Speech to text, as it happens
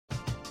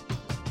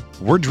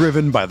We're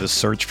driven by the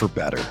search for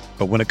better.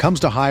 But when it comes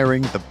to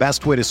hiring, the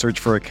best way to search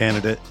for a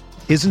candidate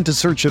isn't to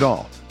search at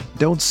all.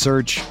 Don't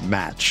search,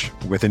 match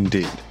with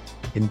Indeed.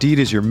 Indeed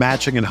is your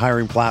matching and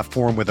hiring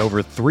platform with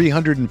over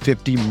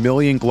 350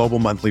 million global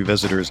monthly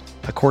visitors,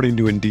 according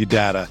to Indeed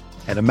data,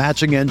 and a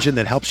matching engine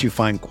that helps you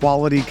find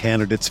quality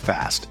candidates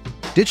fast.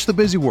 Ditch the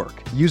busy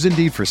work. Use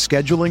Indeed for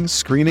scheduling,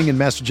 screening, and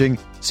messaging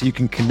so you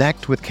can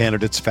connect with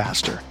candidates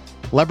faster.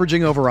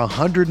 Leveraging over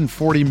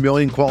 140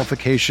 million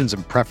qualifications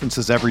and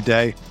preferences every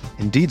day,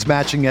 Indeed's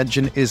matching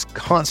engine is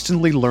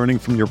constantly learning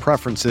from your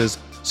preferences,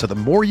 so the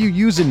more you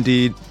use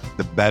Indeed,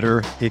 the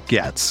better it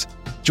gets.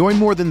 Join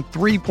more than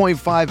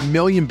 3.5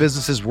 million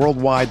businesses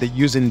worldwide that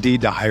use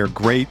Indeed to hire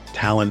great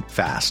talent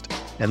fast.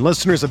 And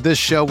listeners of this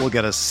show will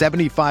get a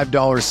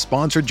 $75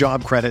 sponsored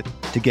job credit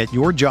to get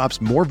your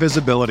jobs more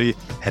visibility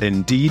at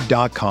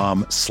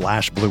Indeed.com/Blue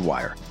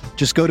Wire.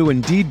 Just go to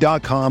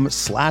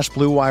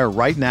Indeed.com/Blue Wire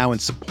right now and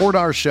support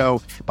our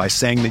show by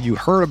saying that you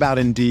heard about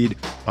Indeed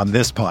on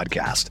this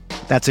podcast.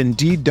 That's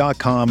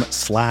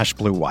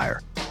Indeed.com/Blue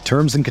Wire.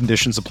 Terms and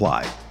conditions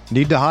apply.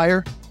 Need to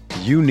hire?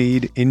 You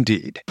need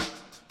Indeed.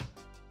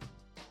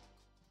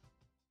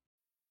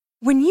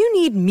 When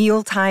you need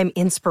mealtime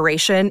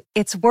inspiration,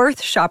 it's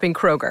worth shopping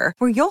Kroger,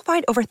 where you'll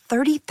find over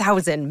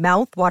 30,000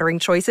 mouth-watering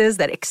choices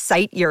that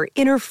excite your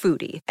inner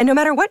foodie. And no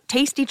matter what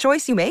tasty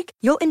choice you make,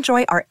 you'll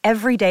enjoy our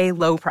everyday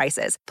low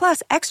prices,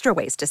 plus extra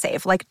ways to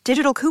save, like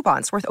digital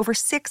coupons worth over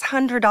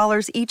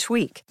 $600 each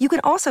week. You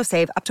can also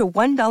save up to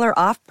 $1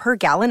 off per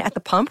gallon at the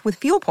pump with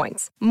fuel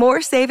points.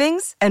 More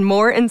savings and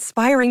more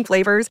inspiring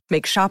flavors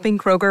make shopping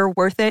Kroger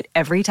worth it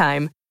every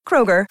time.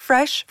 Kroger,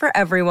 fresh for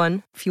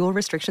everyone. Fuel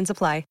restrictions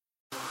apply.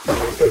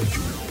 Mayo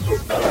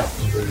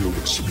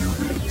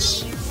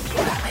Experience.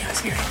 Mayo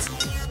Experience.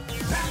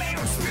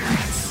 Mayo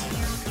Experience.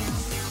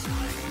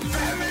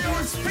 Mayo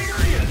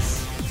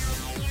Experience.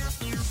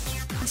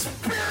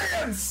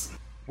 Experience.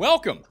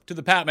 Welcome to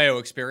the Pat Mayo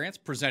Experience,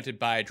 presented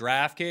by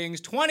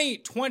DraftKings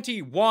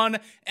 2021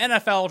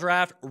 NFL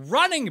Draft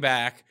running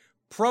back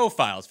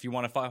profiles. If you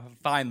want to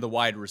find the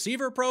wide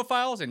receiver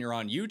profiles and you're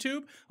on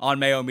YouTube, on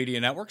Mayo Media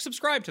Network,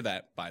 subscribe to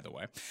that, by the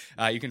way.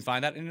 You can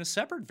find that in a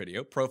separate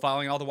video,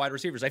 profiling all the wide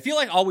receivers. I feel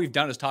like all we've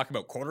done is talk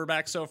about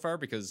quarterbacks so far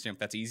because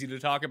that's easy to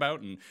talk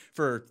about. And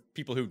for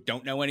people who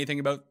don't know anything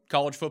about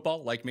college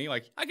football, like me, I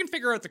can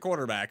figure out the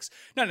quarterbacks,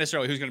 not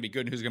necessarily who's going to be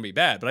good and who's going to be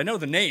bad, but I know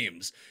the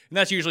names. And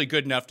that's usually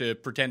good enough to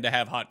pretend to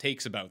have hot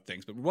takes about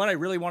things. But what I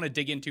really want to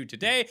dig into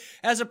today,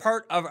 as a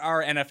part of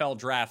our NFL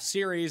draft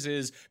series,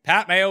 is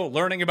Pat Mayo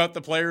learning about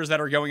the players that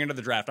are going into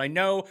the draft. I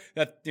know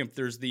that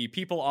there's the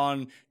people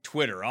on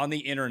Twitter, on the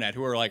internet,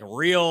 who are like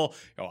real,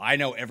 I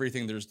know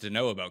everything there's to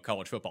know about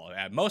college football.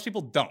 Most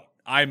people don't.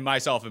 I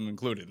myself am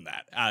included in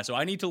that. So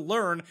I need to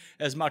learn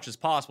as much as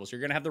possible. So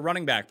you're going to have the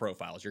running back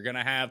profiles. You're going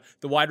to have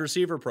the wide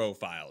receiver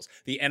profiles,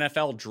 the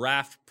NFL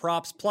draft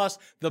props, plus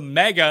the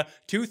mega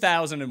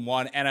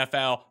 2001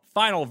 NFL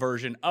final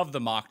version of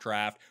the mock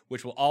draft,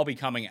 which will all be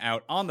coming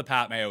out on the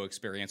Pat Mayo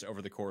Experience over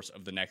the course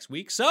of the next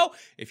week. So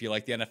if you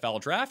like the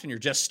NFL draft and you're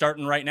just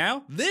starting right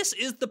now, this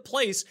is the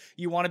place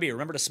you want to be.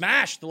 Remember to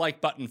smash the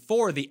like button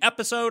for the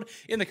episode.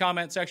 In the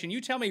comment section, you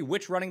tell me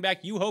which running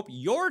back you hope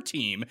your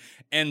team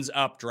ends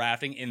up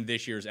drafting in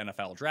this year's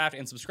NFL draft,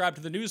 and subscribe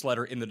to the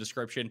newsletter in the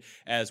description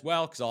as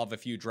well, because I'll have a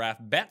few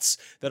draft bets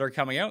that are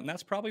coming out, and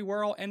that's probably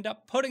where I'll end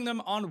up putting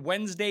them on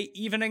Wednesday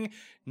evening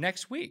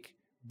next week.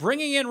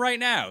 Bringing in right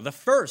now the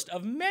first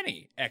of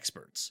many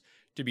experts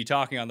to be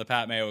talking on the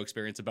Pat Mayo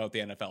Experience about the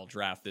NFL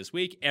draft this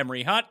week,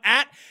 Emory Hunt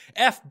at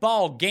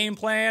F-Ball Game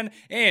Plan,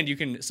 and you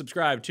can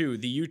subscribe to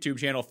the YouTube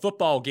channel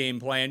Football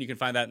Game Plan. You can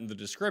find that in the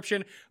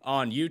description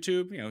on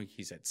YouTube.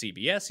 He's at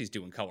CBS. He's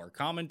doing color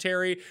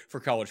commentary for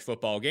college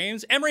football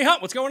games. Emory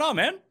Hunt, what's going on,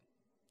 man?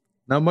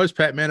 Not much,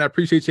 Pat, man. I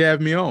appreciate you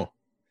having me on.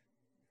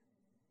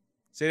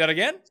 Say that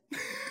again?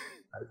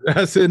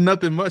 I said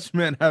nothing much,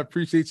 man. I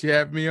appreciate you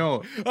having me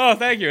on. Oh,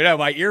 thank you. No,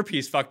 my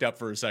earpiece fucked up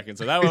for a second,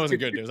 so that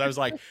wasn't good news. I was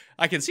like,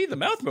 I can see the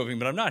mouth moving,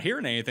 but I'm not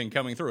hearing anything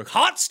coming through.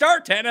 Hot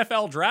start to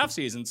NFL draft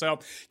season. So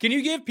can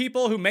you give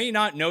people who may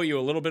not know you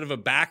a little bit of a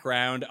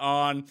background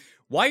on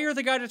why you're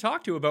the guy to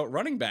talk to about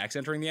running backs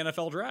entering the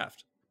NFL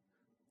draft?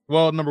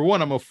 Well, number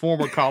one, I'm a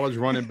former college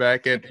running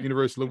back at the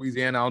University of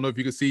Louisiana. I don't know if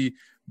you can see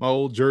my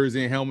old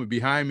jersey and helmet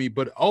behind me,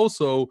 but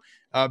also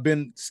I've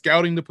been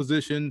scouting the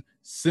position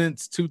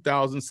since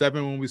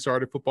 2007 when we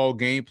started Football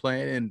Game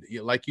Plan. And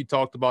like you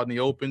talked about in the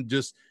open,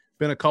 just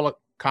been a color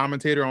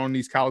commentator on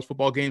these college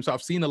football games. So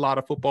I've seen a lot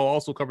of football,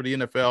 also covered the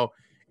NFL,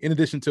 in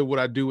addition to what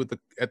I do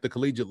at the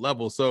collegiate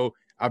level. So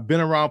I've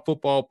been around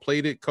football,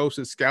 played it, coached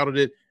it, scouted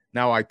it.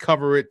 Now I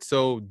cover it.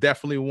 So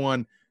definitely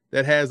one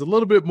that has a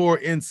little bit more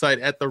insight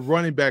at the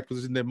running back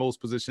position than most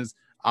positions,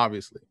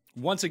 obviously.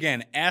 Once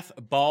again,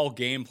 F-Ball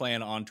Game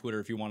Plan on Twitter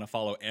if you want to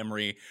follow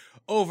Emory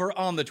over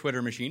on the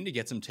Twitter machine to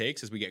get some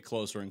takes as we get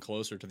closer and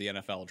closer to the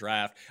NFL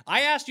draft.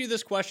 I asked you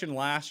this question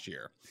last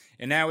year,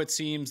 and now it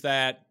seems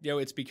that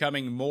it's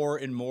becoming more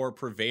and more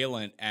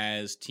prevalent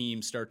as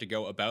teams start to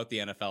go about the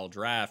NFL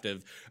draft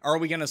of, are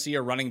we going to see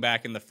a running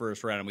back in the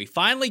first round? And we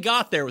finally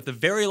got there with the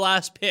very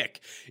last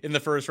pick in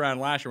the first round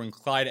last year when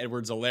Clyde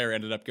Edwards-Helaire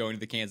ended up going to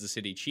the Kansas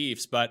City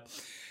Chiefs. But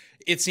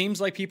it seems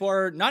like people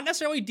are not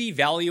necessarily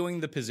devaluing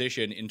the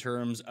position in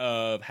terms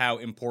of how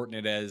important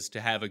it is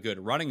to have a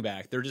good running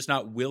back. They're just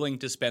not willing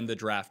to spend the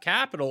draft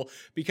capital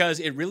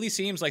because it really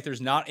seems like there's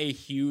not a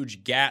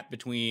huge gap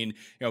between,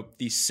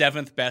 the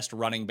 7th best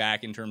running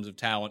back in terms of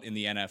talent in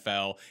the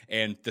NFL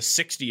and the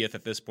 60th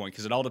at this point,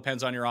 because it all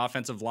depends on your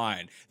offensive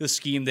line, the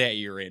scheme that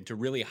you're in, to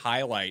really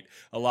highlight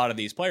a lot of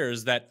these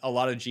players that a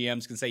lot of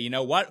GMs can say, you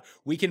know what,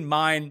 we can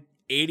mine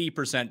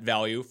 80%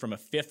 value from a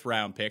 5th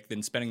round pick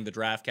than spending the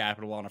draft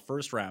capital on a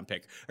 1st round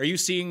pick. Are you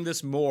seeing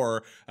this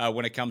more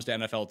when it comes to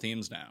NFL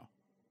teams now?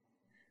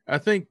 I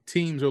think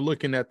teams are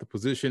looking at the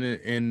position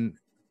in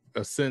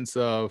a sense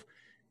of,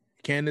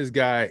 can this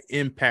guy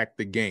impact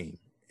the game?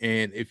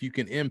 And if you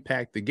can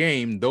impact the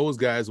game, those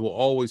guys will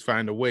always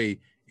find a way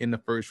in the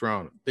first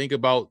round. Think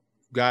about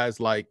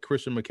guys like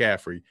Christian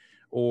McCaffrey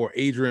or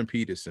Adrian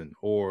Peterson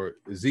or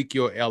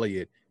Ezekiel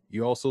Elliott.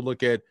 You also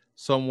look at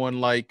someone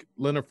like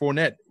Leonard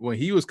Fournette. When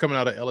he was coming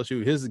out of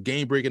LSU, his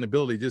game-breaking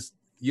ability just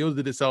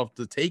yielded itself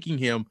to taking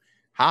him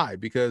high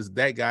because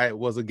that guy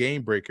was a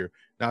game breaker.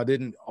 Now, it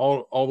didn't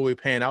all the way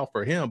pan out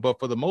for him, but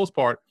for the most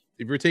part,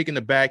 if you're taking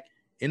the back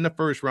in the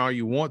first round,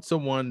 you want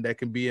someone that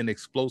can be an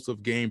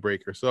explosive game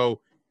breaker.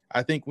 So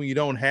I think when you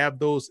don't have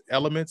those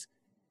elements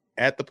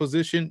at the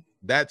position,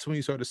 that's when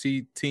you start to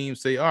see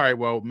teams say, all right,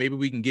 well, maybe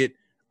we can get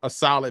a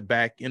solid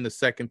back in the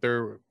 2nd,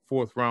 3rd,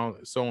 4th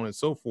round, so on and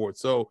so forth.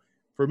 So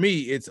for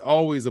me, it's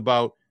always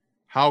about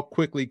how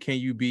quickly can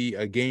you be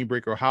a game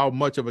breaker, how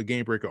much of a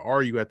game breaker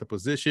are you at the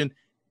position,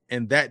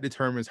 and that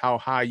determines how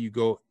high you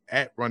go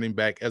at running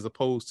back as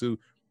opposed to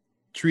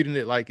treating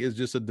it like it's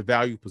just a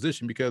devalued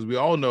position, because we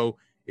all know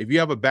if you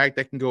have a back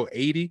that can go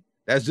 80,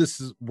 that's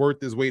just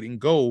worth its weight in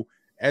gold,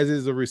 as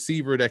is a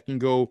receiver that can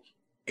go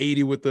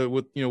 80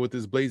 with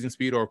his blazing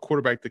speed, or a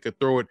quarterback that could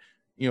throw it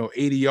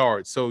 80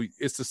 yards. So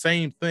it's the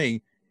same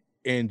thing,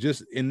 and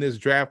just in this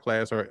draft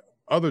class or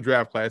other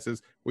draft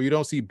classes where you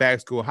don't see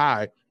backs go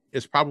high,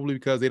 it's probably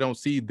because they don't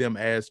see them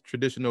as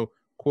traditional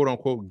quote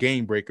unquote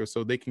game breakers.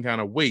 So they can kind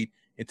of wait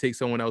and take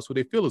someone else who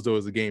they feel as though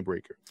is a game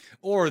breaker.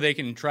 Or they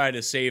can try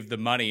to save the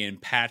money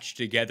and patch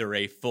together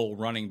a full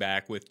running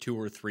back with 2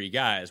 or 3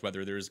 guys,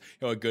 whether there's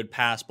a good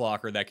pass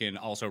blocker that can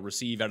also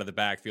receive out of the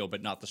backfield,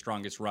 but not the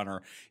strongest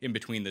runner in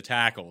between the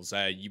tackles.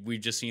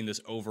 We've just seen this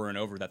over and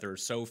over, that there are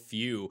so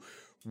few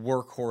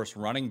workhorse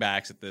running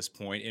backs at this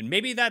point, and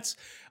maybe that's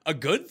a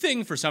good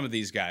thing for some of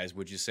these guys,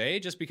 would you say?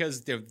 Just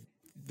because the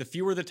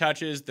fewer the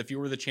touches, the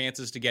fewer the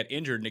chances to get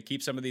injured, and to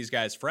keep some of these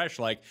guys fresh.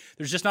 Like,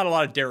 there's just not a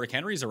lot of Derrick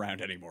Henrys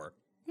around anymore.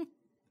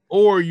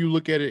 Or you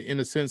look at it in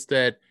the sense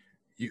that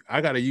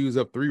I got to use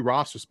up 3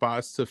 roster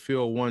spots to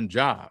fill 1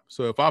 job.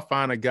 So if I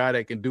find a guy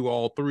that can do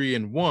all 3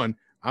 in 1,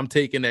 I'm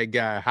taking that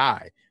guy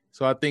high.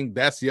 So I think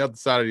that's the other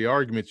side of the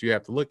argument you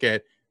have to look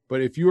at.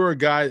 But if you're a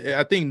guy,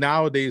 I think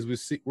nowadays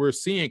we're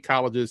seeing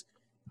colleges,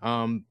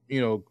 what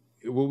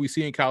we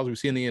see in college, we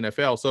see in the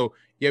NFL. So,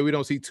 yeah, we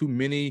don't see too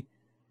many,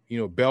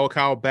 bell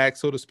cow backs,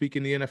 so to speak,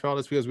 in the NFL.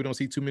 That's because we don't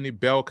see too many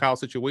bell cow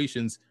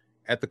situations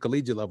at the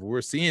collegiate level.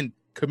 We're seeing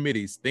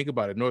committees. Think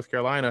about it. North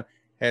Carolina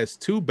has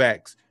 2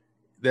 backs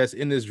that's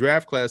in this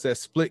draft class that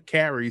split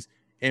carries,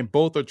 and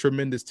both are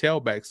tremendous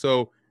tailbacks.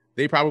 So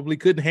they probably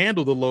couldn't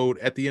handle the load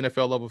at the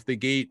NFL level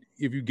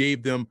if you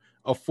gave them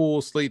a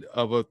full slate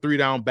of a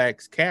 3-down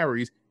backs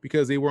carries,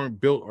 because they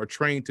weren't built or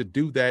trained to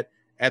do that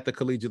at the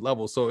collegiate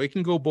level. So it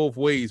can go both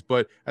ways,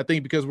 but I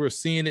think because we're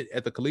seeing it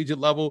at the collegiate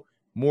level,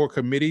 more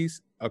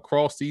committees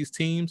across these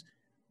teams,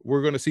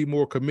 we're going to see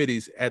more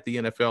committees at the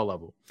NFL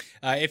level.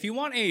 If you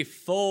want a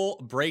full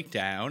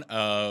breakdown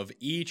of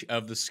each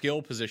of the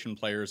skill position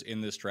players in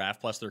this draft,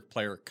 plus their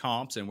player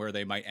comps and where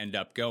they might end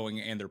up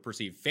going and their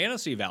perceived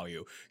fantasy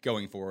value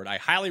going forward, I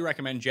highly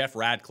recommend Jeff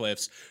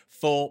Radcliffe's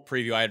full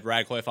preview. I had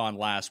Radcliffe on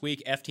last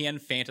week,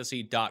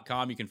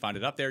 ftnfantasy.com. You can find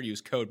it up there. Use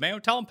code Mayo.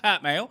 Tell him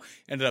Pat Mayo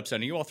ended up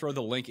sending you. I'll throw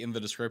the link in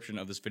the description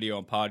of this video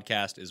and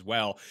podcast as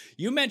well.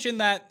 You mentioned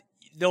that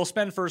they'll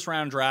spend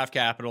first-round draft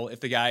capital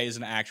if the guy is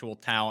an actual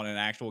talent, an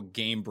actual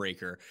game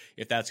breaker,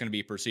 if that's going to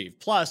be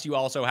perceived. Plus, you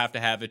also have to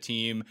have a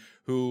team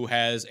who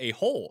has a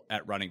hole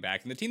at running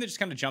back. And the team that just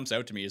kind of jumps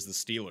out to me is the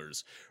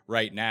Steelers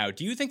right now.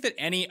 Do you think that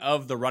any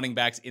of the running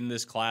backs in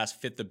this class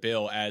fit the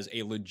bill as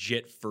a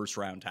legit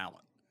first-round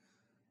talent?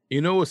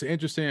 It's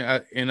interesting,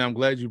 and I'm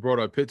glad you brought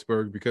up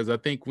Pittsburgh, because I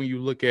think when you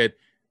look at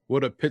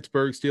what a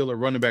Pittsburgh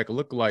Steelers running back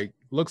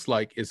looks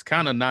like, it's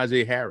kind of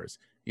Najee Harris.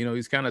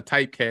 He's kind of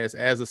typecast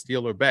as a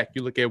Steeler back.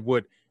 You look at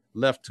what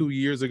left 2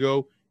 years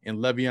ago in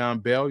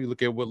Le'Veon Bell. You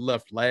look at what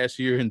left last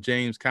year in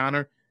James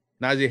Conner.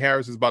 Najee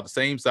Harris is about the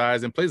same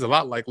size and plays a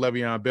lot like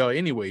Le'Veon Bell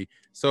anyway.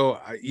 So,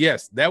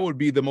 yes, that would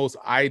be the most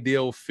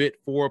ideal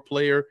fit for a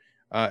player.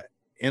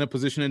 in a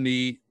position of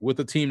need with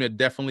a team that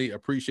definitely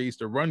appreciates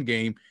the run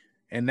game.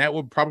 And that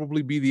would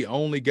probably be the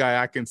only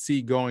guy I can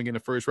see going in the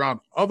first round.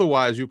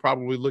 Otherwise, you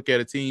probably look at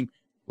a team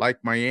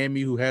like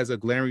Miami, who has a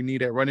glaring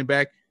need at running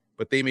back,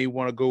 but they may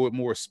want to go with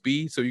more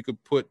speed. So you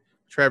could put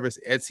Travis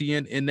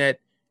Etienne in that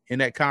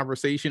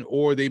conversation,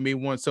 or they may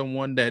want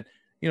someone that,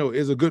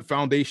 is a good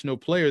foundational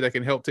player that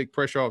can help take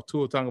pressure off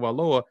Tua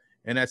Tagovailoa,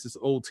 and that's his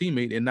old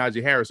teammate in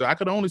Najee Harris. So I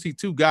could only see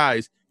two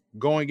guys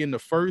going in the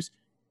first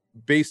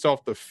based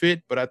off the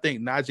fit, but I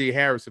think Najee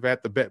Harris, if I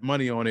had to bet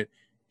money on it,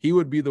 he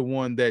would be the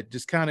one that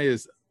just kind of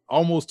is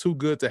almost too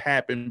good to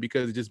happen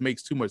because it just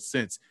makes too much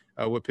sense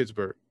with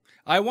Pittsburgh.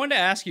 I wanted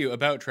to ask you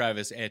about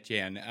Travis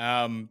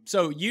Etienne.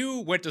 So you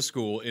went to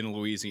school in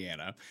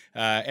Louisiana.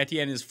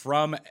 Etienne is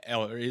from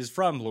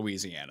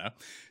Louisiana.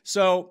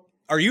 So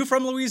are you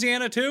from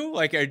Louisiana too?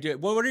 Like,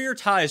 what are your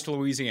ties to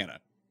Louisiana?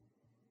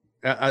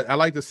 I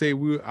like to say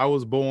I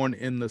was born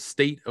in the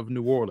state of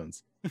New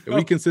Orleans.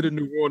 We consider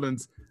New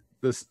Orleans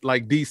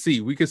like DC.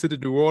 We consider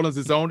New Orleans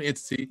its own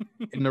entity,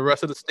 and the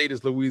rest of the state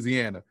is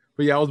Louisiana.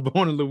 But yeah, I was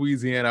born in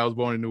Louisiana. I was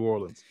born in New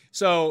Orleans.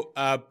 So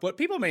what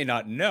people may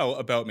not know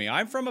about me,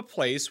 I'm from a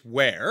place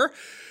where,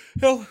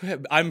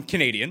 I'm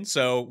Canadian.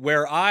 So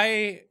where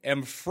I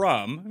am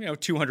from,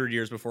 200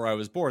 years before I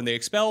was born, they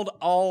expelled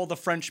all the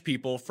French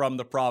people from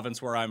the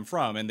province where I'm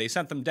from, and they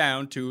sent them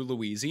down to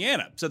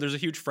Louisiana. So there's a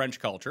huge French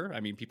culture.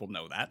 I mean, people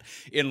know that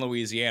in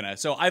Louisiana.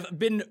 So I've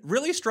been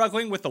really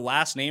struggling with the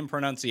last name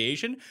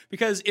pronunciation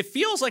because it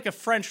feels like a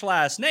French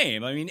last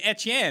name. I mean,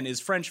 Etienne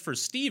is French for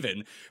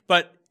Stephen,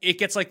 but it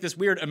gets like this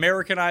weird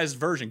Americanized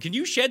version. Can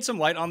you shed some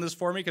light on this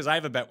for me? Because I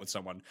have a bet with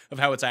someone of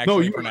how it's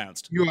actually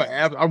pronounced.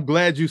 I'm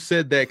glad you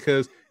said that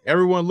because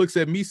everyone looks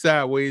at me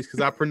sideways because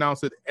I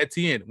pronounce it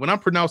Etienne. When I'm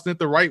pronouncing it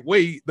the right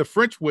way, the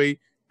French way,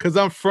 because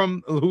I'm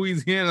from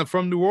Louisiana,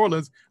 from New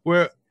Orleans,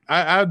 where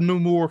I knew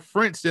more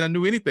French than I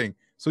knew anything.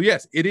 So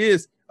yes, it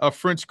is a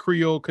French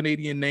Creole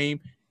Canadian name.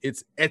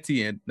 It's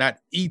Etienne, not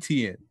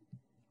Etienne.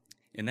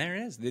 And there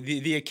it is.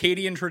 The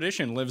Acadian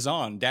tradition lives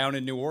on down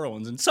in New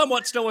Orleans and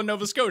somewhat still in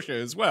Nova Scotia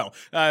as well.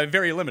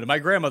 Very limited. My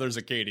grandmother's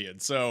Acadian,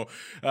 so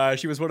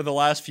she was one of the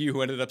last few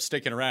who ended up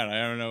sticking around.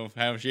 I don't know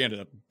how she ended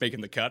up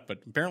making the cut, but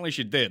apparently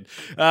she did.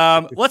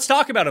 Let's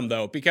talk about him,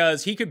 though,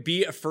 because he could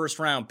be a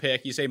first-round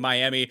pick. You say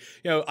Miami.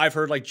 I've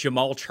heard like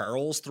Jamal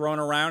Charles thrown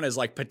around as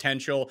like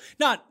potential,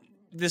 not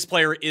this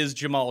player is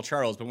Jamal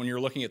Charles, but when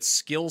you're looking at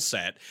skill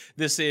set,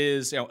 this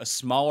is a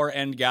smaller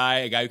end guy,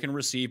 a guy who can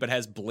receive but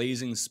has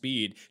blazing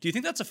speed. Do you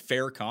think that's a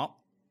fair comp?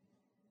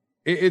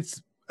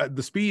 It's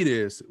the speed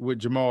is with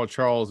Jamal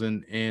Charles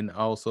and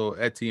also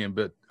Etienne,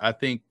 but I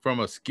think from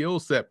a skill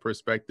set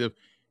perspective,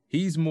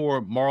 he's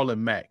more Marlon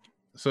Mack.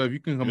 So if you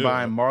can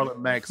combine Marlon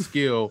Mack's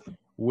skill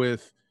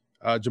with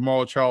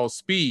Jamal Charles'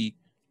 speed,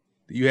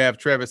 you have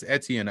Travis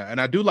Etienne. And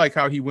I do like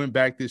how he went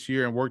back this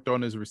year and worked on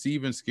his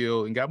receiving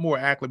skill and got more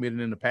acclimated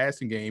in the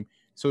passing game.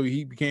 So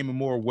he became a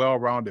more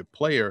well-rounded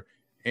player.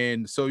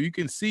 And so you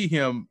can see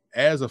him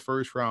as a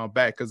first-round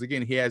back because,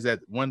 again, he has that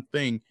one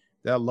thing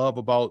that I love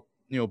about,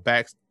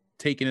 backs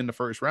taken in the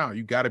first round.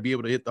 You got to be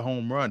able to hit the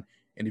home run.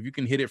 And if you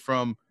can hit it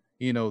from,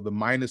 the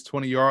minus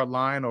 20-yard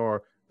line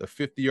or the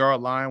 50-yard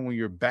line when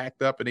you're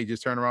backed up and they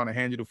just turn around and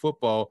hand you the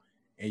football,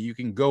 and you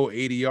can go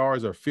 80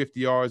 yards or 50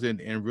 yards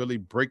and really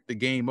break the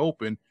game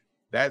open,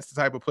 that's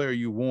the type of player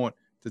you want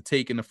to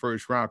take in the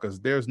first round because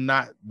there's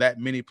not that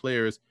many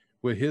players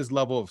with his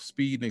level of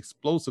speed and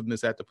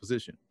explosiveness at the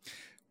position.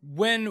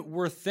 When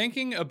we're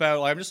thinking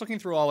about, I'm just looking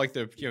through all like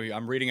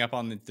I'm reading up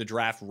on the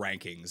draft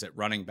rankings at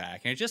running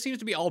back, and it just seems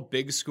to be all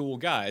big school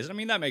guys. I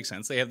mean, that makes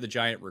sense. They have the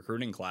giant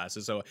recruiting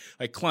classes. So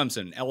like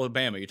Clemson,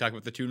 Alabama, you talk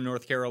about the two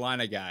North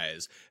Carolina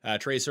guys,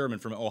 Trey Sermon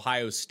from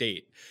Ohio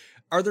State.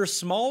 Are there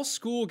small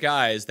school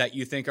guys that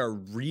you think are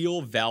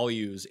real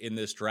values in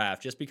this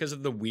draft just because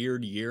of the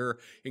weird year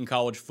in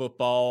college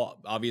football?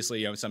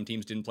 Obviously, some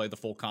teams didn't play the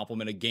full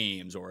complement of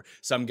games or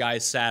some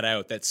guys sat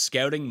out, that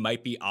scouting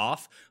might be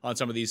off on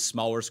some of these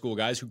smaller school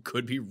guys who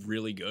could be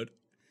really good?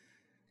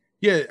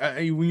 Yeah,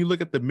 when you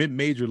look at the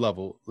mid-major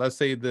level, let's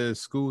say the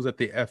schools at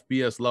the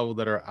FBS level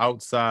that are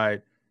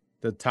outside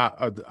the top,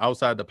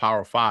 outside the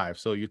Power Five.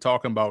 So you're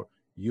talking about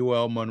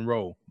UL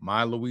Monroe,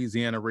 my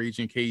Louisiana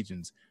Raging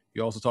Cajuns.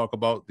 You also talk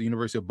about the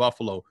University of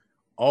Buffalo.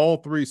 All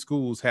three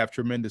schools have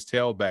tremendous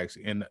tailbacks.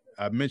 And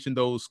I mentioned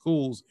those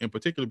schools in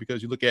particular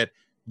because you look at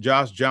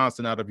Josh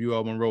Johnson out of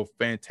UL Monroe,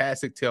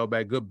 fantastic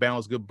tailback, good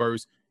balance, good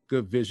burst,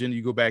 good vision.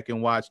 You go back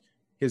and watch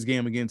his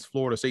game against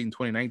Florida State in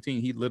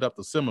 2019. He lit up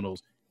the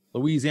Seminoles.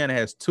 Louisiana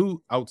has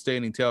two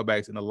outstanding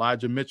tailbacks in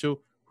Elijah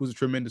Mitchell, who's a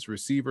tremendous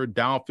receiver,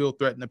 downfield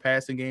threat in the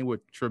passing game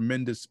with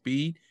tremendous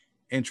speed,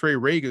 and Trey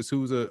Regis,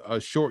 who's a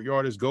short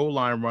yardage goal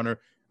line runner.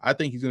 I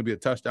think he's going to be a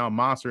touchdown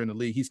monster in the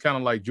league. He's kind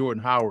of like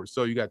Jordan Howard.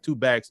 So you got two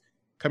backs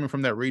coming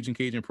from that Raging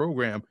Cajun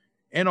program.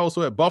 And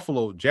also at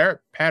Buffalo, Jaret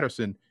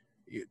Patterson,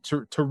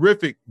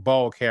 terrific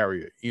ball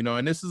carrier,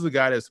 and this is a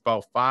guy that's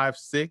about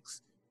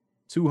 5'6",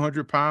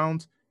 200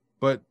 pounds,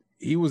 but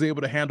he was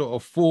able to handle a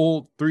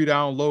full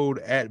 3-down load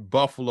at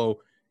Buffalo,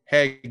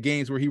 had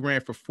games where he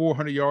ran for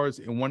 400 yards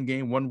in one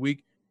game, 1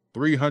 week,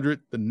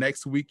 300 the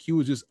next week. He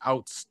was just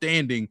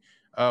outstanding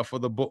for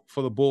the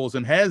Bulls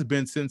and has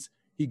been since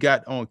he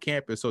got on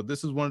campus. So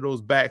this is one of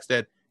those backs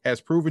that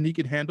has proven he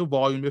can handle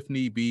volume if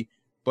need be,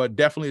 but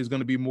definitely is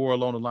going to be more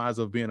along the lines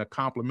of being a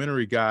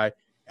complimentary guy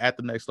at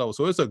the next level.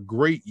 So it's a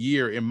great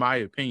year, in my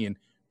opinion,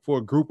 for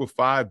a group of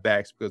 5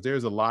 backs because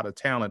there's a lot of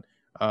talent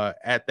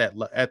at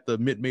the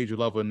mid-major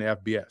level in the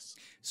FBS.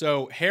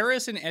 So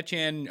Harris and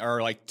Etienne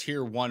are like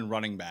tier 1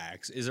 running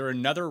backs. Is there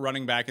another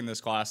running back in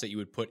this class that you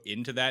would put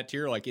into that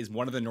tier? Like, is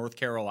one of the North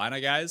Carolina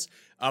guys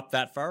up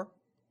that far?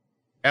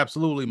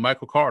 Absolutely.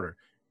 Michael Carter.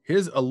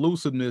 His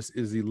elusiveness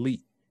is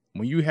elite.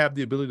 When you have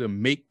the ability to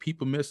make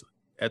people miss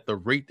at the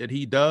rate that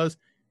he does,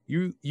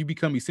 you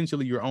become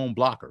essentially your own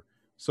blocker.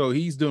 So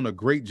he's doing a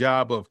great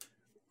job of,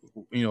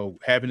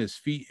 having his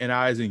feet and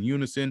eyes in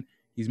unison.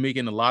 He's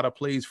making a lot of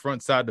plays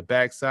front side to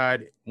back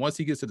side. Once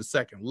he gets to the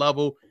second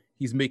level,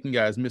 he's making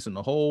guys miss in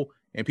the hole,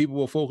 and people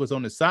will focus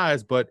on his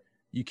size, but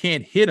you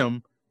can't hit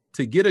him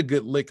to get a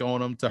good lick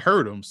on him to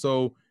hurt him.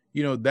 So,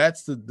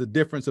 that's the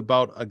difference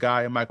about a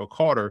guy in Michael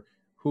Carter,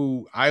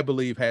 who I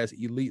believe has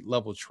elite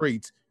level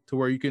traits to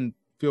where you can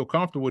feel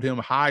comfortable with him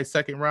high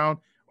second round,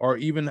 or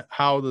even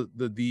how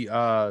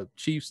the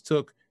Chiefs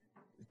took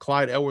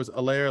Clyde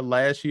Edwards-Helaire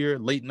last year,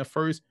 late in the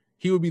first.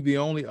 He would be the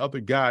only other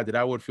guy that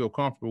I would feel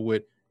comfortable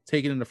with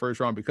taking in the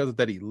first round because of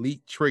that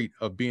elite trait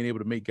of being able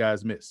to make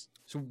guys miss.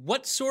 So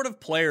what sort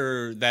of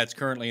player that's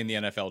currently in the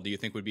NFL do you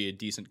think would be a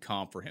decent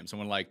comp for him?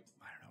 Someone like,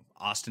 I don't know,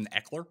 Austin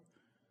Eckler?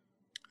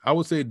 I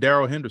would say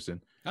Darrell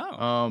Henderson.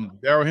 Oh.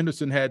 Darrell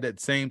Henderson had that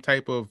same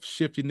type of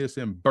shiftiness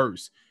and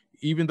burst,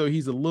 even though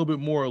he's a little bit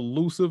more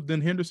elusive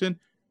than Henderson,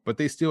 but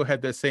they still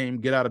had that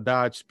same get out of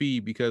dodge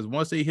speed because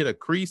once they hit a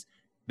crease,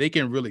 they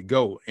can really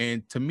go.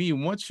 And to me,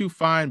 once you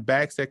find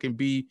backs that can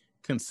be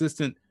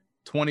consistent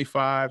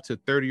 25 to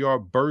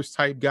 30-yard burst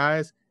type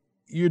guys,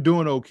 you're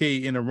doing okay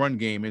in a run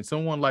game. And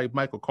someone like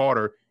Michael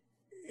Carter,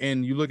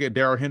 and you look at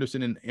Darrell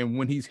Henderson, and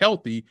when he's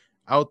healthy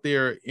out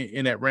there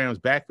in that Rams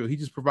backfield, he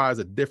just provides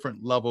a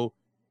different level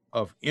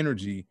of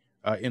energy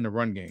in the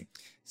run game.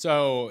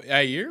 So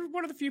you're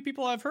one of the few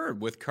people I've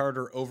heard with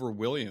Carter over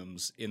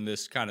Williams in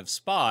this kind of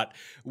spot.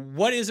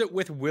 What is it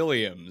with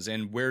Williams,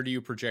 and where do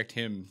you project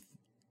him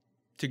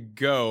to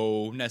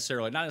go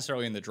necessarily? Not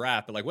necessarily in the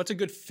draft, but like what's a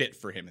good fit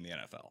for him in the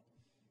NFL?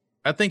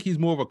 I think he's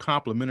more of a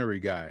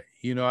complimentary guy.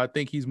 I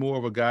think he's more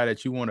of a guy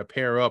that you want to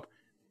pair up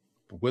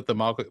with the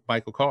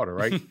Michael Carter,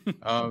 right?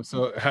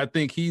 So I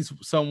think he's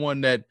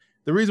someone that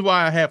the reason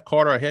why I have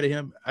Carter ahead of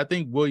him, I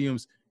think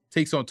Williams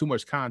takes on too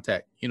much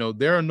contact.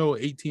 There are no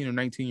 18 or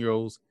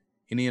 19-year-olds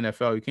in the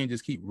NFL. You can't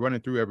just keep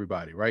running through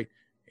everybody, right?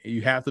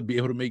 You have to be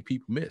able to make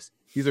people miss.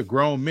 These are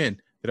grown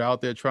men that are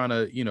out there trying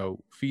to,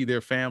 feed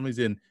their families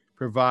and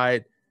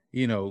provide,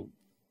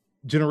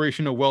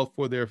 generational wealth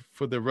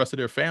for the rest of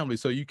their family.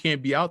 So you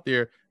can't be out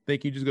there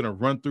thinking you're just going to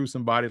run through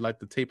somebody like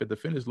the tape at the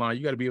finish line.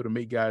 You got to be able to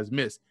make guys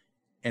miss.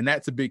 And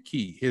that's a big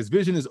key. His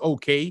vision is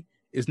okay.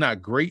 It's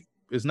not great.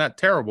 It's not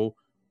terrible,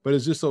 but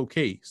it's just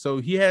okay. So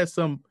he has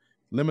some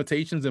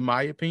limitations in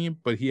my opinion,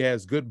 but he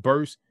has good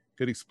burst,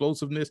 good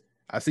explosiveness.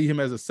 I see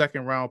him as a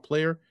second round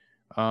player.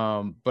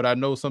 But I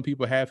know some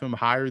people have him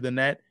higher than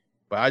that,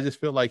 but I just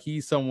feel like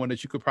he's someone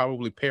that you could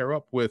probably pair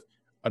up with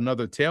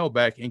another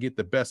tailback and get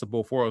the best of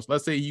both worlds.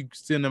 Let's say you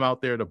send him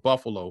out there to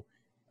Buffalo,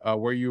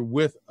 where you're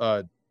with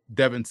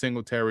Devin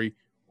Singletary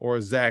or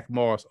Zach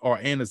Moss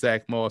and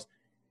Zach Moss,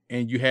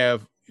 and you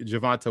have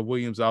Javonte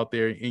Williams out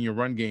there in your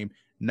run game.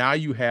 Now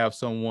you have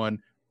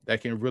someone that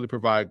can really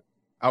provide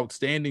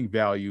outstanding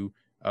value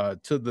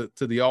to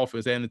the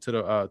offense and to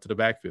the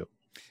backfield.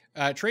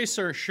 Trey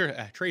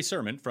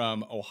Sermon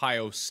from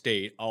Ohio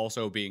State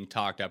also being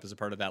talked up as a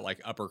part of that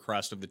like upper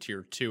crust of the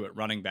tier 2 at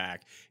running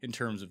back in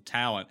terms of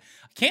talent.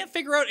 I can't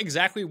figure out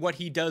exactly what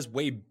he does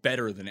way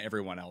better than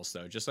everyone else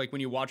though. Just like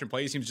when you watch him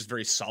play, he seems just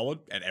very solid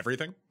at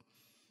everything.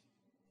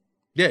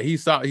 Yeah,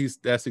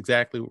 that's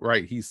exactly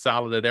right. He's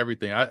solid at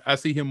everything. I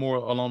see him more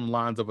along the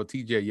lines of a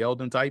TJ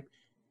Yeldon type.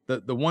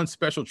 The one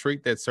special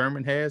trait that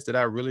Sermon has that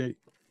I really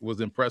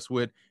was impressed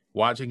with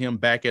watching him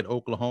back at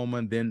Oklahoma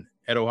and then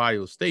at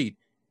Ohio State,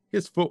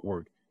 his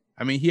footwork.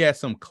 I mean, he has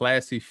some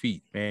classy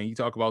feet, man. You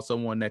talk about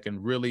someone that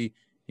can really,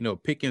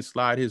 pick and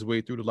slide his way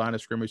through the line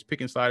of scrimmage,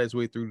 pick and slide his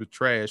way through the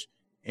trash,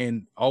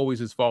 and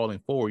always is falling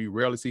forward. You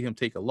rarely see him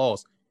take a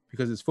loss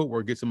because his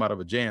footwork gets him out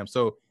of a jam.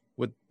 So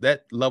with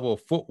that level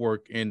of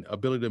footwork and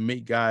ability to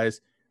make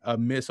guys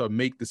miss or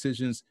make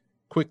decisions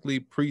quickly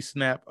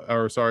pre-line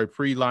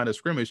of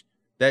scrimmage,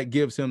 that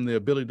gives him the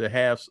ability to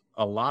have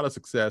a lot of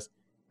success,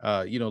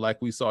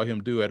 like we saw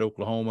him do at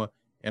Oklahoma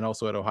and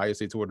also at Ohio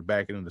State toward the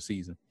back end of the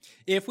season.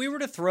 If we were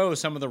to throw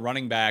some of the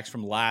running backs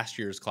from last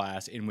year's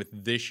class in with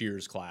this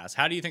year's class,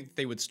 how do you think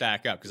they would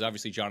stack up? Because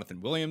obviously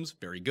Jonathan Williams,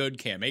 very good.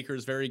 Cam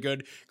Akers, very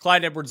good.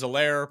 Clyde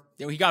Edwards-Helaire,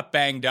 he got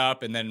banged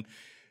up. And then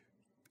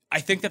I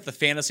think that the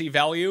fantasy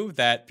value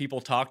that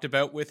people talked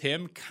about with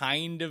him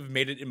kind of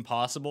made it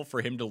impossible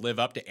for him to live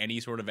up to any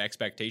sort of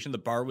expectation. The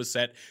bar was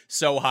set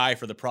so high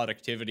for the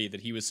productivity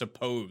that he was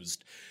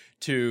supposed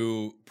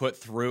to put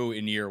through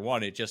in year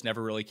one. It just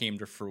never really came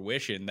to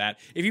fruition. That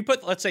if you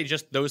put, let's say,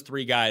 just those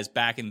three guys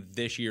back in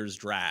this year's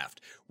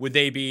draft, would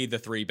they be the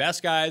three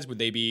best guys? Would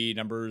they be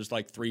numbers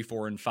like 3,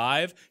 4, and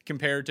 5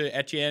 compared to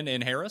Etienne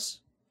and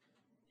Harris?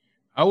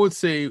 I would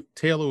say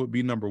Taylor would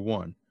be number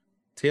one.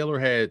 Taylor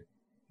had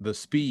the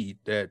speed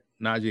that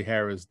Najee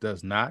Harris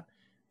does not.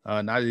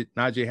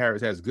 Najee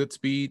Harris has good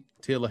speed.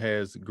 Taylor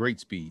has great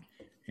speed.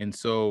 And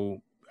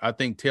so I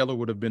think Taylor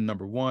would have been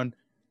number one.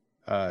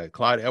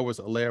 Clyde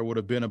Edwards-Helaire would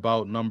have been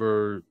about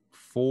number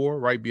 4,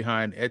 right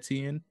behind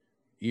Etienne,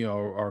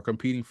 or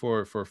competing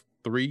for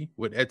 3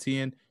 with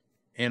Etienne.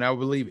 And I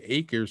believe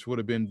Akers would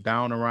have been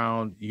down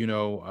around,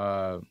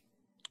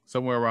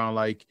 somewhere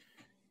around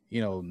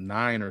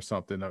 9 or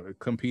something,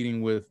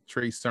 competing with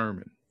Trey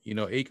Sermon.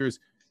 Akers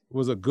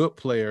was a good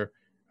player,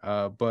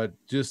 but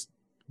just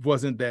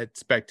wasn't that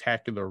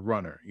spectacular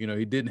runner.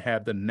 He didn't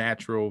have the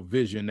natural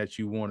vision that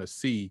you want to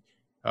see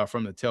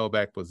from the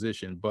tailback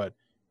position, but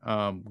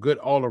good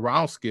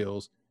all-around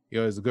skills.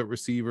 He's a good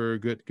receiver,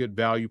 good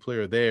value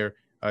player there.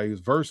 He was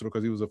versatile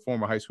because he was a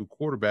former high school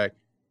quarterback.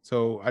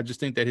 So I just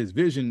think that his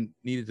vision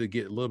needed to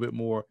get a little bit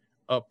more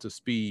up to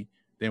speed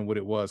than what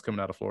it was coming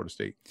out of Florida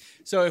State.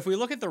 So if we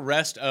look at the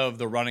rest of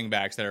the running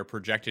backs that are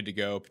projected to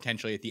go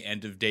potentially at the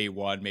end of day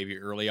one, maybe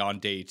early on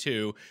day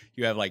 2,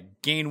 you have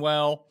like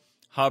Gainwell,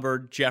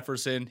 Hubbard,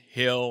 Jefferson,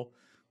 Hill,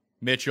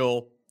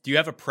 Mitchell. Do you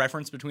have a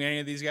preference between any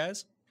of these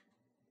guys?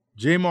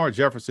 Jamar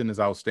Jefferson is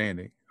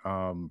outstanding.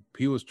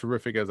 He was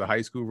terrific as a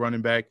high school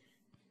running back.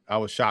 I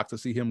was shocked to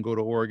see him go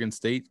to Oregon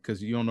State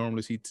because you don't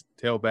normally see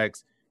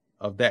tailbacks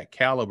of that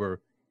caliber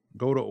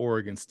go to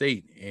Oregon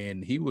State,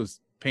 and he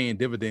was paying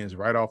dividends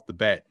right off the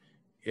bat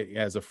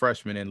as a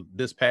freshman. And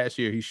this past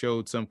year, he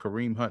showed some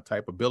Kareem Hunt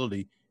type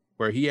ability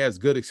where he has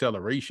good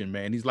acceleration,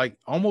 man. He's like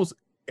almost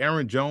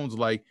Aaron Jones,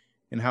 like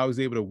in how he's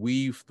able to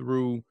weave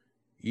through,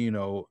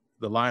 the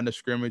line of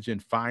scrimmage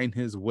and find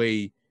his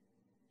way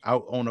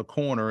out on a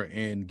corner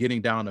and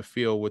getting down the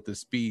field with the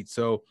speed.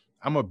 So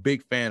I'm a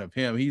big fan of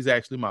him. He's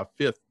actually my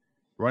 5th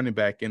running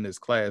back in this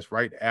class,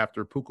 right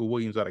after Pooka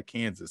Williams out of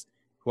Kansas,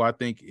 who I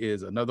think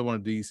is another one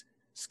of these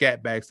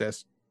scat backs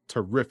that's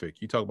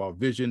terrific. You talk about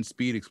vision,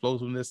 speed,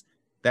 explosiveness.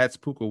 That's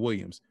Pooka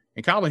Williams.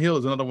 And Colin Hill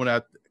is another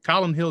one.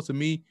 Colin Hill to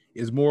me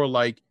is more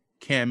like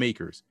Cam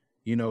Akers.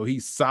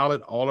 He's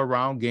solid all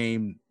around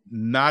game,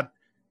 not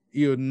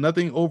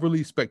nothing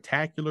overly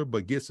spectacular,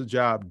 but gets the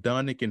job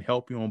done. It can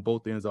help you on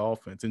both ends of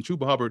offense. And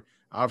Chuba Hubbard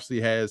obviously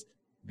has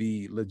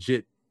the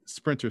legit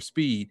sprinter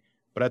speed,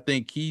 but I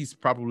think he's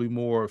probably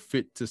more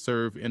fit to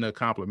serve in a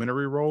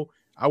complementary role.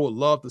 I would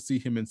love to see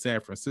him in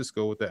San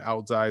Francisco with the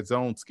outside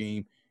zone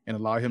scheme and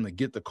allow him to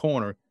get the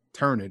corner,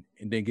 turn it,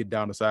 and then get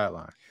down the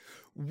sideline.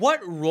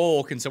 What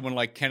role can someone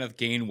like Kenneth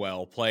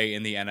Gainwell play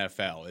in the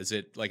NFL? Is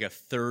it like a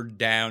third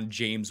down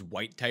James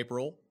White type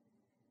role?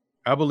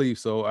 I believe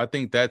so. I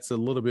think that's a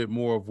little bit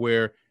more of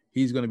where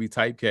he's going to be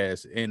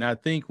typecast. And I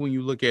think when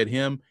you look at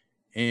him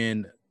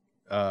and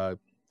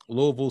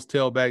Louisville's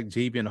tailback,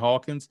 Javian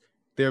Hawkins,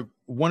 they're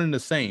one and the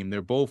same.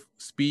 They're both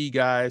speed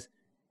guys.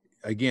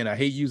 Again, I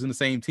hate using the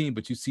same team,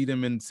 but you see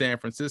them in San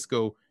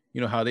Francisco,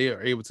 how they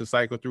are able to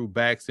cycle through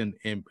backs and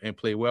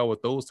play well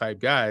with those type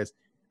guys.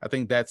 I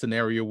think that's an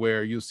area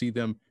where you'll see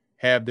them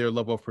have their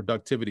level of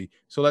productivity.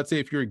 So let's say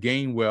if you're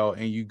Gainwell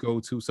and you go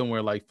to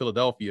somewhere like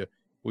Philadelphia,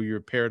 where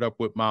you're paired up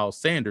with Miles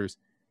Sanders,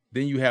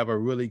 then you have a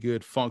really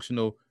good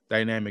functional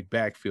dynamic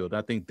backfield.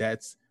 I think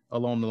that's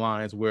along the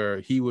lines where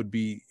he would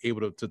be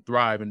able to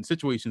thrive in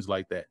situations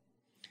like that.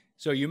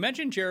 So you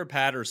mentioned Jaret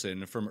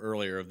Patterson from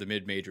earlier of the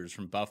mid-majors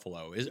from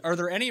Buffalo. Are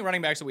there any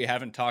running backs that we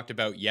haven't talked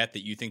about yet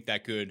that you think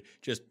that could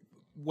just,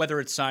 whether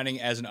it's signing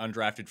as an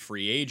undrafted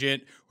free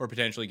agent or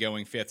potentially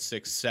going 5th,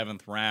 6th,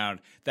 7th round,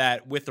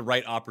 that with the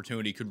right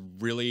opportunity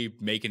could really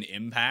make an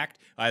impact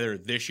either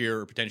this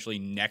year or potentially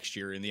next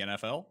year in the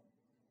NFL?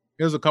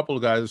 There's a couple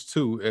of guys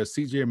too.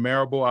 CJ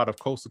Marable out of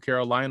Coastal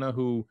Carolina,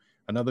 who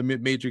another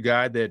mid-major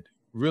guy that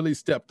really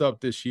stepped up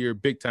this year,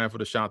 big time for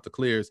the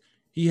Chanticleers.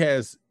 He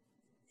has,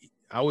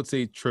 I would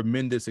say,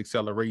 tremendous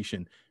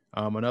acceleration.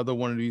 Another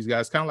one of these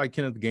guys, kind of like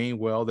Kenneth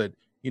Gainwell,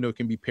 that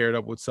can be paired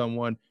up with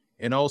someone.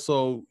 And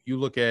also, you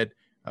look at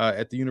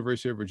the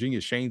University of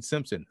Virginia, Shane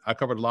Simpson. I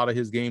covered a lot of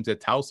his games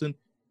at Towson,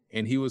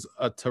 and he was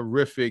a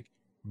terrific,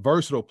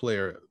 versatile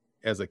player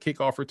as a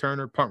kickoff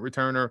returner, punt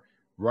returner,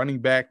 running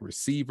back,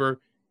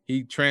 receiver.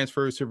 He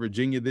transfers to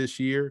Virginia this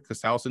year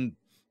because Towson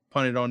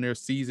punted on their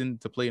season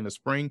to play in the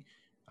spring,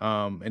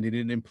 and they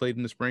didn't play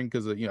in the spring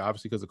because of,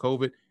 obviously because of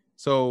COVID.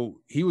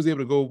 So he was able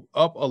to go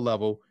up a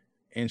level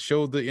and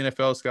show the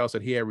NFL scouts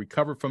that he had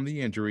recovered from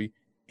the injury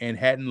and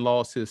hadn't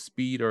lost his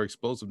speed or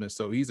explosiveness.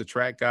 So he's a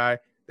track guy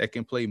that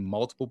can play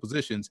multiple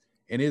positions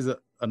and is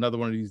another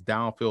one of these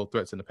downfield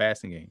threats in the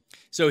passing game.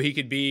 So he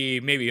could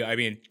be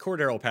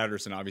Cordero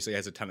Patterson obviously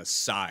has a ton of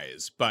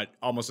size, but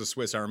almost a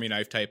Swiss Army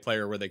knife type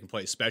player where they can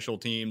play special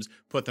teams,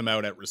 put them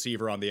out at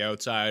receiver on the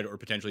outside, or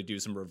potentially do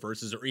some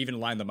reverses or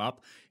even line them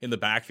up in the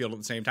backfield at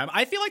the same time.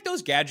 I feel like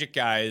those gadget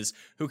guys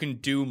who can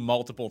do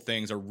multiple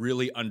things are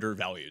really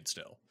undervalued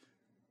still.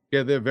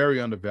 Yeah, they're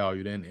very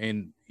undervalued.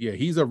 And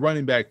he's a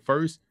running back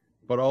first,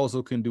 but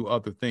also can do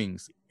other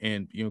things.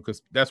 And,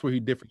 because that's where he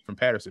differs from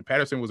Patterson.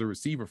 Patterson was a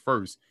receiver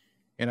first,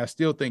 and I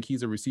still think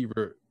he's a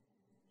receiver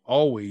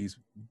always,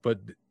 but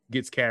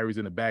gets carries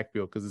in the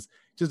backfield because it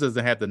just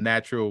doesn't have the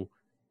natural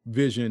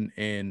vision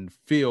and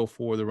feel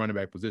for the running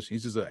back position.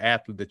 He's just an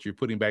athlete that you're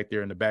putting back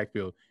there in the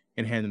backfield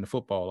and handing the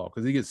football off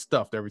because he gets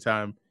stuffed every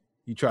time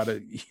you try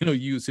to,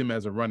 use him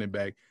as a running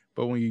back.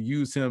 But when you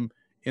use him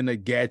in a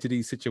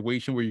gadgety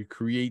situation where you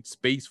create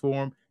space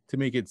for him to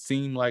make it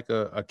seem like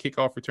a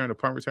kickoff return, a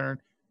punt return,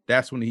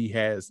 that's when he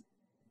has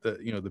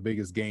the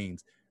biggest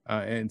gains.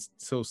 And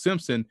so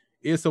Simpson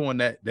is someone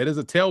that is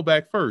a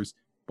tailback first,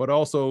 but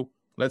also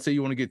let's say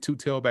you want to get two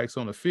tailbacks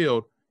on the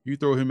field, you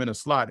throw him in a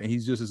slot and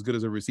he's just as good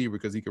as a receiver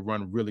because he could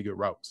run really good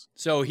routes.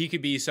 So he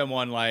could be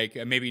someone like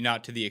maybe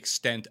not to the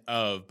extent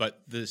of,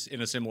 but this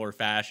in a similar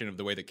fashion of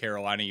the way that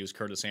Carolina used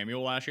Curtis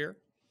Samuel last year.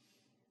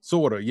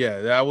 Sort of,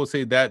 yeah. I would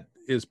say that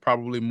is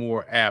probably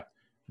more apt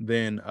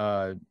than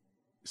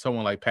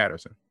someone like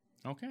Patterson.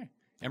 Okay.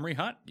 Emory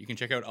Hunt, you can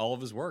check out all of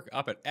his work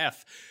up at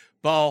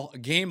F-Ball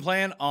Game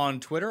Plan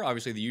on Twitter,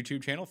 obviously the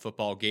YouTube channel,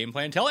 Football Game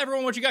Plan. Tell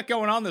everyone what you got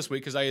going on this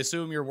week because I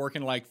assume you're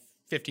working like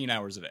 15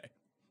 hours a day.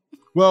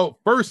 Well,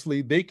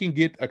 firstly, they can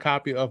get a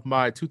copy of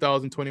my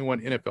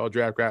 2021 NFL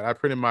Draft Guide. I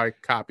printed my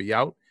copy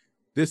out.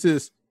 This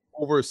is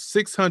over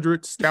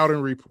 600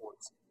 scouting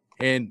reports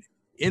and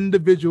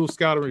individual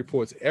scouting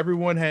reports.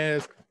 Everyone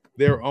has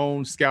their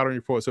own scouting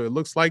report. So it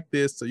looks like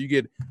this. So you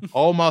get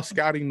all my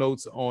scouting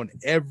notes on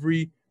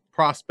every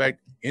prospect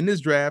in this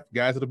draft,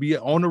 guys that'll be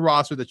on the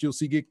roster that you'll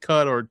see get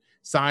cut or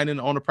signed in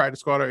on the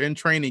practice squad or in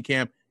training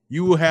camp.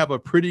 You will have a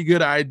pretty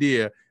good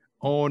idea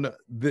on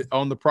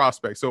the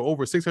prospect. So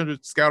over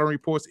 600 scouting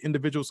reports,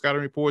 individual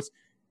scouting reports,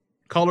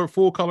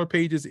 full color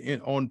pages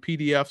on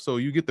PDF. So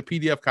you get the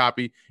PDF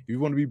copy. If you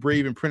want to be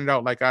brave and print it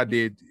out like I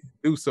did,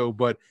 do so.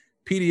 But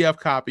PDF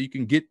copy, you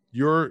can get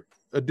your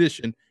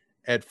edition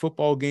at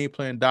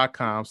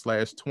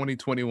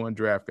footballgameplan.com/2021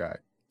 draft guide.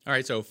 All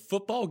right, so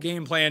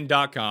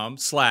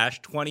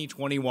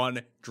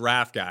footballgameplan.com/2021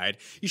 draft guide.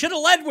 You should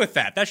have led with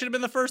that. That should have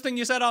been the first thing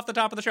you said off the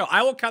top of the show.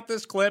 I will cut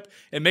this clip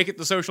and make it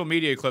the social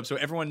media clip so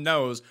everyone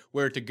knows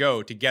where to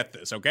go to get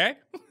this, okay?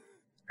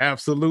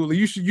 Absolutely.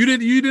 You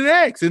didn't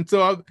ask. And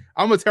so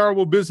I'm a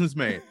terrible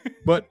businessman.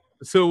 But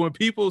so when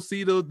people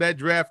see that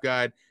draft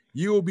guide,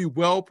 you will be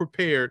well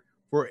prepared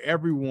for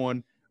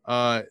everyone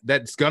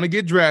that's going to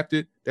get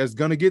drafted, that's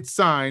going to get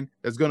signed,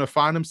 that's going to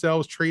find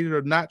themselves traded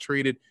or not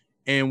traded.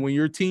 And when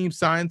your team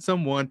signs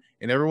someone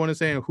and everyone is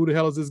saying, who the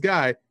hell is this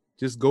guy?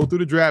 Just go through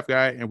the draft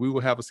guide and we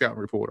will have a scouting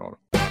report on him.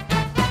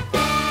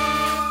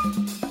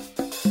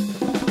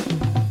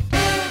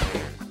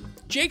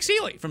 Jake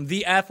Seeley from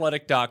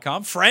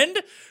theathletic.com, friend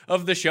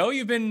of the show.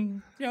 You've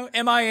been,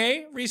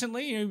 MIA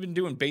recently. You've been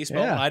doing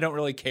baseball. Yeah. I don't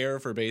really care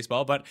for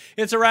baseball, but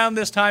it's around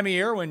this time of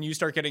year when you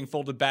start getting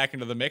folded back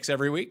into the mix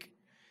every week.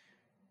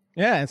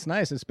 Yeah, it's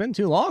nice. It's been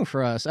too long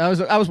for us. I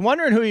was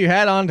wondering who you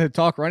had on to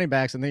talk running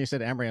backs, and then you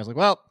said Emory. I was like,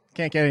 well,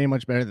 can't get any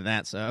much better than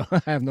that, so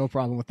I have no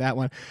problem with that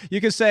one.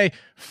 You could say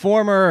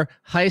former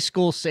high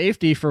school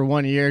safety for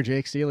 1 year,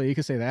 Jake Seeley. You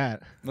could say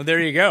that. Well, there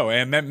you go.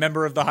 And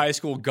member of the high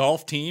school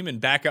golf team and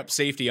backup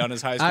safety on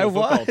his high school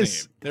football team.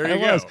 There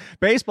you go.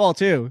 Baseball,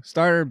 too.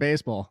 Starter in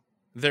baseball.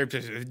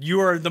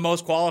 You are the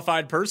most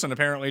qualified person,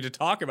 apparently, to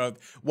talk about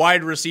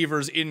wide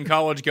receivers in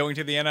college going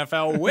to the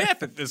NFL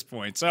with at this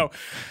point. So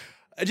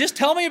just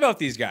tell me about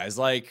these guys.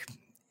 Like,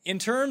 in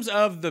terms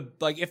of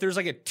if there's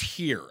like a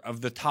tier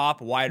of the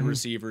top wide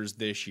receivers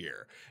this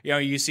year,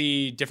 you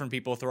see different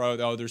people throw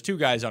out, there's 2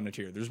 guys on a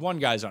tier. There's 1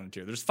 guy's on a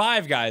tier. There's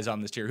 5 guys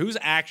on this tier. Who's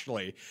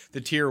actually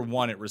the tier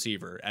 1 at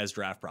receiver as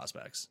draft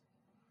prospects?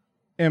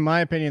 In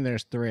my opinion,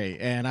 there's 3.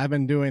 And I've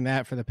been doing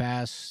that for the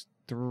past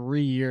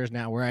 3 years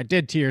now where I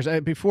did tiers.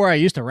 Before I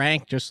used to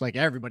rank just like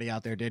everybody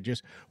out there did,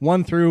 just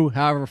 1 through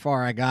however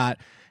far I got.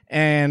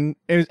 And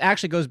it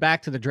actually goes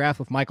back to the draft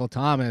with Michael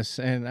Thomas.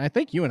 And I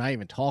think you and I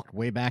even talked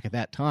way back at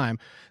that time.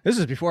 This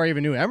is before I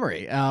even knew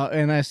Emory.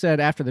 And I said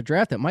after the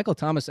draft that Michael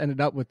Thomas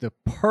ended up with the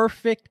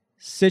perfect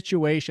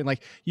situation.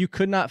 Like, you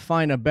could not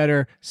find a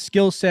better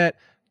skill set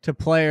to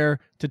player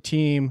to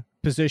team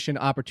position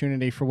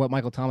opportunity for what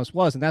Michael Thomas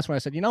was. And that's when I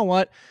said, you know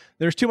what?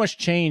 There's too much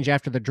change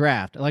after the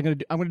draft. I'm going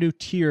to do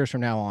tiers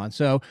from now on.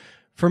 So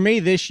for me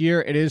this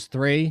year, it is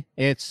 3.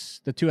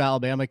 It's the 2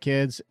 Alabama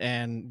kids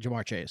and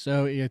Ja'Marr Chase.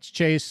 So it's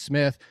Chase,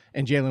 Smith,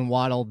 and Jalen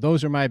Waddle.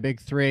 Those are my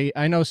big 3.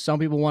 I know some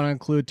people want to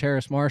include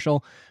Terrace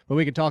Marshall, but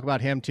we can talk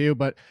about him too.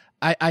 But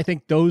I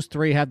think those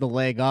 3 have the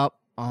leg up.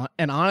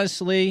 And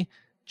honestly,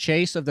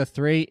 Chase of the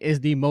 3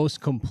 is the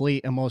most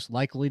complete and most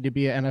likely to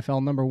be an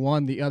NFL number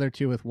 1. The other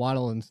 2 with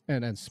Waddle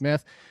and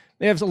Smith,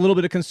 they have a little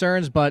bit of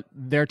concerns, but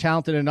they're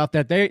talented enough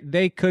that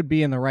they could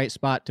be in the right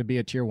spot to be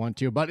a tier 1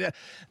 too. But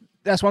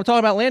that's what I'm talking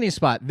about, landing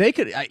spot.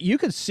 You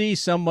could see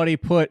somebody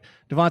put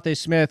Devontae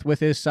Smith with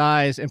his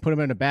size and put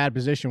him in a bad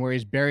position where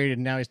he's buried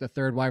and now he's the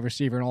 3rd wide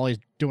receiver and all he's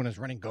doing is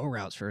running go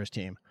routes for his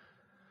team.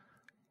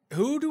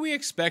 Who do we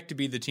expect to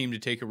be the team to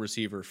take a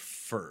receiver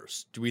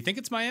first? Do we think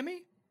it's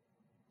Miami?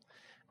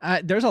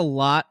 There's a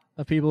lot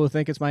of people who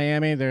think it's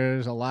Miami.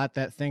 There's a lot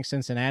that think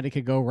Cincinnati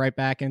could go right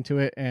back into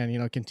it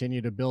and,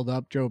 continue to build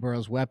up Joe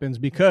Burrow's weapons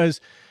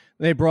because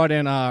they brought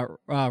in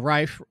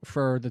Reif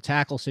for the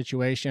tackle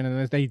situation,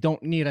 and they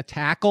don't need a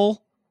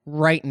tackle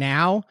right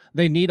now.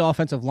 They need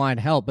offensive line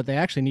help, but they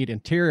actually need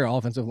interior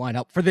offensive line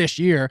help for this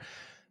year.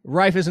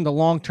 Reif isn't the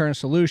long-term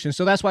solution.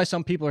 So that's why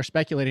some people are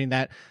speculating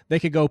that they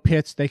could go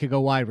Pitts, they could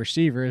go wide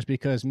receivers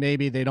because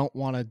maybe they don't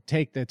want to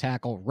take the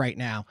tackle right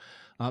now.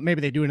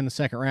 Maybe they do it in the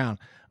second round.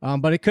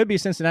 But it could be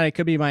Cincinnati, it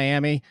could be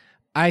Miami.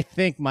 I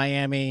think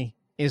Miami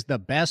is the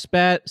best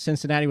bet.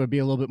 Cincinnati would be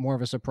a little bit more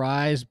of a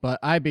surprise, but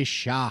I'd be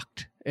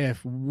shocked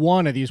if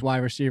one of these wide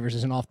receivers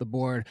isn't off the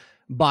board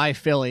by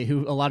Philly,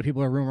 who a lot of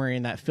people are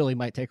rumoring that Philly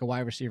might take a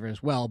wide receiver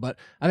as well. But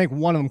I think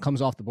one of them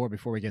comes off the board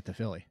before we get to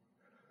Philly.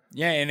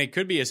 Yeah, and it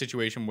could be a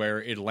situation where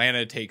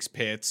Atlanta takes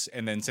Pitts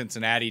and then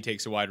Cincinnati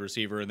takes a wide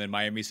receiver and then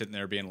Miami's sitting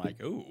there being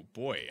like, oh,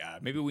 boy,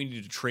 maybe we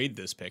need to trade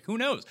this pick. Who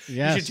knows?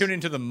 Yes. You should tune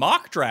into the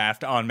mock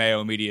draft on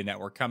Mayo Media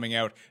Network coming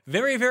out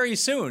very, very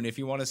soon if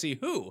you want to see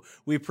who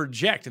we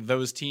project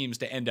those teams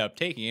to end up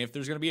taking if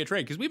there's going to be a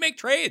trade. Because we make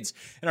trades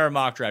in our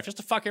mock draft just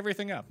to fuck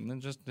everything up and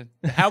then just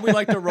how we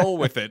like to roll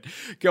with it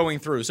going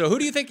through. So who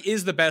do you think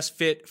is the best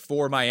fit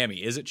for Miami?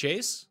 Is it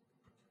Chase?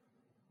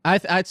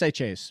 I'd say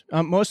Chase,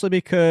 mostly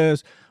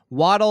because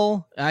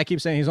Waddle, I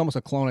keep saying he's almost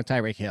a clone of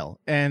Tyreek Hill,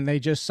 and they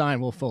just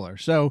signed Will Fuller.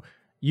 So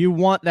you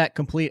want that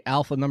complete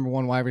alpha number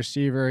one wide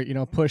receiver,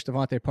 push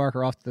Devontae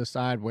Parker off to the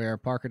side where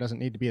Parker doesn't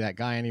need to be that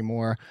guy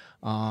anymore.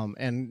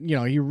 And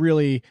he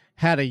really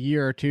had a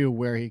year or two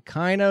where he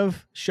kind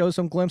of showed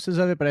some glimpses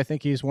of it, but I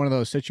think he's one of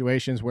those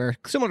situations where,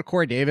 similar to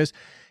Corey Davis,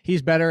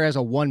 he's better as a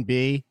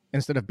 1B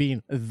instead of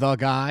being the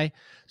guy.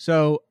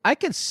 So I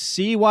could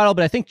see Waddle,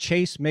 but I think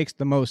Chase makes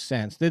the most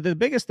sense. The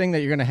biggest thing that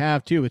you're going to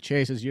have, too, with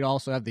Chase is you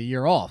also have the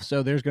year off.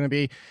 So there's going to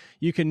be,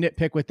 you can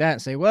nitpick with that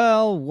and say,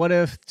 well, what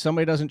if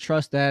somebody doesn't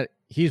trust that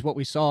he's what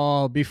we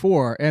saw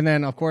before? And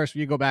then, of course,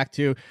 you go back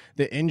to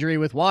the injury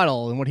with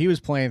Waddle and what he was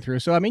playing through.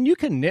 So, I mean, you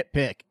can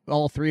nitpick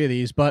all three of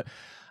these, but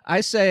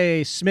I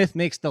say Smith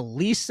makes the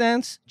least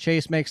sense,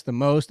 Chase makes the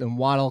most, and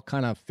Waddle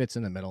kind of fits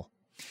in the middle.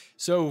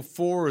 So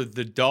for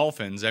the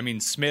Dolphins, I mean,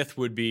 Smith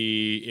would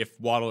be, if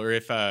Waddle or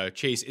if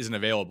Chase isn't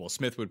available,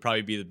 Smith would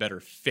probably be the better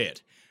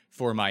fit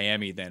for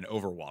Miami than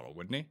over Waddle,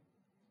 wouldn't he?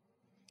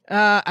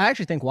 I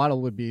actually think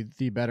Waddle would be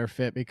the better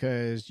fit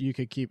because you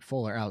could keep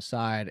Fuller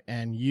outside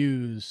and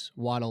use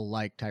Waddle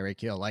like Tyreek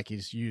Hill, like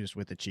he's used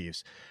with the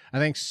Chiefs. I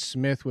think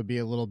Smith would be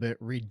a little bit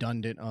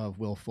redundant of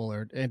Will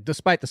Fuller. And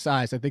despite the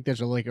size, I think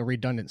there's a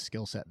redundant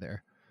skill set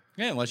there.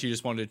 Yeah, unless you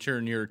just wanted to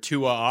turn your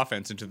Tua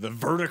offense into the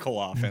vertical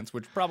offense,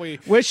 which probably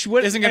isn't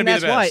going to be the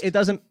best. Why it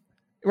doesn't.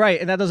 Right,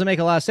 and that doesn't make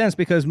a lot of sense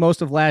because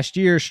most of last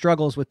year's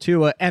struggles with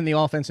Tua and the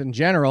offense in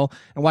general,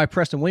 and why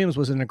Preston Williams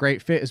wasn't a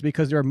great fit, is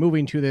because they were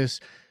moving to this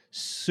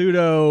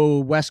pseudo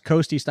West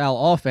Coasty style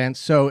offense.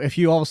 So if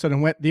you all of a sudden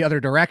went the other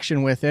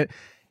direction with it,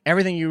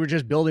 everything you were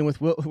just building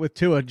with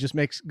Tua just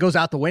goes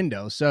out the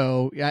window.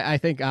 So I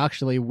think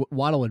actually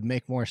Waddle would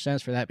make more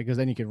sense for that because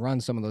then you can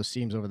run some of those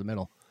seams over the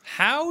middle.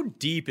 How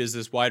deep is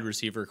this wide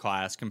receiver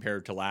class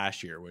compared to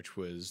last year, which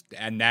was,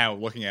 and now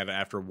looking at it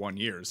after 1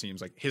 year,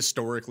 seems like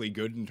historically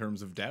good in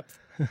terms of depth?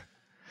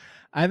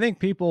 I think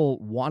people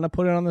want to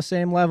put it on the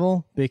same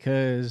level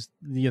because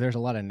there's a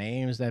lot of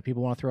names that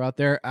people want to throw out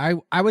there.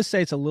 I would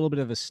say it's a little bit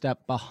of a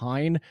step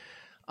behind.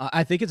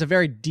 I think it's a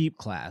very deep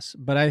class,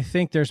 but I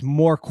think there's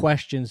more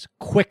questions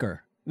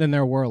quicker than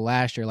there were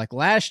last year. Like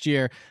last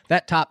year,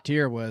 that top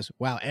tier was,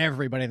 wow,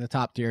 everybody in the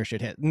top tier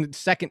should hit. And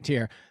second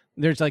tier,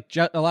 there's a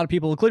lot of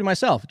people, including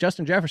myself.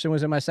 Justin Jefferson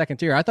was in my second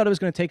tier. I thought it was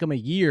going to take him a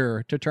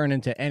year to turn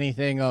into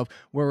anything of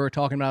where we're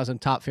talking about as in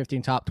top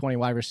 15, top 20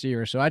 wide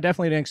receiver. So I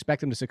definitely didn't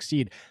expect him to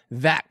succeed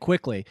that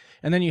quickly.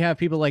 And then you have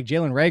people like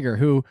Jalen Reagor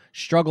who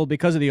struggled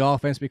because of the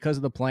offense, because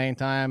of the playing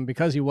time,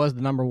 because he was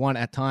the number one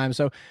at times.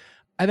 So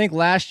I think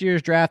last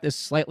year's draft is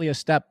slightly a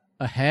step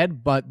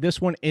ahead, but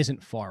this one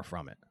isn't far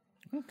from it.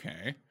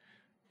 Okay.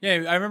 Yeah,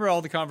 I remember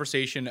all the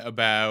conversation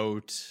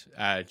about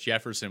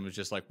Jefferson was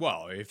just like,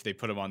 well, if they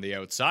put him on the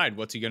outside,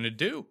 what's he going to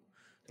do?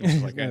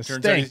 Like,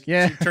 turns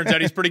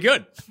out he's pretty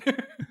good.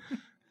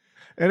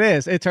 It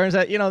is. It turns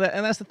out, that,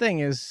 and that's the thing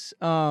is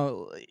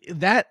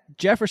that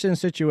Jefferson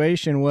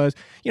situation was,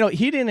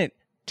 he didn't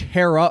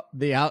tear up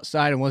the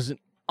outside and wasn't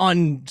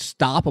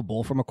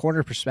unstoppable from a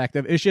corner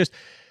perspective. It's just,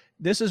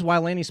 this is why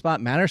landing spot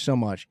matters so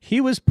much.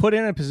 He was put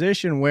in a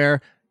position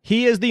where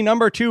he is the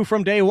number two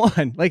from day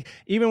one. Like,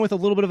 even with a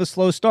little bit of a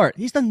slow start,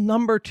 he's the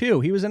number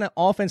two. He was in an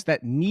offense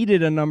that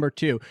needed a number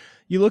two.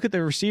 You look at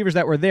the receivers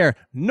that were there,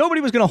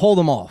 nobody was going to hold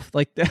him off.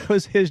 Like, that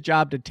was his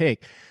job to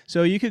take.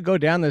 So you could go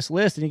down this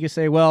list and you could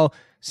say, well,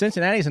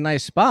 Cincinnati's a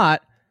nice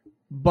spot,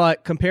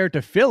 but compared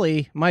to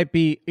Philly, might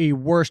be a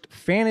worst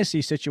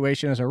fantasy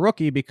situation as a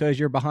rookie because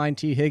you're behind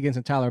T. Higgins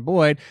and Tyler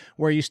Boyd.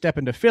 Where you step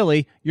into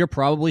Philly, you're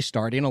probably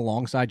starting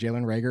alongside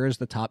Jalen Reagor as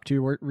the top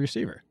two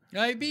receiver.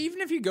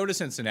 Even if you go to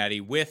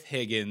Cincinnati with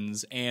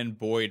Higgins and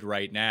Boyd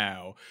right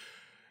now,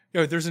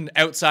 there's an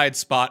outside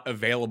spot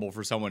available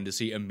for someone to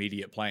see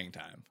immediate playing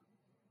time.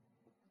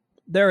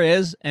 There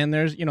is, and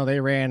there's, they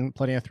ran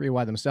plenty of 3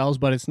 wide themselves,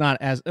 but it's not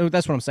as,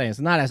 that's what I'm saying. It's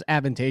not as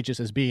advantageous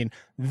as being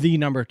the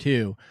number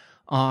 2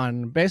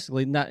 on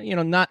basically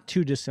not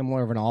too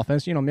dissimilar of an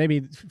offense. Maybe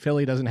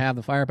Philly doesn't have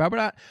the firepower,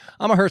 but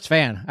I'm a Hurts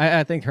fan.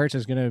 I think Hurts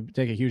is going to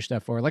take a huge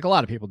step forward, like a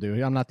lot of people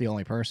do. I'm not the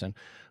only person,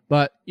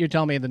 but you're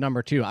telling me the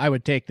number 2, I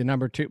would take the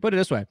number 2. Put it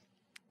this way.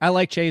 I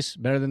like Chase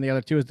better than the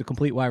other 2 as the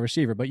complete wide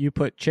receiver, but you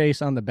put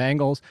Chase on the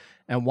Bengals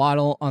and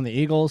Waddle on the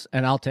Eagles,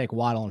 and I'll take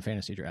Waddle in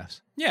fantasy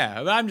drafts.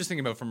 Yeah, I'm just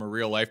thinking about from a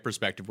real life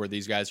perspective where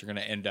these guys are going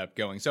to end up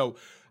going. So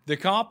the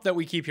comp that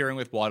we keep hearing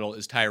with Waddle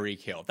is Tyreek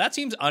Hill. That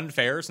seems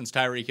unfair since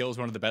Tyreek Hill is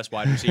one of the best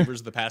wide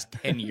receivers of the past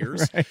 10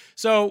 years. Right.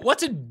 So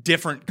what's a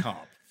different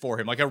comp for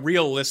him, like a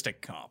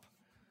realistic comp?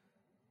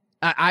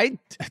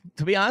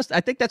 To be honest,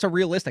 I think that's a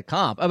realistic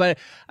comp. But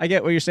I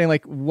get what you're saying.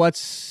 Like,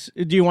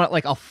 do you want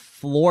like a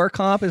floor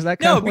comp? Is that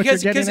kind of what you're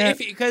getting at?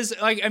 Because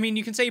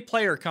you can say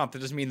player comp. That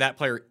doesn't mean that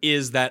player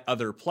is that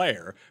other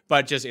player,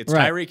 but just it's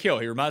right. Tyreek Hill.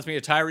 He reminds me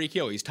of Tyreek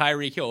Hill. He's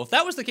Tyreek Hill. If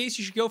that was the case,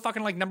 you should go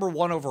fucking like number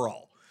 1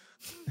 overall.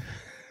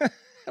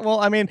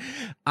 Well,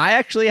 I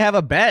actually have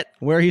a bet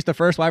where he's the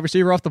first wide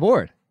receiver off the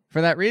board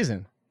for that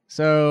reason.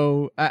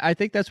 So I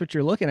think that's what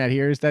you're looking at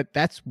here, is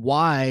that's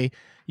why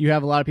you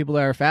have a lot of people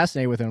that are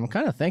fascinated with him. I'm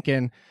kind of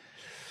thinking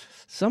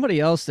somebody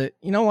else that,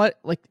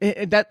 like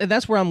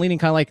that's where I'm leaning,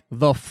 kind of like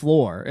the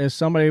floor is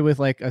somebody with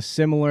like a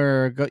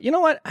similar,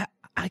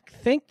 I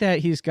think that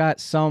he's got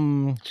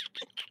some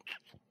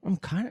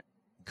kind of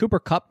Cooper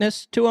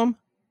Kuppness to him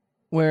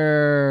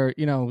where,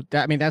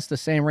 that's the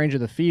same range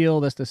of the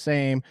field. That's the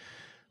same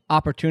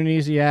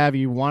opportunities you have.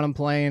 You want him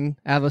playing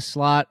out of the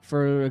slot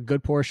for a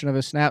good portion of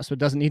his snaps, but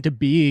doesn't need to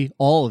be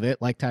all of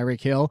it like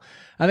Tyreek Hill.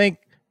 I think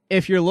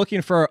if you're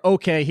looking for,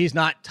 he's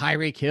not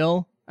Tyreek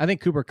Hill, I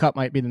think Cooper Kupp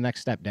might be the next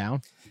step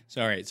down.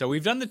 So, all right. So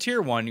we've done the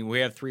tier 1. We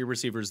have 3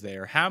 receivers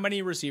there. How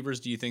many receivers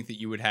do you think that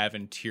you would have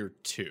in tier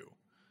 2?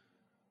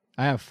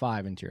 I have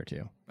 5 in tier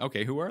 2.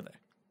 Okay. Who are they?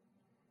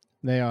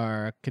 They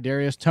are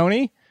Kadarius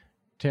Toney,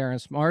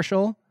 Terrence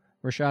Marshall,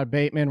 Rashad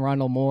Bateman,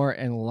 Rondale Moore,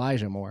 and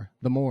Elijah Moore.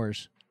 The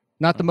Moores.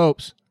 Not the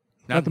Mopes.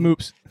 Not the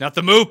Moops. Not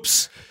the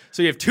Moops.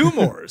 So you have 2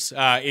 Moores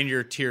in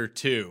your tier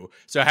 2.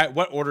 So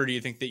what order do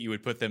you think that you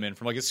would put them in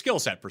from like a skill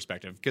set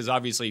perspective? Because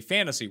obviously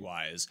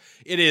fantasy-wise,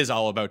 it is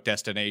all about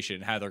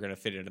destination, how they're going to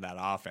fit into that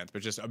offense.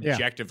 But just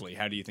objectively,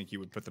 How do you think you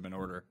would put them in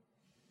order?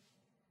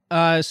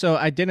 So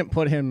I didn't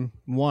put him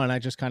 1. I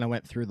just kind of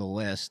went through the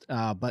list.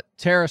 But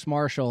Terrace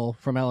Marshall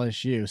from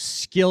LSU,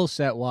 skill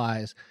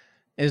set-wise,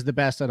 is the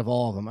best out of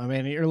all of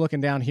them. You're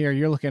looking down here.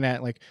 You're looking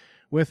at like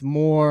with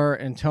Moore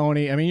and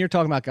Toney. You're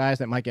talking about guys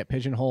that might get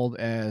pigeonholed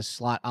as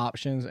slot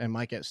options and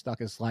might get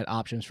stuck as slot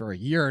options for a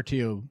year or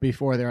 2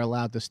 before they're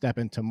allowed to step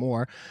into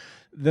more.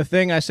 The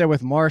thing I said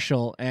with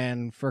Marshall,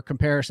 and for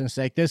comparison's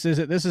sake, this is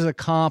a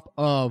comp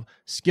of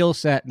skill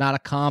set, not a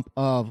comp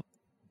of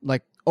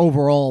like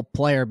overall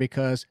player,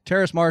 because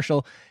Terrace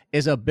Marshall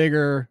is a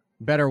bigger,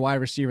 better wide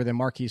receiver than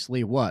Marquise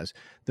Lee was.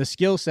 The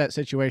skill set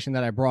situation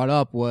that I brought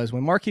up was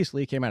when Marquise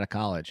Lee came out of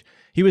college,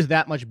 he was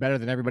that much better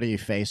than everybody he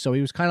faced. So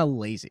he was kind of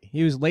lazy.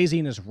 He was lazy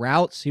in his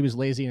routes. He was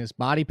lazy in his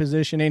body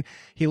positioning.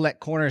 He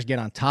let corners get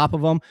on top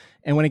of him.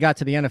 And when he got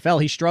to the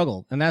NFL, he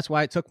struggled. And that's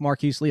why it took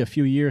Marquise Lee a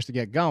few years to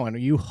get going.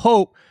 You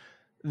hope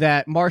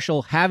that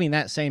Marshall having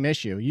that same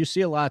issue. You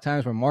see a lot of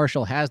times where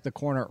Marshall has the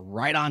corner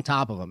right on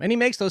top of him, and he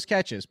makes those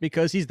catches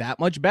because he's that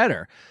much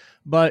better.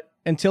 But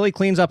until he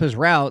cleans up his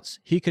routes,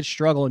 he could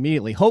struggle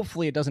immediately.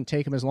 Hopefully it doesn't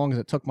take him as long as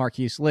it took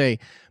Marquise Lee.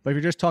 But if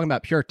you're just talking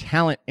about pure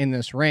talent in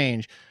this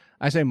range,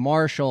 I say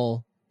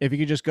Marshall, if you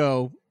could just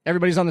go,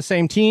 everybody's on the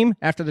same team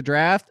after the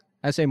draft,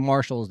 I say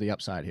Marshall is the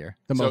upside here,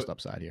 most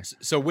upside here.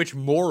 So which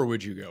Moore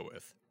would you go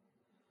with?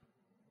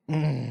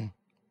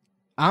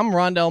 I'm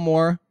Rondale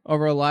Moore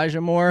over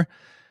Elijah Moore.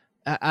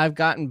 I've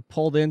gotten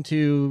pulled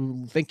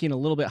into thinking a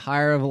little bit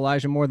higher of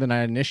Elijah Moore than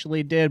I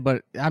initially did,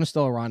 but I'm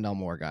still a Rondale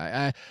Moore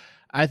guy.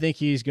 I think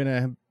he's going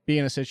to be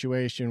in a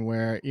situation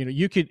where,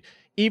 you could,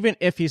 even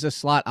if he's a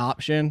slot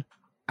option,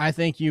 I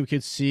think you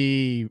could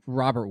see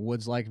Robert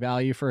Woods-like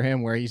value for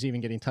him, where he's even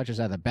getting touches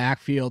out of the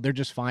backfield. They're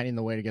just finding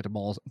the way to get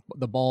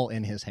the ball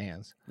in his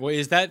hands. Well,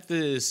 is that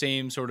the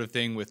same sort of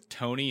thing with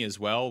Toney as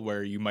well,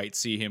 where you might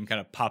see him kind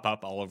of pop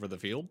up all over the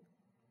field?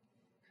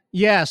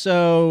 Yeah,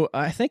 so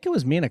I think it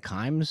was Mina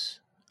Kimes.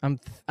 I'm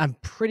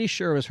pretty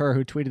sure it was her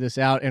who tweeted this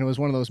out, and it was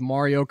one of those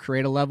Mario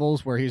Creator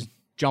levels where he's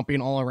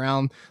jumping all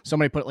around.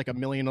 Somebody put like 1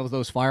 million of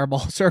those fireball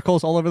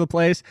circles all over the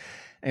place,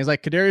 and he's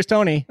like, Kadarius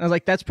Toney. And I was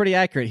like, that's pretty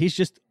accurate. He's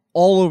just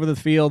all over the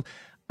field.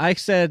 I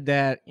said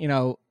that,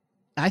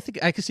 I think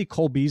I could see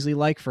Cole Beasley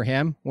like for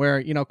him,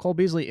 where, Cole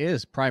Beasley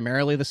is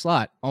primarily the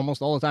slot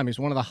almost all the time. He's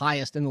one of the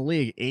highest in the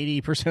league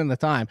 80% of the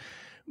time.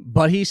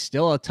 But he's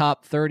still a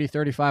top 30,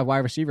 35 wide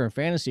receiver in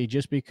fantasy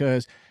just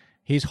because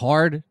he's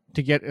hard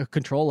to get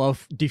control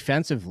of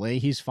defensively.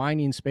 He's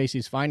finding space.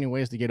 He's finding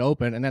ways to get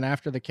open. And then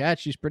after the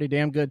catch, he's pretty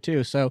damn good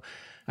too. So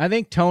I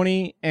think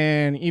Toney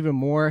and even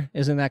Moore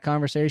is in that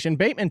conversation.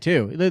 Bateman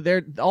too.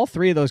 They're all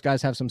 3 of those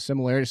guys have some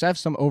similarities, have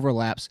some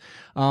overlaps.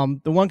 The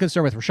one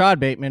concern with Rashad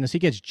Bateman is he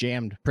gets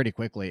jammed pretty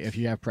quickly if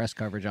you have press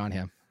coverage on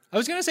him. I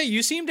was gonna say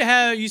you seem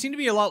to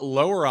be a lot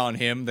lower on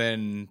him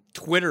than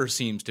Twitter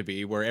seems to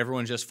be, where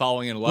everyone's just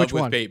falling in love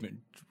with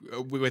Bateman.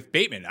 With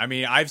Bateman, I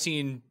mean, I've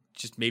seen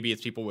just maybe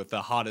it's people with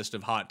the hottest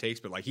of hot takes,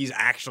 but like he's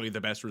actually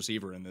the best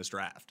receiver in this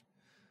draft.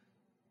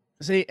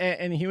 See,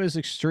 and he was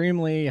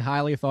extremely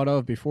highly thought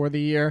of before the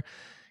year.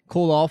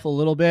 Cooled off a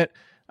little bit.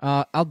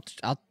 I'll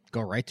go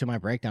right to my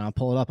breakdown. I'll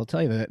pull it up. I'll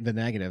tell you the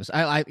negatives.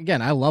 I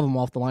love him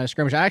off the line of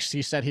scrimmage. I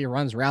actually said he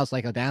runs routes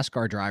like a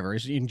NASCAR driver.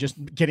 He's just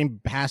getting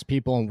past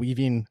people and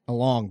weaving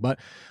along. But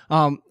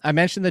I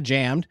mentioned the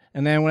jammed,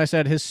 and then when I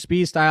said his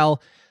speed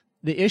style,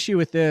 the issue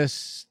with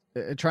this,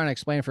 trying to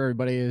explain for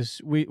everybody,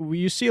 is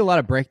you see a lot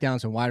of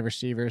breakdowns in wide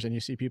receivers, and you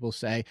see people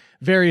say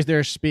varies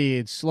their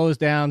speed, slows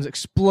down,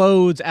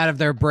 explodes out of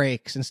their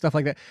breaks and stuff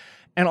like that.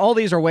 And all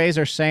these are ways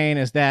they're saying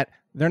is that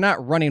they're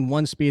not running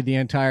one speed the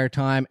entire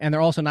time, and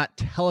they're also not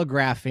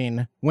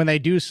telegraphing when they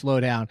do slow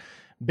down.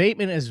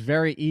 Bateman is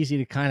very easy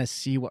to kind of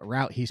see what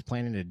route he's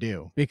planning to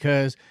do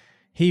because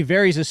he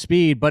varies his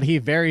speed, but he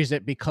varies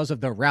it because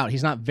of the route.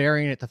 He's not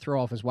varying it to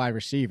throw off his wide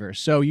receivers.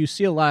 So you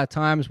see a lot of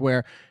times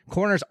where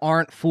corners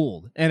aren't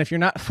fooled. And if you're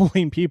not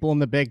fooling people in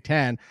the Big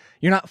Ten,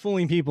 you're not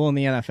fooling people in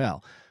the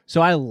NFL.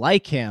 So I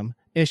like him.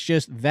 It's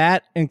just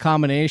that in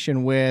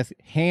combination with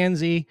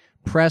handsy,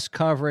 press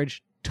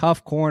coverage,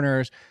 tough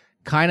corners,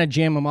 kind of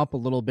jam him up a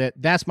little bit.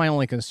 That's my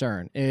only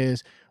concern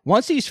is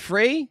once he's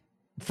free,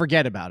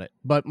 forget about it.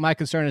 But my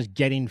concern is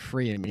getting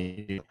free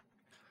immediately.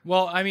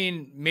 Well, I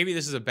mean, maybe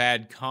this is a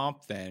bad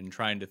comp then,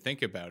 trying to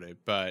think about it,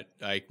 but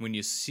like when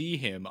you see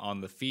him on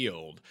the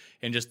field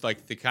and just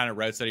like the kind of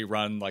routes that he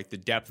runs, like the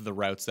depth of the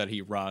routes that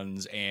he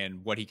runs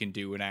and what he can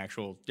do in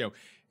actual,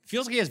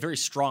 feels like he has very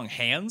strong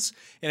hands,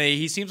 and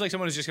he seems like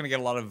someone who's just going to get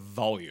a lot of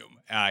volume.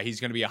 He's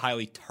going to be a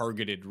highly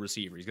targeted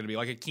receiver. He's going to be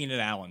like a Keenan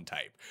Allen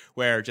type,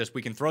 where just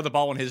we can throw the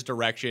ball in his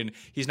direction.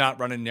 He's not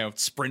running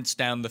sprints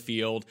down the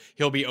field.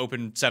 He'll be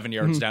open 7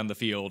 yards down the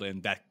field,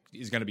 and that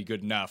is going to be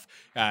good enough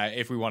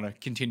if we want to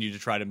continue to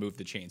try to move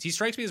the chains. He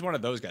strikes me as one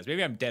of those guys.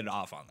 Maybe I'm dead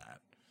off on that.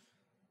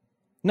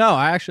 No,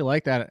 I actually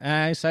like that. And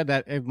I said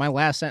that my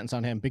last sentence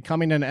on him,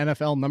 becoming an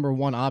NFL number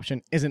one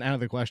option isn't out of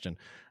the question.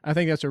 I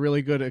think that's a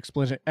really good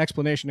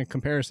explanation and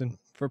comparison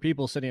for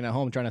people sitting at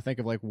home trying to think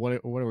of like,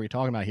 what are we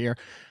talking about here?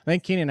 I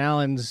think Keenan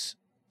Allen's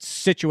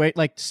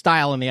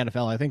style in the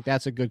NFL, I think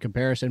that's a good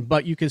comparison.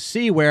 But you can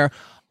see where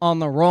on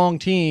the wrong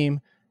team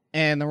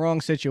and the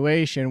wrong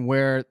situation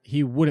where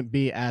he wouldn't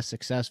be as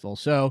successful.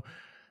 So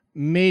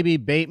maybe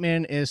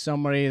Bateman is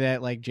somebody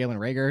that like Jalen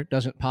Reagor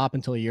doesn't pop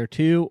until year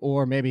 2,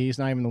 or maybe he's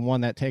not even the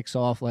one that takes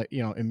off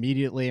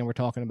immediately. And we're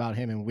talking about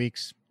him in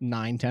weeks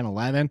 9, 10,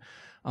 11.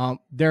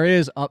 There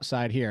is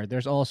upside here.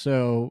 There's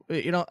also,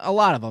 a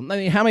lot of them. I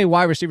mean, how many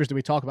wide receivers do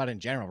we talk about in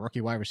general,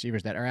 rookie wide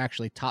receivers that are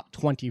actually top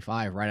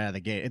 25 right out of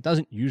the gate? It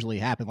doesn't usually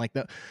happen. Like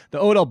the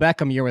Odell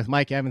Beckham year with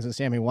Mike Evans and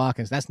Sammy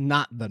Watkins, that's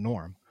not the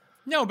norm.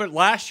 No, but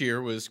last year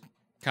was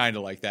kind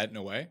of like that in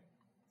a way.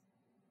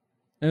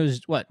 It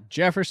was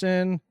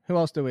Jefferson. Who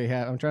else do we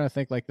have? I'm trying to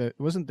think.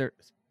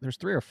 There's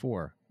 3 or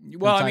 4.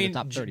 Well, I mean,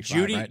 top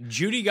 35, right?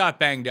 Judy got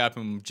banged up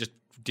and just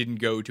didn't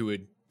go to a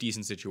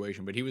decent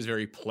situation, but he was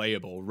very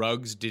playable.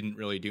 Ruggs didn't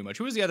really do much.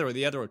 Who was the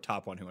other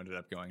top one who ended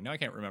up going? No, I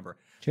can't remember.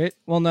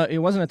 Well, no, it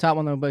wasn't a top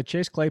one though. But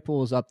Chase Claypool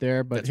was up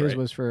there, but his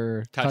was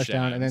for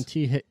touchdown, and then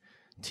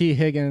T.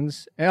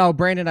 Higgins. Oh,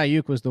 Brandon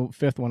Ayuk was the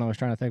 5th one I was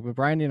trying to think. But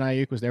Brandon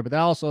Ayuk was there, but that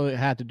also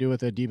had to do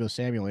with a Deebo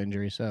Samuel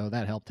injury, so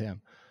that helped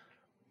him.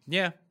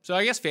 Yeah. So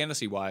I guess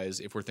fantasy-wise,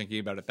 if we're thinking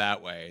about it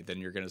that way, then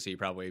you're going to see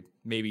probably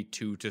maybe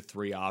 2 to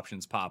 3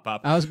 options pop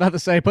up. I was about to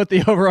say, put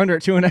the over-under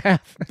at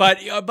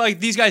 2.5.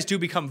 But these guys do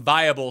become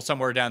viable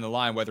somewhere down the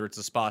line, whether it's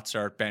a spot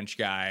start, bench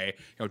guy,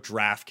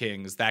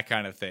 DraftKings, that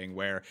kind of thing,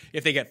 where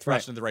if they get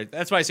thrust into the right...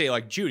 That's why I say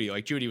like Judy.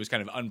 Like Judy was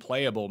kind of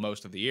unplayable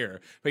most of the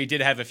year, but he did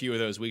have a few of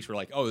those weeks where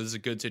like, oh, this is a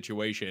good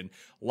situation.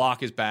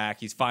 Locke is back.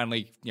 He's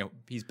finally,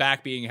 he's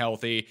back being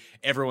healthy.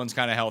 Everyone's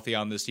kind of healthy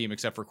on this team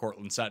except for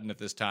Cortland Sutton at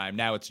this time.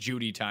 Now it's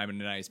Judy time in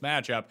a nice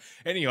matchup,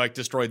 and he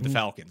destroyed the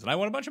Falcons, and I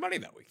won a bunch of money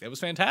that week. That was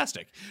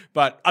fantastic.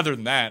 But other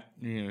than that,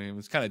 it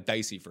was kind of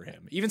dicey for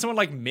him. Even someone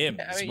like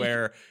Mims,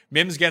 where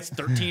Mims gets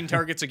 13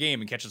 targets a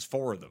game and catches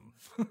 4 of them.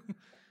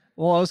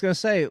 Well, I was going to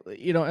say,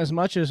 as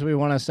much as we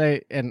want to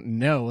say, and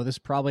no, this is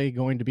probably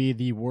going to be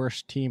the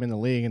worst team in the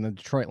league in the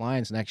Detroit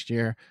Lions next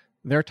year,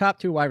 their top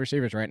 2 wide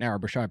receivers right now are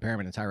Brashad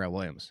Perriman and Tyrell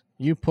Williams.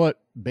 You put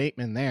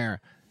Bateman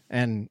there,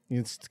 and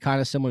it's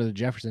kind of similar to the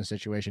Jefferson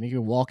situation. You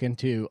can walk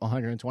into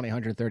 120,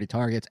 130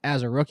 targets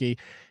as a rookie.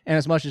 And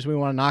as much as we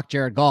want to knock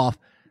Jared Goff,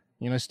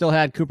 still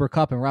had Cooper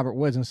Kupp and Robert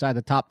Woods inside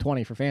the top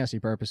 20 for fantasy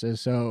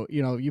purposes. So,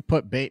 you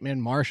put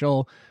Bateman,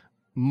 Marshall,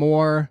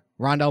 Moore,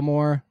 Rondell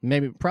Moore,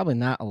 probably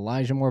not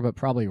Elijah Moore, but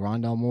probably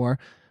Rondell Moore,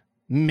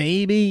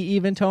 maybe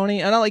even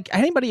Tony. I don't like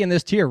anybody in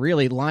this tier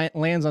really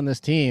lands on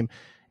this team.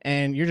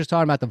 And you're just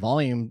talking about the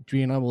volume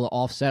being able to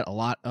offset a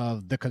lot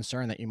of the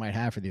concern that you might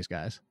have for these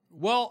guys.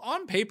 Well,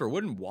 on paper,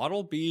 wouldn't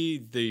Waddle be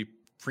the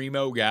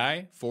primo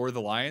guy for the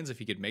Lions if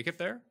he could make it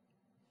there?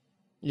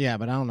 Yeah,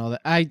 but I don't know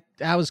that.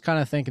 I was kind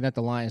of thinking that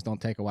the Lions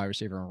don't take a wide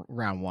receiver in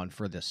round 1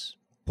 for this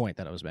point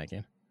that I was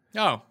making.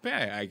 Oh,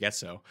 yeah, I guess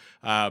so.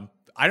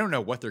 I don't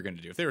know what they're going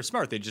to do. If they were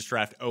smart, they'd just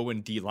draft O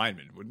and D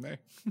linemen, wouldn't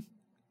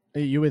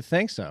they? You would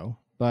think so,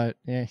 but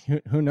yeah,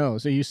 who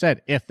knows? So you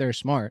said if they're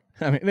smart.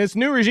 I mean, it's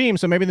new regime,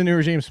 so maybe the new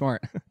regime's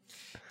smart.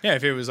 Yeah,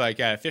 if it was like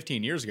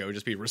 15 years ago, it would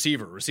just be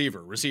receiver,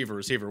 receiver, receiver,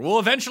 receiver. We'll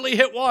eventually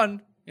hit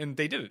one. And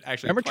they did it,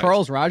 actually. Remember twice.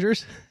 Charles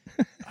Rogers?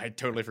 I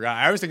totally forgot.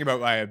 I was thinking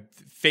about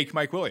fake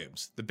Mike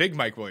Williams, the big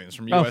Mike Williams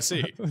from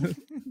USC.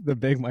 The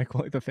fake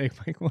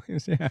Mike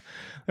Williams, yeah.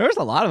 There was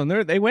a lot of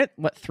them. They went,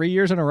 3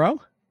 years in a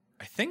row?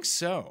 I think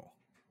so.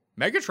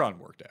 Megatron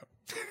worked out.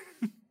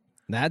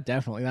 That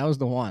was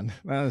the one.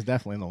 That was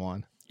definitely the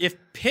one. If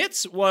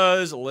Pitts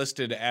was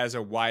listed as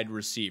a wide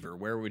receiver,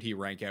 where would he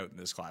rank out in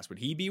this class? Would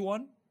he be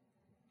one?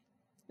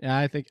 Yeah,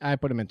 I think I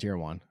put him in tier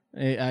 1.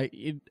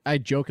 I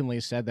jokingly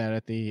said that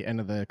at the end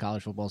of the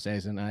college football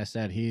season. I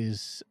said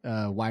he's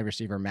a wide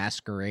receiver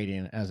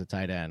masquerading as a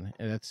tight end.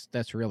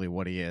 That's really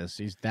what he is.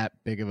 He's that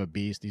big of a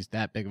beast. He's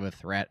that big of a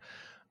threat.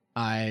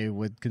 I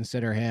would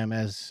consider him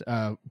as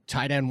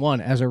tight end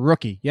 1 as a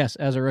rookie. Yes,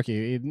 as a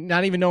rookie,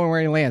 not even knowing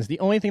where he lands. The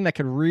only thing that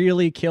could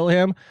really kill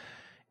him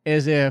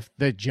is if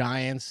the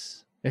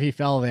Giants, if he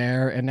fell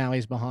there and now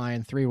he's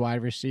behind 3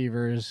 wide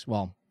receivers.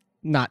 Well,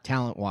 not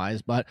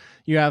talent-wise, but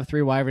you have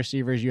 3 wide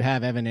receivers. You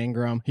have Evan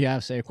Ingram. You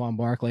have Saquon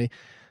Barkley.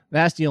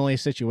 That's the only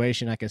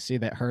situation I could see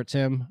that hurts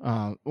him.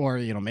 Or,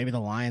 maybe the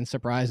Lions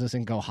surprise us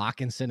and go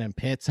Hawkinson and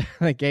Pitts at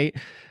the gate.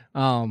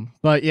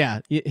 But,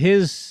 yeah,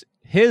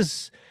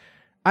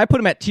 I put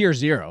him at tier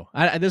 0.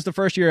 This is the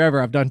first year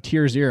ever I've done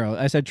tier 0.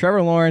 I said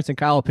Trevor Lawrence and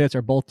Kyle Pitts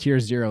are both tier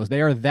 0s.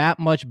 They are that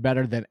much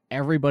better than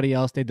everybody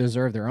else. They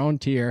deserve their own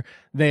tier.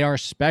 They are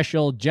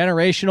special,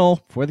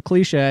 generational, for the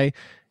cliche,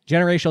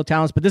 generational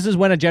talents, but this is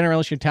when a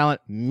generational talent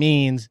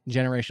means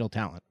generational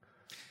talent.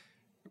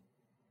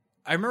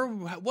 I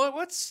remember,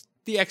 what's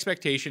the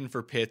expectation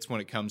for Pitts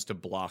when it comes to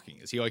blocking?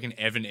 Is he like an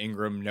Evan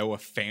Ingram, Noah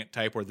Fant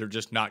type where they're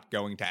just not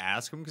going to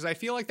ask him? Because I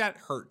feel like that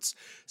hurts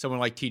someone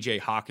like TJ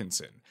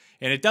Hawkinson.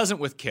 And it doesn't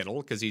with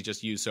Kittle because he's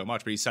just used so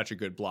much, but he's such a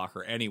good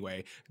blocker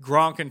anyway.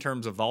 Gronk, in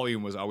terms of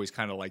volume, was always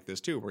kind of like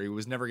this too, where he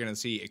was never going to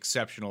see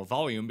exceptional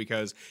volume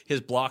because his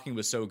blocking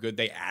was so good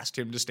they asked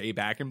him to stay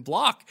back and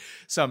block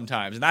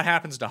sometimes. And that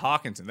happens to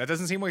Hawkinson. That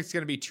doesn't seem like it's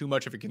going to be too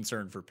much of a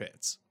concern for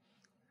Pitts.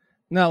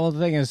 No, well, the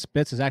thing is,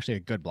 Pitts is actually a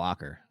good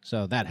blocker,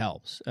 so that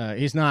helps.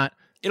 He's not.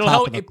 It'll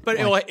help, but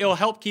it'll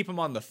help keep him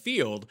on the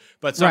field.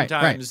 But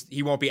sometimes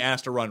he won't be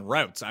asked to run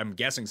routes. I'm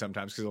guessing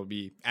sometimes because he'll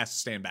be asked to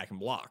stand back and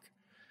block.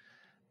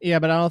 Yeah,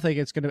 but I don't think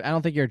it's gonna. I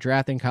don't think you're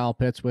drafting Kyle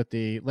Pitts with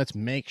the let's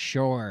make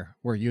sure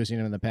we're using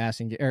him in the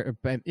passing game.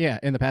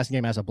 In the passing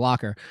game as a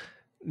blocker.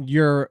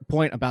 Your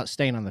point about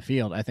staying on the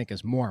field, I think,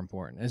 is more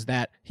important. Is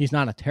that he's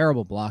not a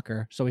terrible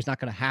blocker, so he's not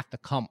going to have to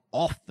come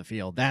off the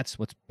field. That's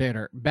what's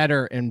better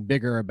and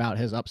bigger about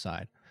his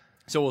upside.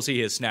 So we'll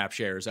see his snap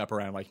shares up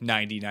around like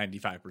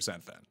 90-95%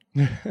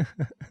 then.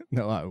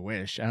 No, I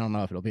wish. I don't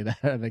know if it'll be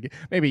that.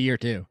 Maybe year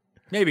 2.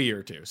 Maybe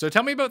year 2. So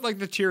tell me about like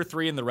the tier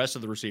 3 and the rest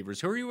of the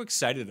receivers. Who are you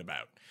excited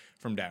about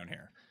from down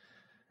here?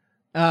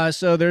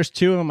 So there's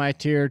 2 of my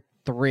tier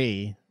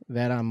 3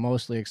 that I'm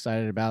mostly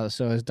excited about.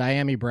 So is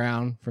Dyami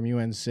Brown from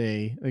UNC.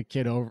 The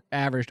kid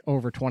averaged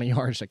over 20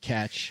 yards a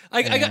catch.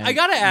 I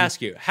got to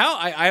ask you, how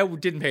I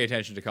didn't pay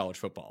attention to college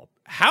football.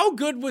 How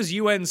good was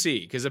UNC?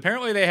 Because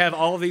apparently they have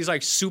all of these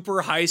like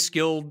super high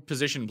skilled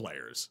position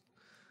players.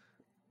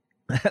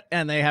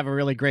 And they have a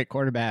really great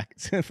quarterback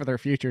for their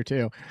future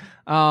too.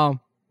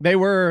 They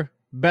were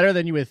better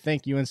than you would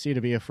think UNC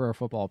to be for a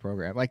football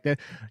program. Like the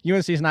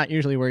UNC is not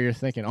usually where you're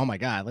thinking, oh my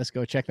God, let's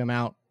go check them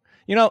out.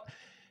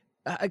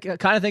 I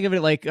kind of think of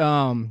it like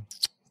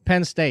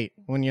Penn State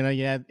when, you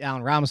had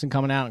Allen Robinson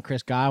coming out and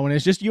Chris Godwin.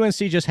 It's just UNC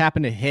just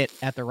happened to hit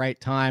at the right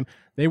time.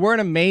 They weren't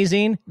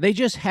amazing. They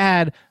just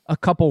had a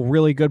couple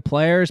really good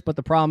players, but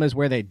the problem is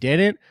where they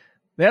didn't,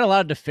 they had a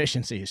lot of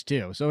deficiencies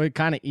too. So it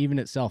kind of evened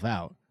itself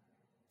out.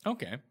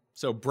 Okay.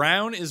 So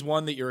Brown is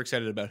one that you're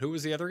excited about. Who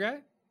was the other guy?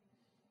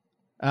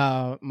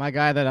 My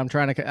guy that I'm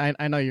trying to,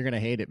 I know you're going to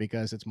hate it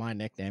because it's my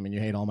nickname and you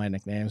hate all my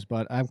nicknames,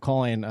 but I'm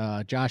calling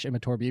Josh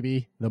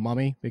Imatorbhebhe the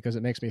Mummy because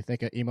it makes me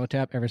think of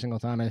Imhotep every single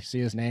time I see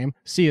his name.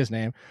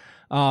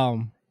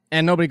 And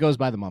nobody goes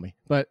by the Mummy,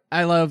 but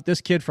I love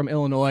this kid from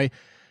Illinois.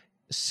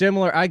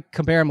 Similar, I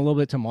compare him a little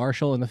bit to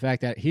Marshall in the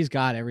fact that he's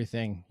got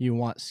everything you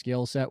want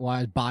skill set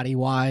wise, body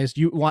wise.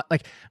 You want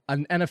like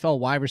an NFL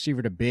wide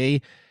receiver to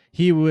be.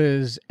 He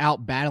was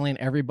out battling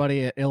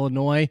everybody at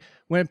Illinois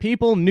when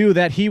people knew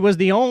that he was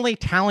the only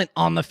talent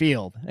on the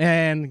field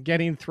and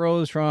getting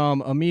throws from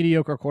a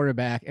mediocre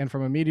quarterback and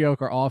from a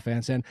mediocre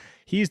offense. And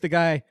he's the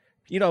guy,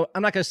 I'm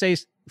not going to say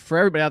for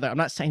everybody out there, I'm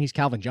not saying he's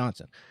Calvin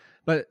Johnson,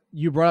 but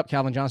you brought up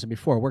Calvin Johnson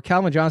before, where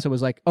Calvin Johnson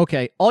was like,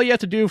 okay, all you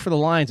have to do for the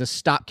Lions is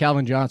stop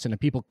Calvin Johnson,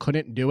 and people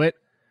couldn't do it.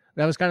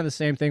 That was kind of the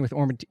same thing with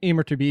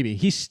Imatorbhebhe.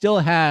 He still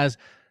has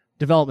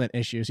development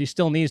issues. He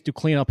still needs to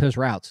clean up his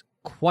routes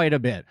quite a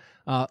bit.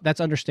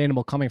 That's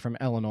understandable coming from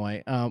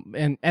Illinois.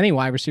 And any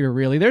wide receiver,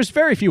 really. There's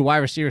very few wide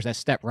receivers that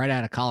step right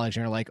out of college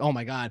and are like, oh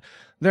my God,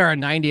 there are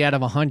 90 out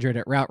of 100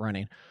 at route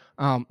running.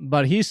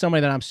 But he's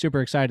somebody that I'm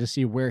super excited to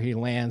see where he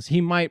lands.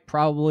 He he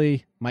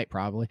probably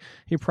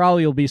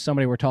will be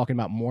somebody we're talking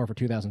about more for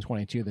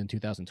 2022 than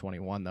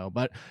 2021 though.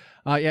 But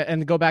yeah,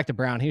 and to go back to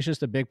Brown, he's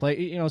just a big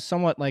play,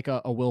 somewhat like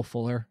a Will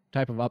Fuller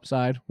type of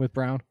upside with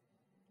Brown.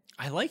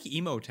 I like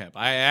Emo Temp.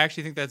 I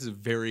actually think that's a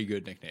very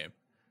good nickname.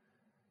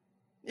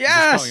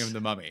 Yes. Just calling him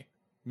the Mummy.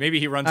 Maybe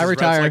he runs I his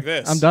retire. routes like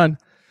this. I'm done.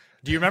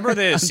 Do you remember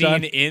the scene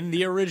done. in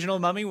the original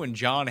Mummy when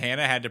John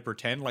Hannah had to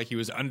pretend like he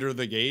was under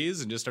the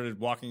gaze and just started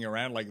walking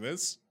around like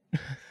this?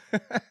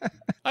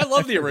 I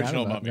love the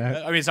original Mummy.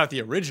 that. I mean, it's not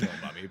the original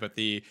Mummy, but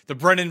the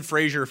Brendan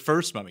Fraser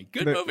first Mummy.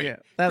 Good movie. Yeah,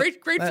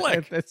 great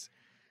flick. It's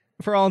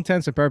for all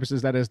intents and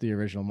purposes, that is the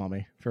original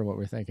Mummy for what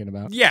we're thinking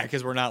about. Yeah,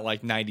 because we're not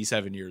like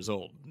 97 years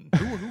old.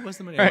 Who was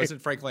the Mummy? It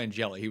wasn't Frank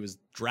Langella. He was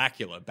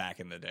Dracula back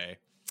in the day.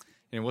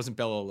 And it wasn't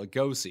Bela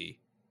Lugosi.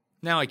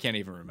 Now I can't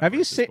even remember.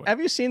 Have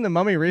you seen the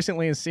Mummy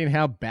recently and seen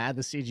how bad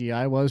the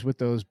CGI was with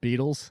those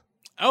beetles?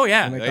 Oh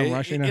yeah, When they come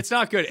rushing it's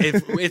not good.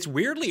 It's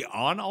weirdly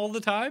on all the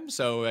time,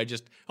 so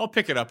I'll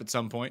pick it up at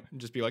some point and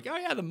just be like, oh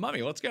yeah, the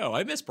Mummy, let's go.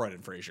 I miss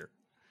Brendan Fraser.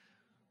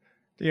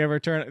 Do you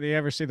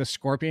ever see the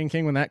Scorpion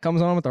King when that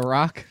comes on with The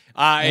Rock?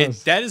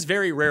 That is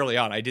very rarely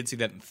on. I did see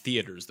that in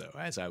theaters though,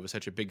 as I was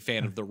such a big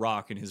fan of The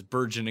Rock and his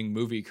burgeoning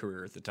movie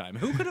career at the time.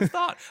 Who could have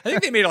thought? I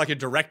think they made like a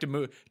direct to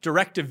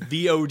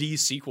VOD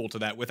sequel to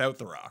that without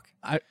The Rock.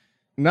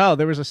 No,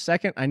 there was a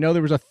second. I know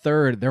there was a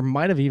third. There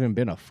might have even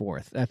been a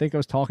fourth. I think I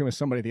was talking with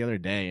somebody the other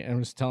day and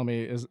was telling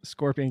me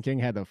Scorpion King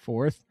had the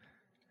fourth.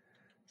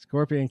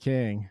 Scorpion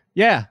King.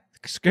 Yeah.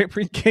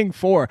 Scorpion King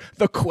 4,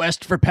 The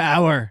Quest for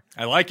Power.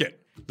 I like it.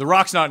 The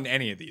Rock's not in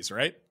any of these,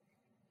 right?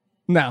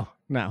 No.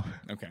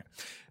 Okay.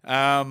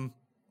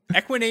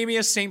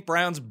 Equanimeous St.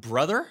 Brown's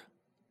brother?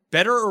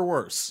 Better or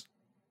worse?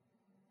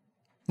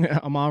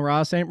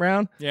 Amon-Ra St.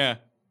 Brown? Yeah.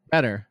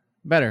 Better.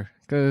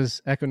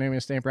 Because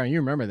Equanimeous St. Brown, you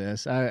remember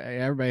this.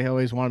 Everybody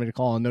always wanted me to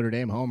call a Notre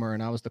Dame homer,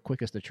 and I was the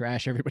quickest to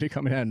trash everybody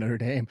coming out of Notre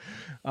Dame.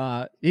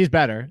 He's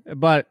better,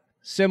 but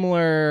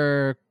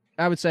similar,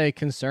 I would say,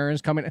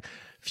 concerns coming.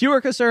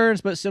 Fewer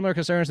concerns, but similar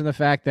concerns in the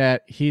fact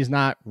that he's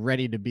not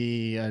ready to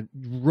be a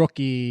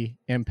rookie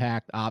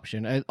impact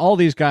option. All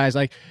these guys,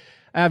 like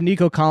I have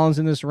Nico Collins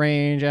in this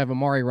range. I have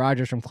Amari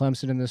Rogers from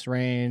Clemson in this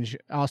range.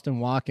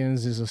 Austin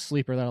Watkins is a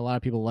sleeper that a lot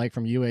of people like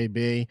from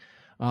UAB.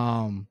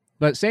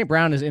 But St.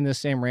 Brown is in this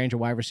same range of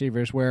wide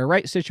receivers where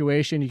right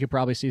situation, you could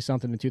probably see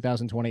something in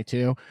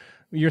 2022.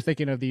 You're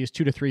thinking of these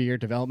 2 to 3 year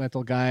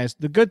developmental guys.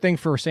 The good thing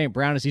for St.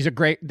 Brown is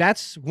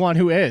that's one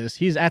who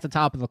he's at the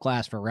top of the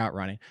class for route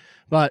running,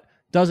 but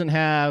doesn't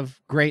have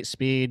great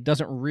speed,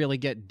 doesn't really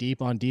get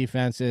deep on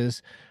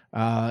defenses.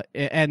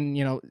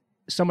 And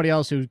somebody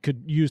else who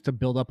could use to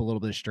build up a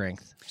little bit of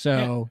strength.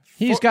 So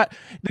he's got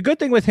the good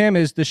thing with him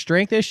is the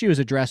strength issue is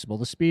addressable.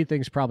 The speed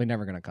thing's probably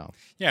never going to come.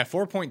 Yeah.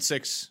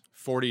 4.6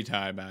 40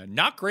 time.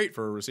 Not great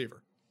for a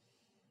receiver.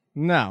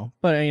 No,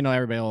 but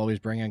everybody will always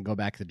go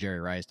back to Jerry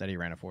Rice that he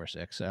ran a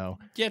 4.6. So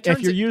yeah, if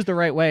you're used the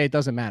right way, it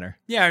doesn't matter.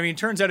 Yeah, I mean,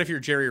 turns out if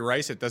you're Jerry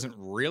Rice, it doesn't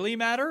really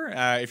matter.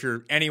 If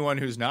you're anyone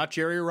who's not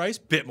Jerry Rice,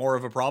 bit more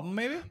of a problem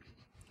maybe.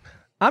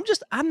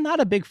 I'm not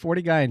a big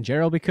 40 guy in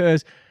general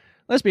because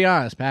let's be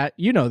honest, Pat,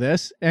 you know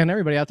this, and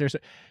everybody out there.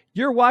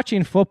 You're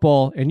watching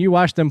football and you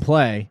watch them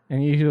play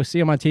and you see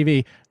them on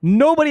TV.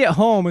 Nobody at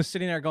home is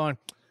sitting there going,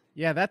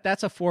 yeah,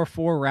 that's a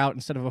 4.4 route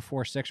instead of a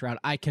 4.6 route.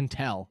 I can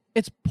tell.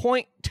 It's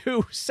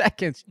 0.2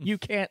 seconds. You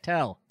can't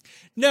tell.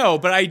 No,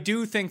 but I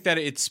do think that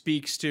it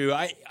speaks to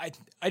I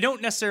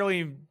don't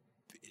necessarily,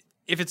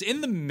 if it's in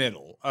the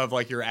middle of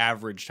like your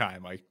average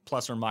time, like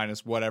plus or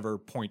minus whatever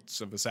points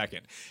of a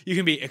second, you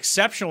can be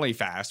exceptionally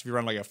fast if you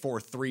run like a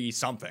 4.3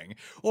 something,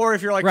 or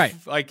if you're like right.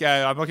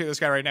 I'm looking at this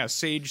guy right now,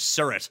 Sage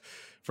Surratt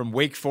from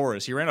Wake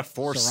Forest. He ran a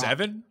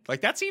 4.7. Like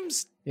that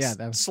seems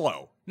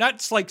slow.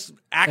 Not like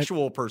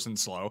actual person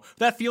slow.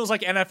 That feels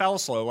like NFL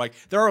slow. Like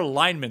there are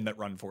linemen that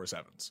run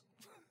 4.7s.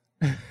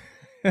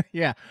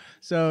 Yeah.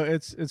 So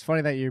it's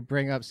funny that you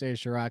bring up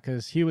Sage Surratt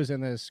because he was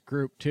in this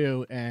group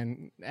too.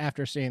 And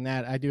after seeing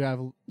that, I do have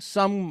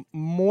some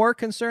more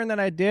concern than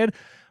I did.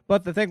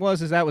 But the thing was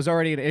that was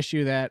already an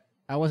issue that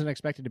I wasn't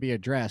expected to be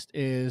addressed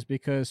is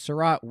because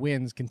Surratt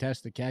wins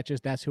contested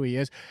catches. That's who he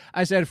is.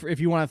 I said, if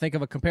you want to think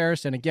of a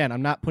comparison, again,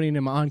 I'm not putting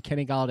him on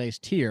Kenny Galladay's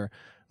tier.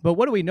 But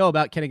what do we know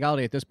about Kenny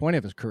Golladay at this point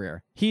of his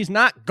career? He's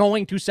not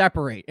going to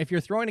separate. If you're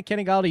throwing to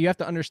Kenny Golladay, you have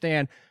to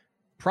understand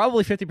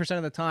probably 50%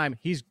 of the time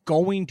he's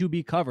going to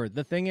be covered.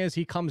 The thing is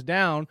he comes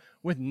down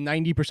with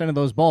 90% of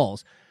those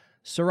balls.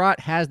 Surratt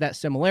has that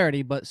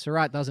similarity, but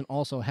Surratt doesn't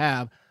also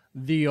have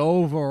the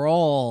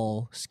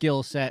overall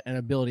skill set and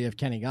ability of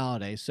Kenny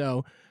Golladay.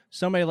 So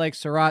somebody like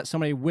Surratt,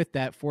 somebody with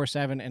that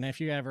 4.7, and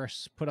if you ever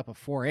put up a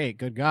 4.8,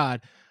 good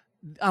God,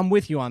 I'm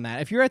with you on that.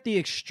 If you're at the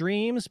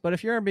extremes, but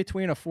if you're in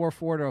between a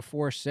 4.4 to a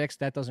 4.6,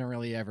 that doesn't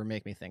really ever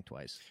make me think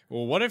twice.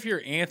 Well, what if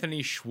you're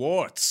Anthony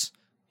Schwartz?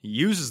 He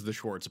uses the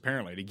Schwartz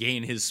apparently to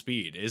gain his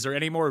speed. Is there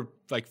any more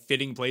like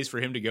fitting place for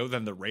him to go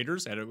than the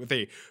Raiders with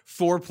a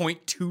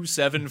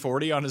 4.27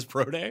 40 on his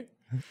pro day?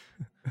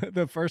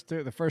 The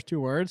first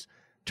two words,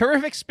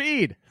 Terrific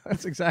speed.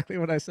 That's exactly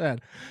what I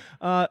said.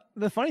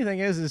 The funny thing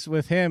is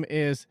with him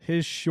is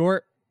his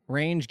short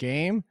range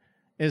game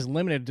is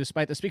limited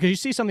despite this, because you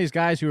see some of these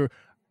guys who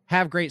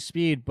have great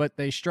speed, but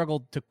they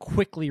struggle to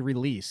quickly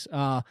release.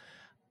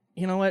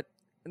 You know what?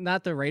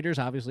 Not the Raiders,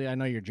 obviously. I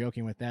know you're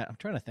joking with that. I'm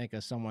trying to think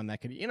of someone that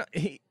could,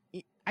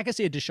 I could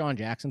see a Deshaun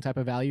Jackson type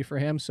of value for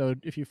him. So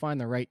if you find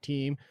the right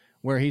team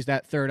where he's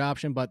that third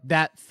option, but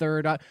that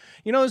third,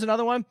 there's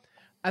another one.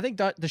 I think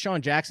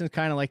Deshaun Jackson's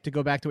kind of like, to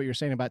go back to what you were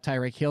saying about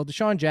Tyreek Hill.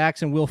 Deshaun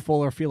Jackson, Will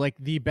Fuller feel like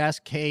the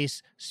best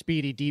case,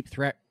 speedy, deep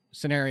threat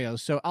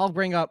scenarios. So I'll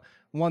bring up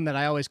one that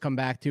I always come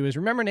back to is,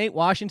 remember Nate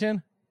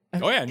Washington?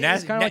 Oh, yeah.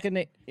 Like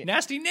a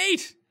Nasty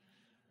Nate.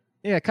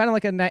 Yeah, kind of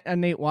like a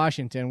Nate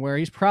Washington, where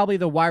he's probably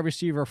the wide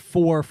receiver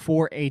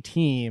for a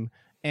team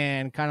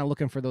and kind of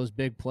looking for those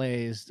big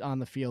plays on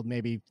the field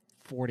maybe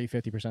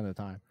 40-50% of the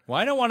time. Well,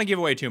 I don't want to give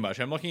away too much.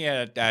 I'm looking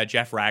at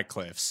Jeff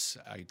Radcliffe's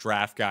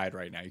draft guide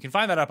right now. You can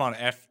find that up on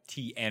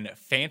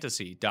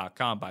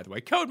ftnfantasy.com, by the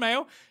way. Code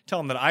Mayo. Tell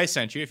them that I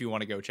sent you if you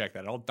want to go check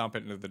that. I'll dump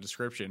it into the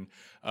description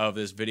of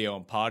this video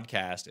and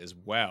podcast as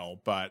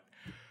well. But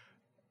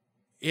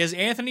is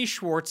Anthony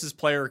Schwartz's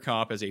player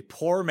comp as a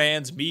poor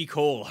man's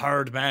Mecole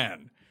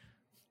Hardman?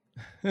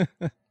 I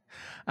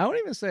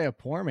wouldn't even say a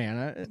poor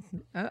man.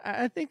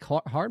 I think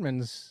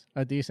Hardman's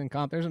a decent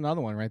comp. There's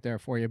another one right there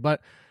for you.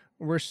 But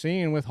we're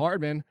seeing with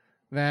Hardman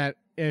that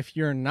if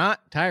you're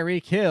not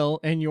Tyreek Hill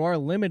and you are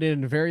limited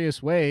in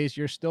various ways,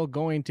 you're still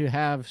going to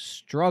have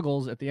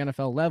struggles at the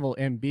NFL level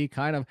and be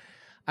kind of,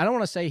 I don't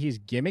want to say he's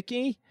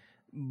gimmicky,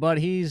 but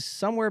he's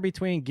somewhere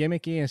between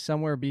gimmicky and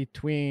somewhere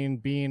between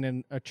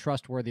being a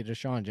trustworthy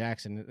Deshaun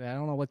Jackson. I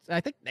don't know I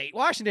think Nate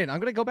Washington.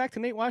 I'm going to go back to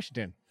Nate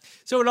Washington.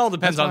 So it all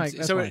depends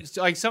it's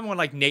like someone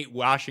like Nate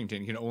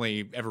Washington can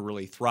only ever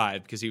really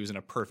thrive because he was in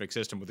a perfect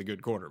system with a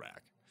good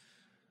quarterback.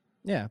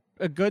 Yeah,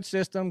 a good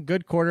system,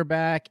 good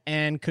quarterback,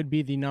 and could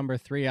be the number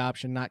 3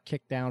 option, not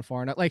kicked down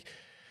far enough. Like,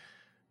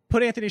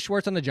 put Anthony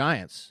Schwartz on the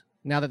Giants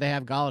now that they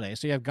have Golladay.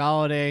 So you have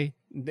Golladay,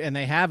 and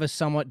they have a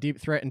somewhat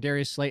deep threat in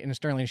Darius Slayton and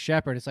Sterling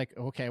Shepard. It's like,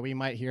 okay, we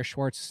might hear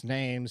Schwartz's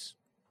names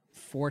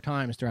 4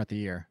 times throughout the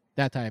year,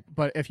 that type.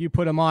 But if you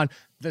put him on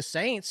the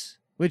Saints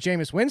with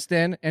Jameis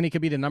Winston, and he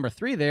could be the number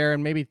 3 there,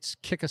 and maybe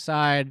kick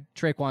aside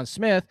Traquan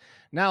Smith,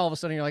 now all of a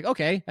sudden you're like,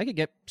 okay, I could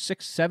get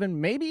 6,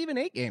 7, maybe even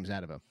 8 games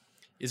out of him.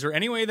 Is there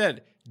any way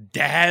that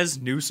Daz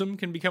Newsome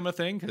can become a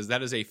thing? Because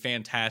that is a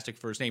fantastic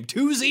first name.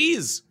 2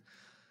 Z's.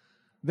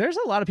 There's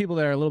a lot of people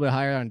that are a little bit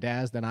higher on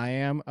Daz than I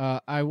am.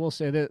 I will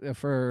say that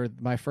for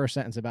my first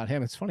sentence about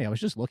him, it's funny. I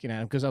was just looking at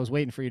him because I was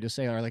waiting for you to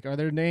say, are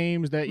there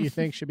names that you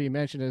think should be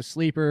mentioned as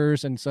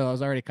sleepers? And so I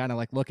was already kind of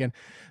like looking.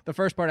 The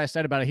first part I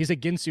said about it, he's a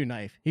Ginsu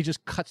knife. He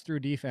just cuts through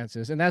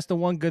defenses. And that's the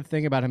one good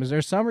thing about him is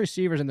there's some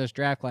receivers in this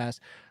draft class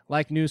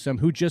like Newsome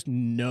who just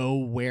know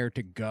where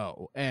to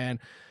go. And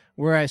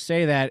where I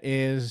say that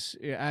is,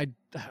 I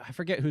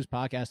forget whose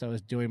podcast I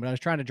was doing, but I was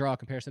trying to draw a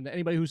comparison to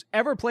anybody who's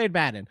ever played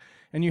Madden,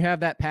 and you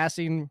have that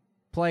passing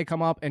play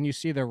come up, and you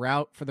see the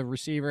route for the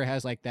receiver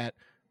has like that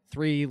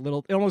 3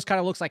 little, it almost kind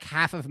of looks like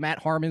half of Matt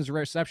Harmon's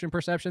reception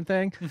perception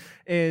thing.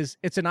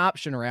 It's an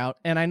option route,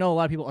 and I know a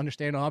lot of people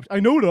understand I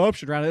know what an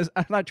option route is.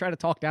 I'm not trying to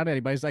talk down to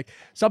anybody. It's like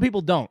some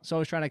people don't, so I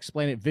was trying to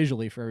explain it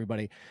visually for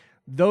everybody.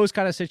 Those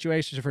kind of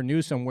situations for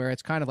Newsome where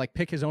it's kind of like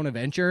pick his own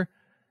adventure,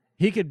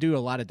 he could do a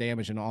lot of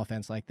damage in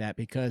offense like that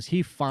because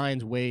he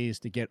finds ways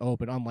to get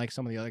open, unlike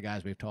some of the other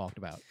guys we've talked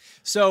about.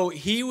 So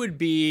he would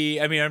be,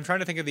 I'm trying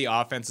to think of the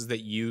offenses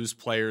that use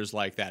players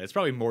like that. It's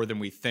probably more than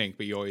we think,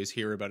 but you always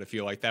hear about it. I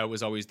feel like that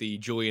was always the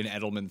Julian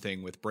Edelman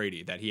thing with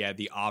Brady, that he had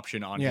the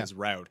option on his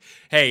route.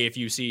 Hey, if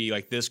you see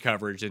like this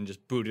coverage, then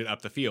just boot it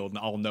up the field and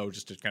I'll know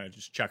just to kind of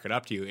just chuck it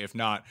up to you. If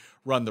not,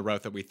 run the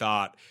route that we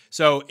thought.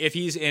 So if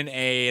he's in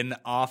an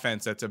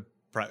offense that's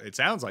it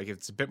sounds like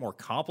it's a bit more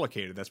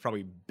complicated, that's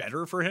probably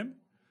better for him.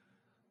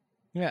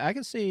 Yeah, I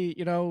can see,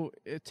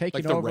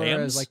 taking like over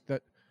Rams? as like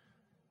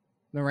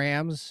the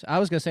Rams. I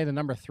was going to say the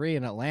number 3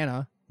 in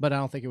Atlanta, but I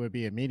don't think it would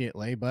be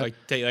immediately. But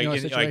a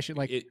situation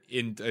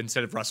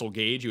instead of Russell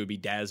Gage, it would be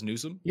Daz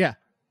Newsome. Yeah.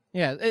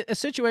 Yeah, a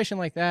situation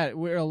like that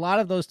where a lot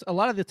of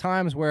the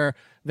times where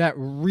that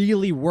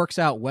really works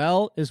out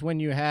well is when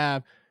you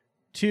have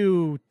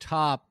 2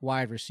 top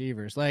wide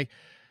receivers. Like,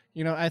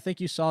 I think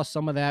you saw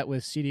some of that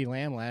with CeeDee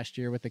Lamb last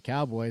year with the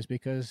Cowboys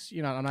because,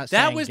 I'm not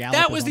saying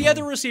that was the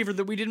other receiver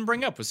that we didn't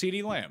bring up was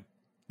CeeDee Lamb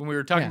when we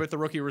were talking about the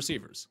rookie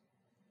receivers.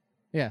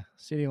 Yeah,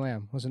 CeeDee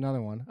Lamb was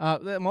another one.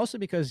 Mostly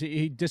because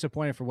he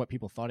disappointed for what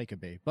people thought he could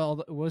be.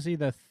 But was he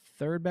the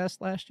 3rd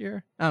best last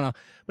year? I don't know.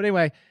 But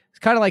anyway, it's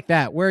kind of like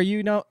that where,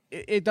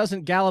 it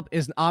doesn't, Gallup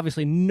is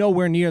obviously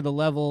nowhere near the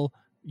level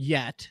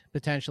yet,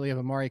 potentially, of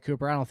Amari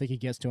Cooper. I don't think he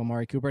gets to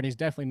Amari Cooper, and he's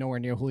definitely nowhere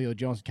near Julio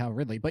Jones and Calvin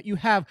Ridley. But you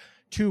have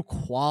 2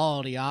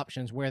 quality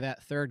options where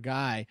that third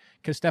guy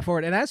could step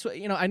forward. And that's,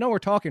 I know we're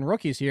talking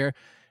rookies here,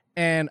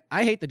 and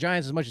I hate the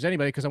Giants as much as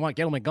anybody because I want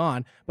Gettleman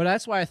gone. But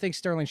that's why I think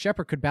Sterling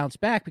Shepard could bounce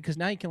back because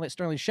now you can let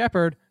Sterling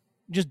Shepard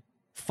just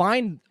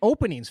find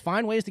openings,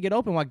 find ways to get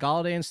open while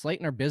Galladay and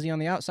Slayton are busy on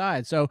the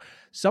outside. So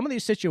some of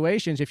these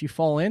situations, if you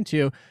fall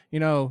into,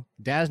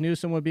 Daz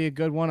Newsome would be a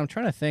good one. I'm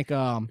trying to think.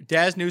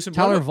 Daz Newsome.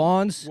 Tyler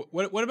Vaughn's.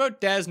 What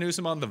about Daz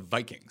Newsome on the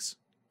Vikings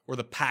or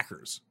the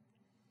Packers?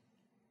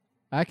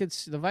 I could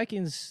see the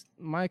Vikings.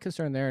 My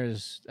concern there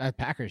is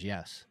Packers.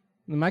 Yes.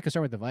 My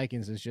concern with the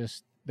Vikings is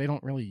just they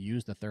don't really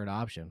use the third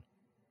option.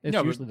 It's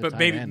but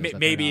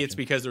maybe it's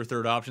because their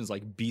third option is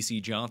like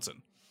BC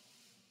Johnson.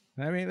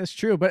 I mean, that's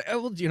true, but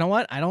you know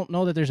what? I don't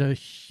know that there's a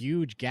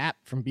huge gap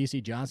from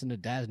BC Johnson to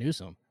Daz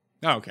Newsome.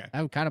 Oh, okay.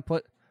 I would kind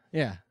of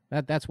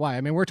that's why.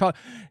 I mean,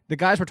 the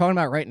guys we're talking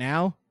about right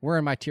now, we're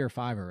in my tier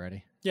 5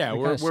 already. Yeah,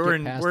 we're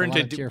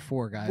into tier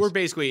 4 guys. We're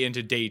basically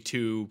into day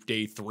 2,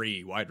 day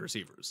 3 wide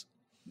receivers.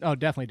 Oh,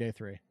 definitely day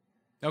 3.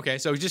 Okay,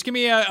 so just give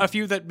me a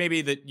few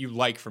that you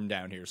like from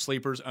down here.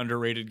 Sleepers,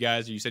 underrated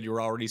guys. You said you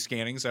were already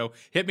scanning, so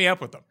hit me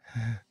up with them.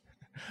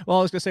 Well,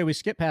 I was going to say we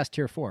skipped past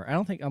tier 4.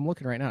 I'm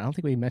looking right now. I don't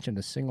think we mentioned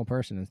a single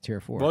person in tier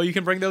 4. Well, you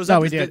can bring those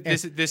up. We did.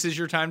 This is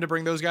your time to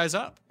bring those guys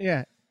up.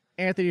 Yeah.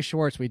 Anthony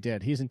Schwartz, we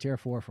did. He's in tier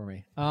 4 for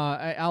me.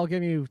 I'll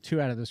give you 2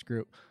 out of this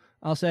group.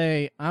 I'll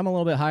say I'm a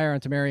little bit higher on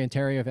Tamarian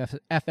Terry of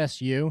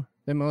FSU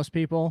than most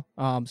people.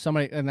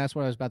 And that's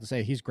what I was about to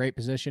say. He's great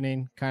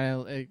positioning.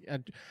 Kind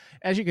of,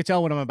 as you can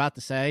tell what I'm about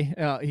to say,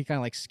 he kind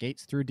of like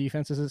skates through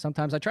defenses.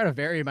 Sometimes I try to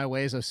vary my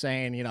ways of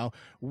saying,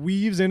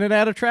 weaves in and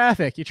out of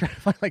traffic. You try to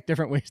find like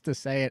different ways to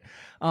say it.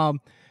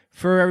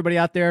 For everybody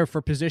out there,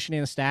 for positioning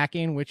and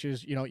stacking, which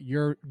is,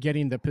 you're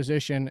getting the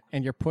position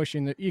and you're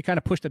you kind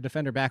of push the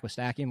defender back with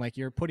stacking. Like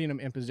you're putting him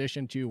in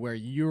position to where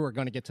you are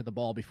going to get to the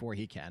ball before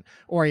he can,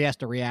 or he has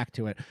to react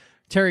to it.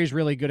 Terry's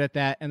really good at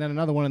that. And then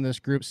another one in this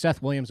group,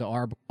 Seth Williams at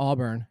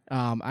Auburn.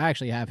 I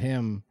actually have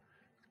him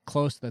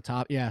close to the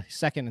top. Yeah,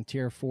 second in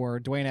tier 4.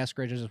 Dwayne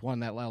Eskridge is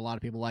one that a lot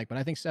of people like, but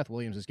I think Seth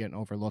Williams is getting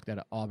overlooked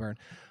at Auburn.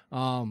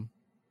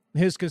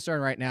 His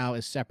concern right now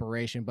is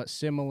separation, but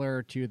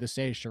similar to the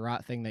Sage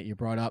Surratt thing that you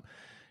brought up,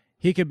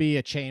 he could be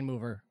a chain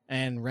mover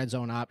and red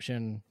zone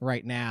option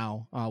right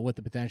now with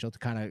the potential to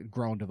kind of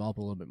grow and develop a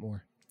little bit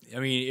more. I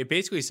mean, it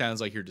basically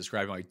sounds like you're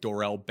describing like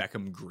Dorrell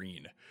Beckham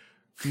Green.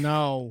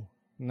 No.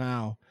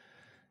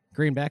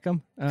 Green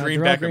Beckham? Green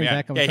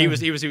Beckham. Yeah,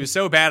 he was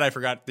so bad I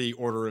forgot the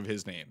order of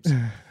his names.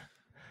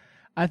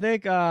 I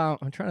think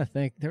I'm trying to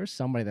think. There was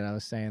somebody that I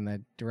was saying that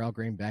Darrell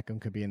Green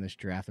Beckham could be in this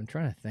draft. I'm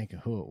trying to think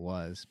of who it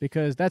was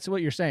because that's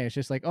what you're saying. It's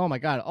just like, oh my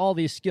God, all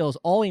these skills.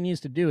 All he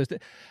needs to do is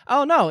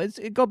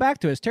go back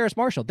to it. It's Terrace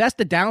Marshall. That's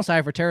the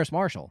downside for Terrace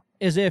Marshall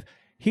is if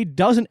he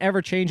doesn't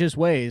ever change his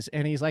ways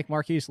and he's like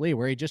Marquise Lee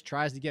where he just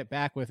tries to get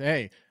back with,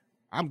 hey,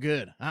 I'm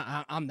good.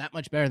 I'm that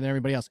much better than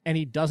everybody else. And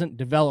he doesn't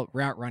develop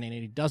route running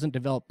and he doesn't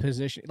develop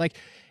position. Like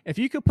if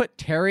you could put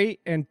Tamarian Terry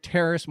and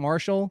Terrace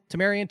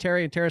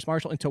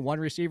Marshall into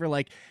one receiver,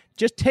 like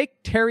just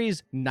take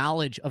Terry's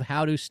knowledge of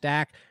how to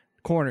stack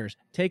corners,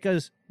 take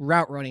his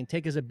route running,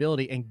 take his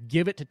ability and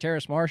give it to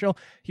Terrace Marshall,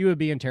 he would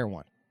be in tier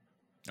 1.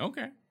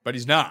 Okay. But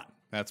he's not.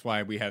 That's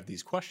why we have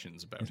these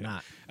questions about him.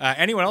 Not.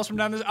 Anyone else from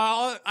down this?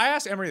 I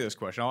asked Emery this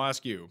question. I'll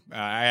ask you.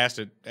 I asked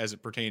it as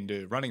it pertained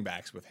to running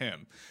backs with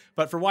him.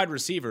 But for wide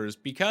receivers,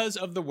 because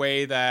of the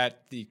way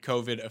that the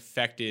COVID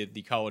affected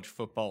the college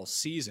football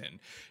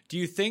season, do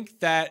you think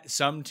that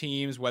some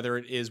teams, whether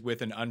it is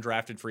with an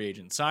undrafted free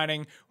agent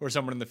signing or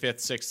someone in the 5th,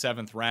 6th,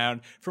 7th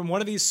round, from one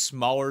of these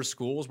smaller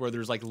schools where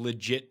there's like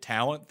legit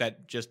talent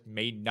that just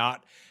may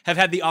not have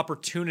had the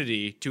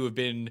opportunity to have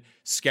been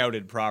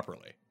scouted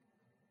properly?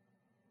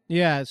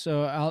 Yeah,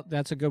 so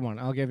that's a good one.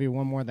 I'll give you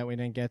one more that we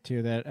didn't get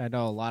to that I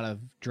know a lot of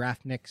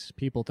draft nicks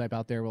people type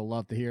out there will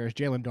love to hear is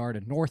Jalen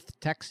Darden, North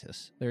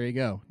Texas. There you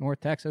go.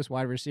 North Texas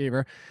wide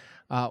receiver.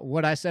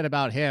 What I said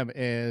about him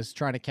is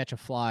trying to catch a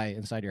fly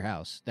inside your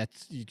house.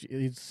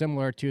 It's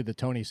similar to the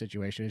Tony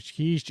situation.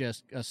 He's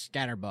just a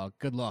scatterbug.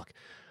 Good luck.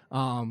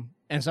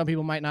 And some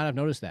people might not have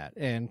noticed that.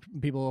 And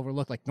people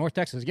overlook, like North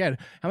Texas. Again,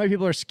 how many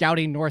people are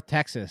scouting North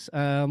Texas?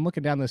 I'm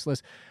looking down this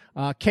list.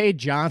 Cade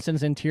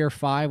Johnson's in tier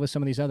 5 with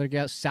some of these other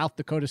guys. South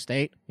Dakota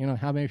State.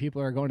 How many people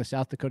are going to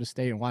South Dakota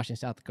State and watching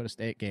South Dakota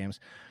State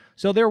games?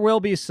 So there will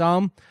be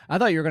some. I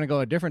thought you were going to go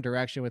a different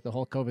direction with the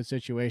whole COVID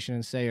situation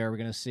and say, are we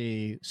going to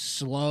see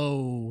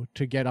slow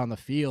to get on the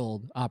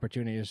field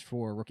opportunities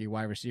for rookie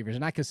wide receivers?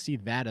 And I could see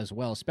that as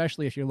well,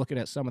 especially if you're looking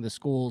at some of the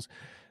schools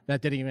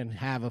that didn't even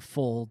have a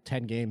full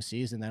 10-game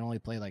season that only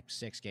play like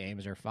 6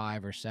 games or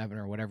 5 or 7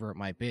 or whatever it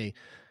might be.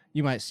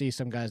 You might see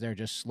some guys that are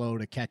just slow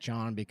to catch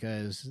on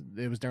because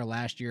it was their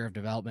last year of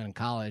development in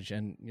college,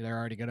 and they're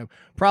already going to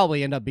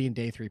probably end up being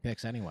day 3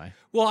 picks anyway.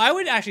 Well, I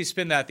would actually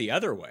spin that the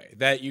other way,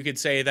 that you could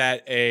say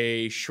that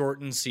a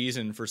shortened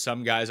season for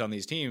some guys on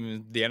these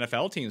teams, the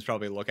NFL teams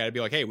probably look at it and be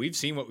like, hey, we've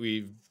seen what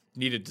we've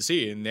needed to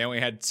see, and they only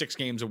had 6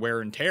 games of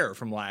wear and tear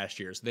from last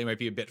year, so they might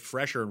be a bit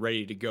fresher and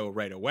ready to go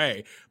right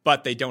away,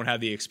 but they don't have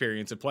the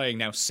experience of playing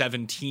now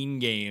 17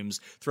 games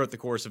throughout the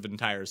course of an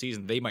entire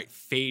season. They might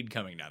fade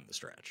coming down the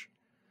stretch.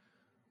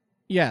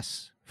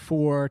 Yes,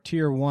 for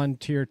tier 1,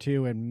 tier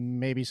 2, and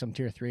maybe some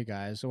tier 3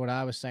 guys. So what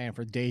I was saying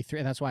for day 3,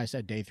 and that's why I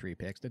said day 3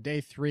 picks, the day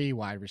 3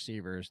 wide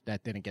receivers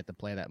that didn't get to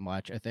play that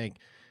much, I think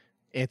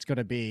it's going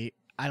to be,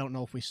 I don't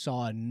know if we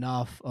saw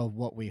enough of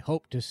what we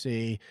hope to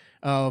see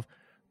of,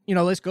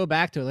 let's go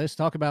back to it. Let's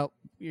talk about,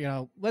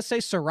 let's say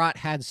Surratt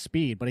had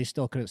speed, but he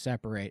still couldn't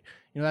separate.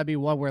 That'd be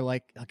one where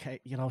like, okay,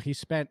 he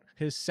spent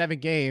his 7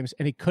 games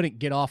and he couldn't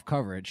get off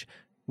coverage.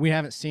 We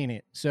haven't seen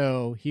it.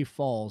 So he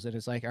falls and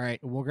it's like, all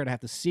right, we're going to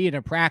have to see it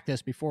in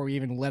practice before we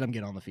even let him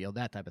get on the field,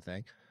 that type of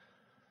thing.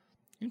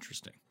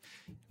 Interesting.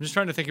 I'm just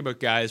trying to think about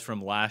guys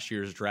from last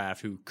year's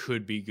draft who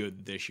could be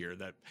good this year.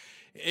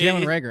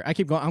 Jalen Reagor. I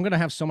keep going. I'm going to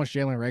have so much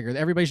Jalen Reagor.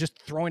 Everybody's just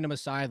throwing him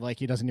aside like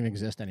he doesn't even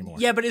exist anymore.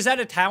 Yeah, but is that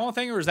a talent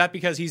thing, or is that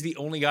because he's the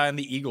only guy on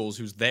the Eagles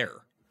who's there?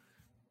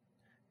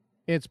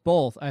 It's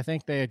both. I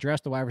think they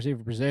addressed the wide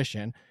receiver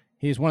position.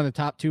 He's one of the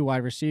top 2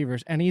 wide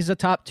receivers, and he's a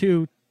top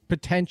 2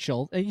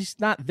 potential. He's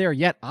not there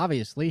yet,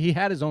 obviously. He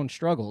had his own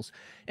struggles,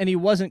 and he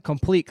wasn't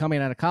complete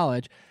coming out of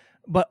college.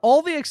 But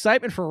all the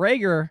excitement for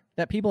Reagor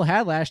that people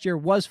had last year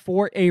was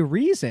for a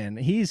reason.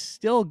 He's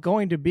still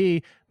going to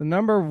be the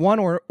number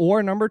 1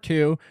 or number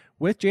 2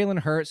 with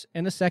Jalen Hurts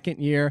in the second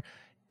year.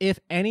 If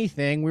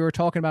anything, we were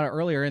talking about it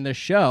earlier in the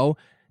show,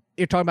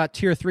 you're talking about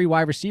tier 3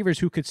 wide receivers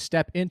who could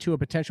step into a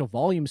potential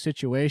volume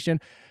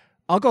situation.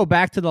 I'll go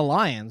back to the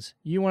Lions.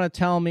 You want to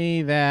tell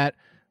me that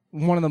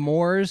one of the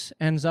Moores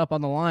ends up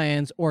on the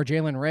Lions or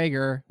Jalen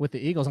Reagor with the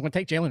Eagles? I'm going to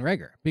take Jalen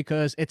Reagor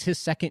because it's his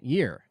second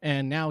year.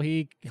 And now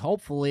he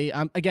hopefully,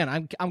 I'm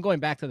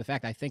going back to the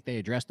fact I think they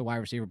addressed the wide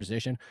receiver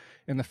position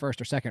in the first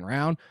or second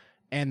round.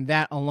 And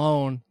that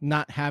alone,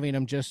 not having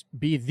him just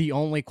be the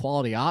only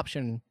quality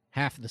option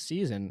half of the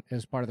season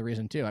is part of the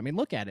reason too. I mean,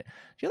 look at it.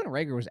 Jalen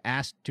Reagor was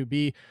asked to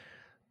be,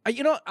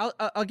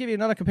 I'll give you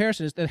another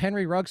comparison. Is the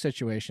Henry Ruggs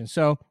situation.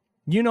 So,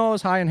 I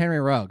was high on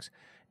Henry Ruggs.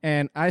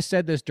 And I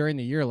said this during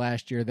the year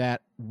last year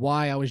that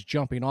why I was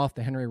jumping off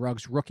the Henry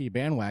Ruggs rookie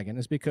bandwagon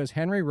is because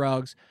Henry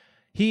Ruggs,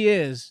 he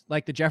is,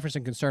 like the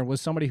Jefferson concern,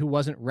 was somebody who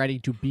wasn't ready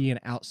to be an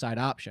outside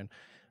option.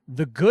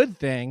 The good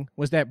thing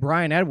was that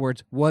Bryan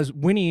Edwards was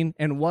winning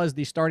and was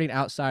the starting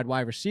outside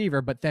wide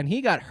receiver, but then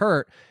he got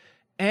hurt,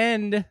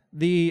 and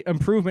the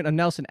improvement of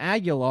Nelson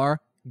Aguilar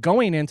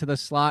going into the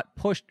slot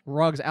pushed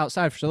Ruggs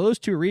outside. For those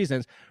 2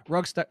 reasons,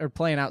 Ruggs started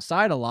playing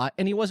outside a lot,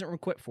 and he wasn't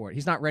equipped for it.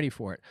 He's not ready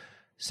for it.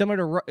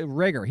 Similar to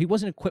Reagor, he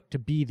wasn't equipped to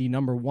be the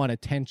number 1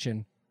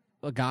 attention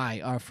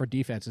guy for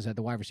defenses at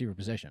the wide receiver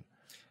position.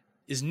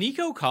 Is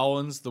Nico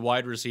Collins the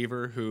wide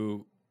receiver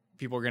who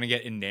people are going to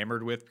get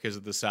enamored with because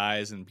of the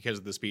size and because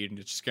of the speed, and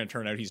it's just going to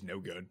turn out he's no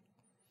good?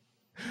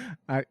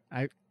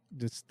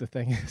 Just the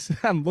thing is,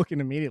 I'm looking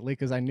immediately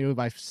because I knew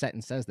my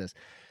sentence says this.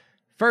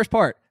 First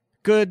part,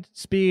 good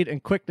speed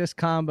and quickness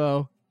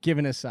combo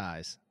given his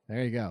size.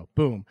 There you go.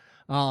 Boom.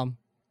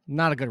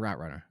 Not a good route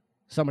runner.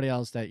 Somebody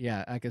else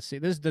that, I could see.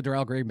 This is the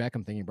Darrell Green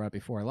Beckham thing you brought up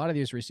before. A lot of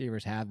these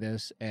receivers have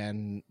this,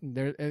 and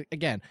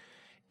again,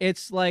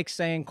 it's like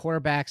saying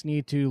quarterbacks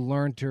need to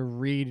learn to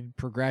read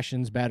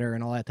progressions better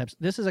and all that types.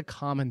 This is a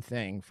common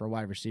thing for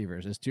wide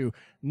receivers, is to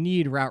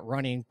need route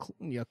running,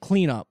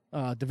 cleanup,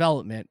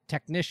 development,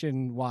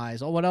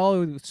 technician-wise, or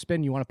whatever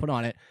spin you want to put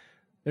on it.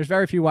 There's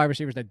very few wide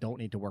receivers that don't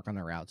need to work on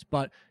their routes,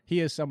 but he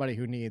is somebody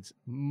who needs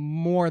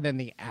more than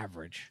the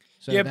average.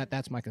 So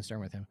that's my concern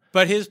with him.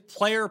 But his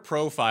player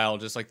profile,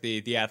 just like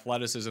the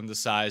athleticism, the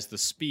size, the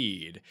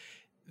speed,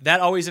 that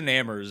always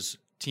enamors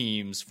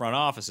teams' front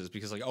offices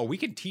because, like, oh, we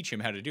can teach him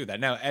how to do that.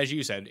 Now, as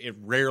you said, it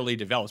rarely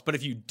develops. But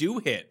if you do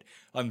hit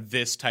on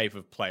this type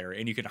of player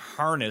and you can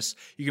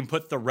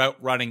put the route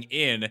running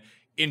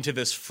into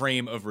this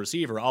frame of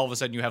receiver, all of a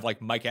sudden you have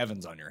like Mike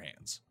Evans on your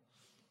hands.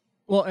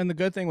 Well, and the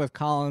good thing with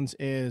Collins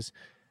is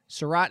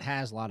Surratt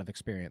has a lot of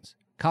experience.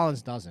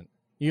 Collins doesn't.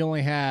 You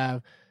only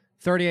have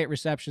 38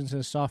 receptions in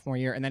his sophomore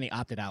year, and then he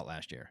opted out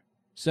last year.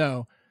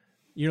 So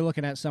you're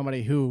looking at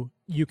somebody who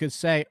you could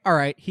say, all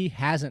right, he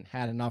hasn't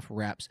had enough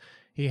reps.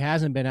 He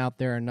hasn't been out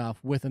there enough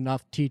with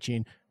enough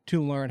teaching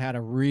to learn how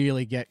to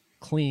really get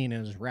clean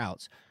in his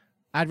routes.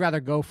 I'd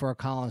rather go for a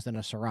Collins than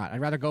a Surratt. I'd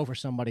rather go for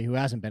somebody who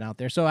hasn't been out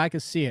there. So I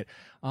could see it.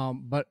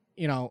 But,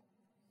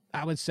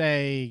 I would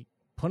say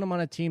put him on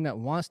a team that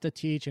wants to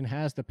teach and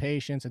has the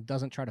patience and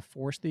doesn't try to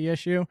force the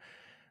issue.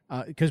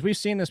 Because we've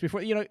seen this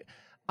before.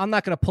 I'm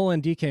not going to pull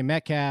in DK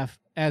Metcalf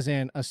as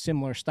in a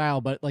similar style,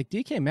 but like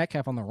DK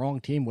Metcalf on the wrong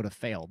team would have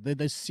failed.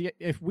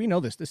 If we know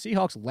this, the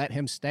Seahawks let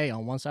him stay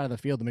on one side of the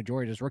field the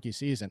majority of his rookie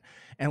season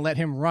and let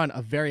him run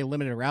a very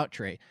limited route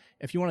tree.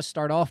 If you want to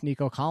start off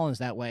Nico Collins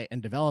that way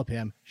and develop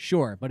him,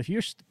 sure. But if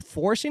you're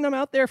forcing him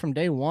out there from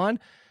day one,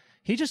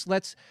 he just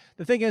lets –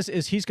 the thing is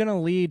he's going to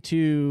lead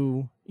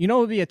to – what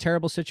would be a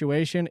terrible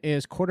situation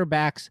is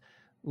quarterbacks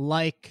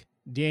like –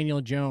 Daniel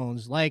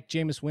Jones, like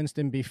Jameis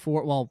Winston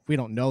before. Well, we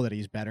don't know that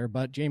he's better,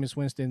 but Jameis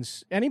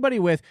Winston's anybody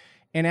with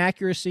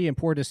inaccuracy and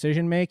poor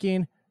decision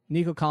making.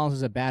 Nico Collins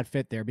is a bad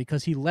fit there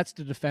because he lets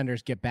the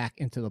defenders get back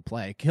into the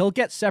play. He'll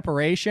get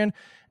separation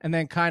and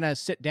then kind of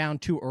sit down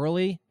too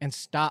early and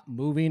stop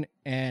moving,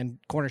 and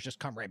corners just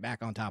come right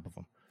back on top of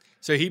him.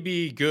 So he'd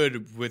be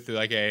good with in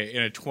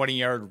a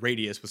 20-yard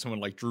radius with someone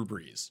like Drew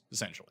Brees,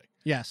 essentially.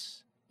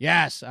 Yes,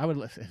 I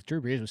would. If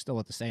Drew Brees was still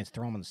with the Saints,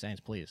 throw him on the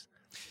Saints, please.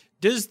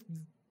 Does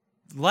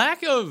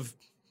lack of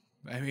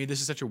I mean, this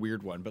is such a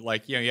weird one, but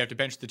like, you know, you have to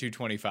bench the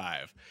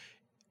 225.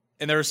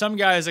 And there are some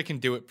guys that can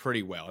do it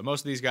pretty well. And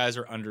most of these guys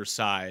are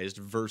undersized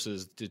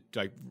versus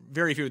like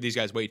very few of these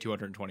guys weigh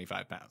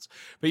 225 pounds.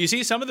 But you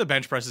see some of the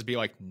bench presses be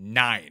like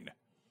 9.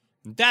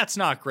 That's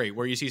not great.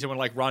 Where you see someone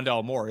like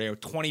Rondell Moore, you know,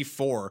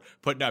 24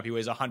 putting up, he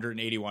weighs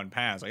 181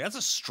 pounds. Like that's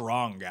a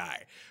strong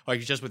guy.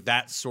 Like just with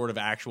that sort of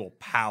actual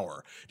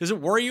power. Does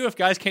it worry you if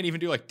guys can't even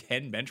do like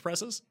 10 bench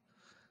presses?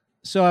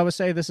 So I would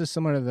say this is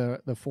similar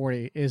to the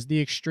 40 is the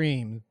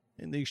extreme.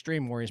 And the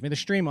extreme worries me. The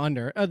extreme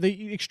under.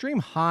 The extreme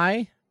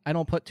high, I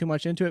don't put too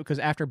much into it because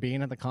after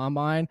being at the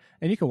combine,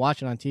 and you can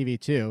watch it on TV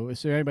too,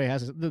 so anybody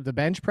has the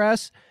bench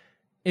press,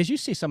 is you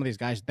see some of these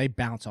guys, they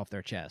bounce off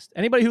their chest.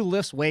 Anybody who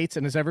lifts weights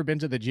and has ever been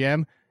to the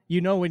gym,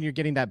 you know when you're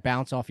getting that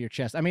bounce off your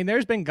chest. I mean,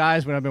 there's been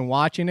guys when I've been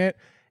watching it,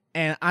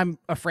 and I'm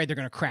afraid they're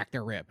going to crack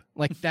their rib.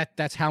 Like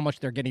that's how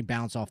much they're getting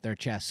bounce off their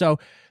chest. So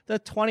the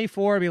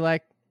 24 would be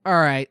like, all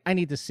right, I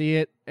need to see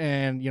it.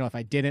 And, you know, if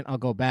I didn't, I'll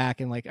go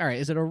back and like, all right,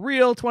 is it a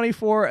real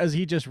 24? Does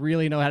he just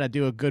really know how to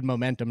do a good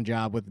momentum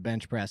job with the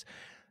bench press?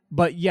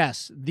 But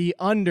yes, the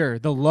under,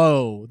 the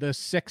low, the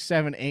 6,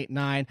 7, 8,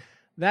 9,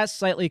 that's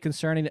slightly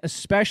concerning,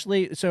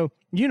 especially. So,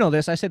 you know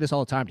this, I say this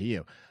all the time to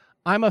you.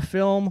 I'm a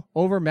film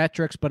over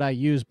metrics, but I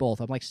use both.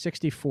 I'm like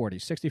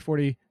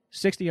 60-40,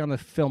 60 on the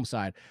film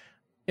side.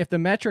 If the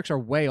metrics are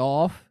way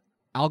off,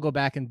 I'll go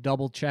back and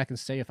double check and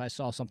say if I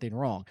saw something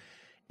wrong.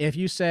 If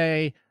you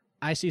say,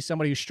 I see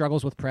somebody who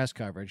struggles with press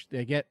coverage.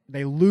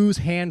 They lose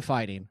hand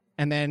fighting,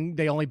 and then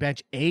they only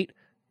bench 8.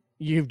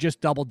 You've just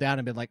doubled down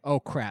and been like,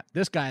 oh, crap,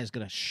 this guy is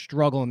going to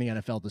struggle in the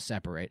NFL to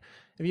separate.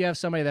 If you have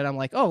somebody that I'm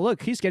like, oh,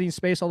 look, he's getting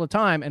space all the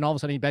time, and all of a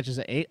sudden he benches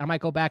at 8, I might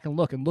go back and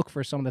look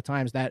for some of the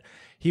times that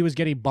he was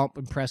getting bumped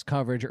in press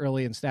coverage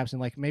early in snaps, and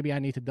like maybe I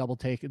need to double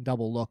take and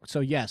double look.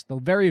 So, yes, the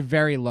very,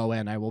 very low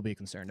end I will be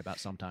concerned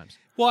about sometimes.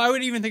 Well, I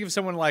would even think of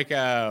someone like,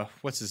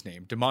 what's his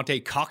name?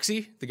 DeMonte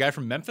Coxey, the guy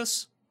from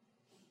Memphis.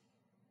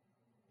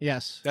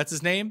 Yes. That's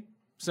his name?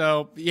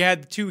 So he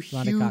had 2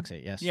 huge...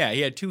 Coxey, yes. Yeah, he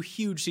had 2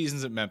 huge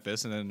seasons at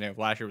Memphis, and then you know,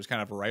 last year was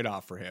kind of a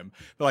write-off for him.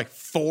 But like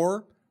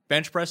 4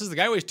 bench presses, the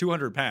guy weighs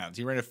 200 pounds.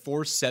 He ran a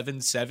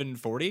 4.77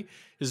 40.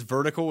 His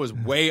vertical was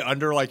way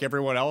under like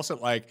everyone else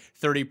at like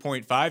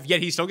 30.5, yet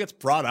he still gets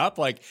brought up.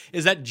 Like,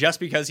 is that just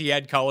because he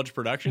had college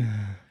production?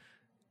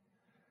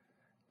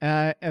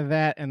 And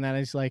that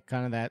is like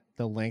kind of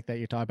the length that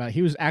you're talking about.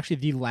 He was actually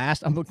the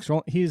last...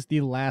 He's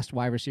the last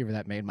wide receiver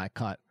that made my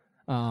cut.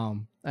 I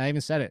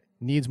even said it.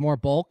 Needs more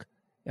bulk.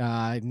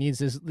 Needs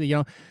his, you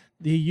know,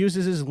 he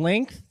uses his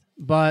length,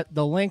 but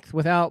the length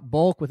without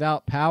bulk,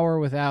 without power,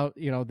 without,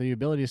 you know, the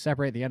ability to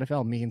separate the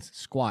NFL means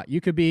squat.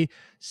 You could be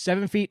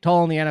 7 feet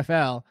tall in the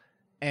NFL,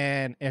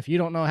 and if you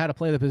don't know how to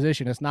play the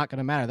position, it's not going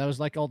to matter. That was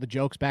like all the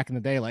jokes back in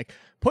the day, like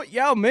put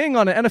Yao Ming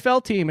on an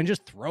NFL team and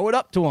just throw it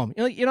up to him.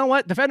 You know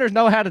what? Defenders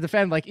know how to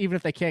defend, like even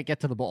if they can't get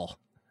to the ball.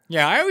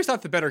 Yeah, I always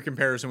thought the better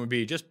comparison would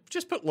be just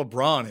put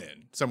LeBron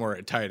in somewhere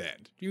at tight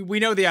end. We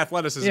know the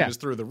athleticism is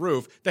through the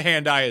roof. The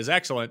hand-eye is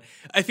excellent.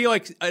 I feel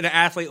like an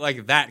athlete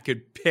like that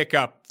could pick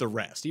up the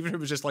rest, even if it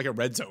was just like a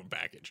red zone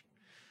package.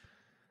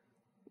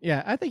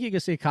 Yeah, I think you can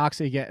see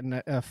Coxey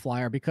getting a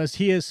flyer because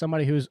he is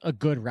somebody who's a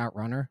good route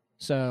runner.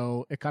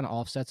 So it kind of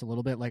offsets a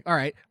little bit. Like, all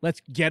right,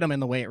 let's get him in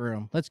the weight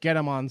room. Let's get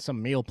him on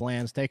some meal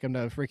plans. Take him to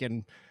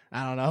freaking,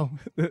 I don't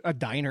know, a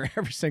diner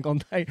every single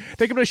night.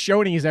 Take him to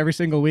Shoney's every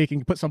single week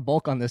and put some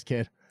bulk on this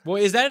kid. Well,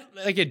 is that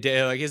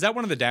is that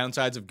one of the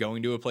downsides of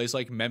going to a place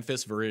like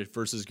Memphis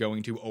versus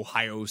going to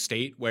Ohio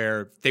State,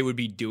 where they would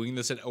be doing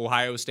this at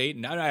Ohio State?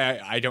 And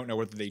I don't know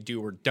whether they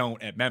do or don't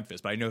at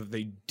Memphis, but I know that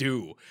they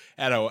do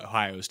at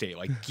Ohio State,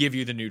 like give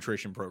you the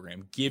nutrition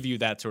program, give you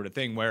that sort of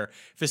thing, where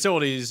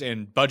facilities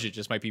and budget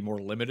just might be more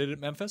limited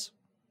at Memphis.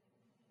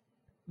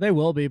 They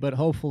will be, but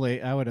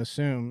hopefully, I would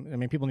assume, I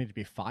mean, people need to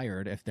be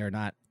fired if they're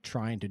not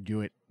trying to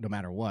do it no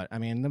matter what. I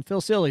mean, the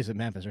facilities at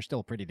Memphis are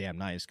still pretty damn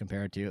nice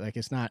compared to, like,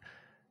 it's not,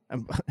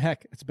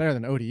 heck, it's better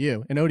than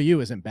ODU, and ODU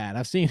isn't bad.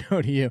 I've seen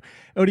ODU.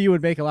 ODU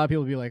would make a lot of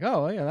people be like,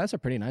 oh, yeah, that's a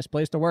pretty nice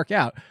place to work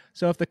out.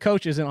 So if the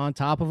coach isn't on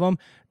top of them,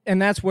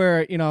 and that's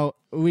where, you know,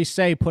 we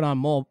say put on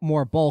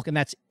more bulk, and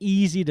that's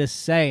easy to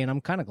say, and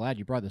I'm kind of glad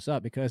you brought this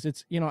up because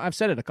it's, you know, I've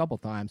said it a couple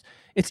times.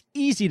 It's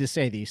easy to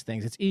say these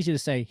things. It's easy to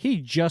say,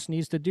 he just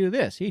needs to do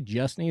this. He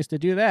just needs to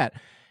do that.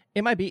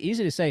 It might be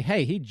easy to say,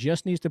 hey, he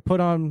just needs to put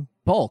on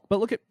bulk. But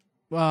look at,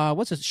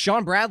 what's this?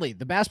 Sean Bradley,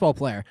 the basketball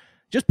player.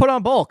 Just put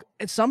on bulk.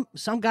 And some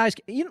guys,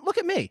 you know, look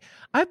at me.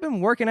 I've been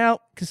working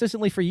out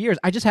consistently for years.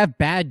 I just have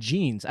bad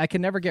genes. I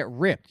can never get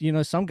ripped. You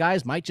know, some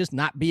guys might just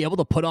not be able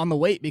to put on the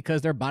weight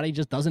because their body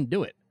just doesn't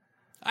do it.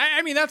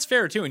 I mean, that's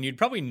fair too. And you'd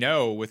probably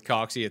know with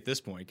Coxey at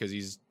this point because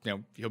he's, you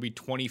know, he'll be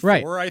 24,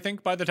 right, I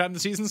think, by the time the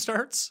season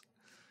starts.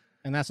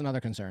 And that's another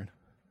concern.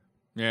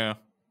 Yeah.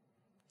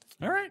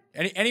 All right.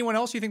 Anyone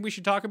else you think we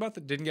should talk about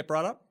that didn't get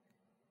brought up?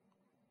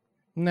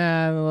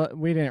 Nah,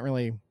 we didn't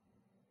really.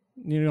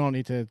 You don't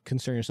need to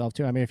concern yourself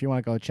too. I mean, if you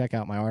want to go check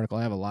out my article,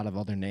 I have a lot of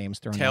other names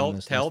thrown on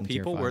this. Tell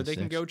people where they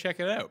can go check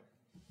it out.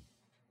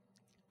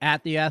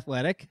 at The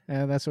Athletic.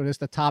 That's what it is,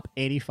 the top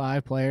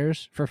 85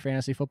 players for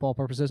fantasy football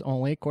purposes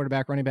only.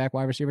 Quarterback, running back,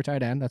 wide receiver,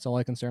 tight end. That's all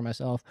I concern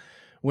myself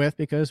with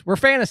because we're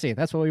fantasy.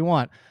 That's what we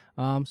want.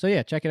 So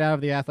yeah, check it out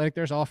of The Athletic.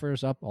 There's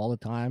offers up all the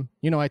time.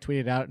 You know, I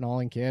tweeted out an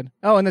all-in kid.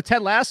 Oh, and the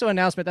Ted Lasso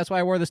announcement. That's why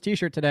I wore this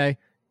t-shirt today.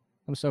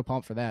 I'm so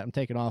pumped for that. I'm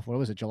taking off. What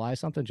was it? July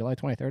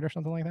 23rd or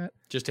something like that.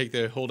 Just take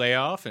the whole day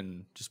off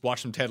and just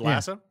watch some Ted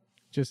Lasso.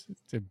 Just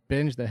to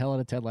binge the hell out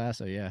of Ted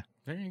Lasso. Yeah.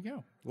 There you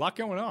go. A lot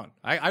going on.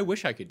 I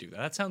wish I could do that.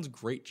 That sounds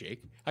great,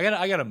 Jake. I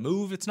gotta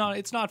move. It's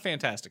not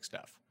fantastic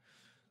stuff.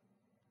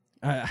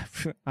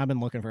 I've been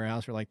looking for a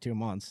house for like 2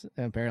 months,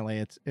 and apparently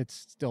it's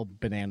still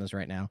bananas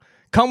right now.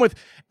 Come with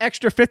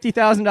extra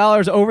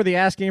 $50,000 over the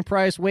asking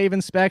price, waive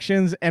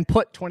inspections, and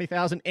put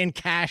 $20,000 in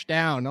cash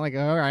down. I'm like,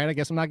 all right, I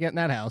guess I'm not getting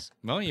that house.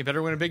 Well, you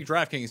better win a big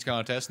DraftKings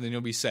contest, and then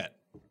you'll be set.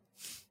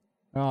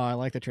 Oh, I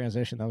like the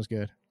transition. That was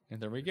good. And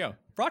there we go.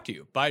 Brought to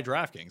you by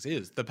DraftKings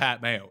is the Pat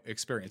Mayo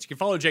Experience. You can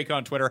follow Jake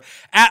on Twitter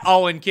at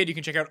AllInKid. You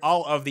can check out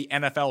all of the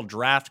NFL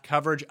draft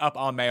coverage up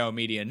on Mayo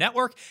Media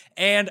Network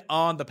and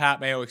on the Pat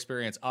Mayo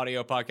Experience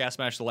audio podcast.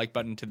 Smash the like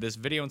button to this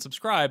video and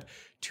subscribe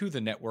to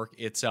the network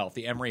itself.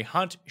 The Emory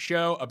Hunt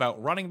Show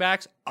about running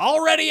backs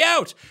already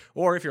out.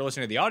 Or if you're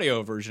listening to the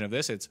audio version of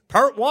this, it's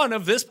part 1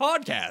 of this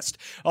podcast.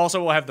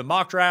 Also, we'll have the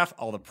mock draft,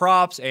 all the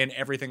props, and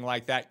everything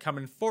like that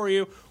coming for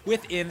you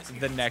within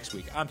the next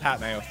week. I'm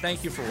Pat Mayo.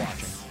 Thank you for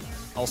watching.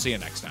 I'll see you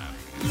next time.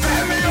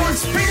 Pat Mayo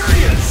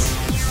Experience!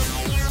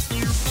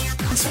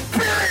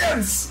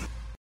 Experience!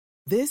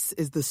 This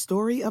is the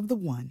story of the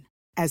one.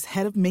 As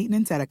head of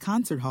maintenance at a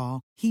concert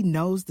hall, he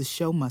knows the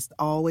show must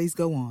always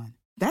go on.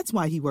 That's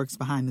why he works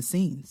behind the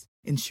scenes,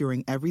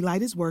 ensuring every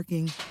light is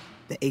working,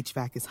 the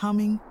HVAC is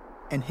humming,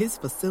 and his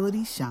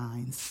facility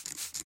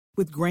shines.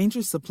 With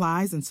Grainger's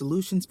supplies and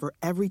solutions for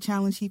every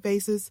challenge he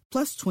faces,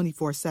 plus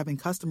 24/7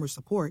 customer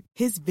support,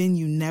 his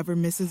venue never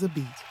misses a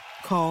beat.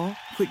 Call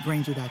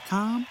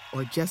quickgrainger.com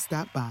or just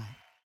stop by.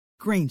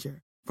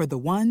 Grainger, for the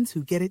ones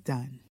who get it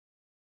done.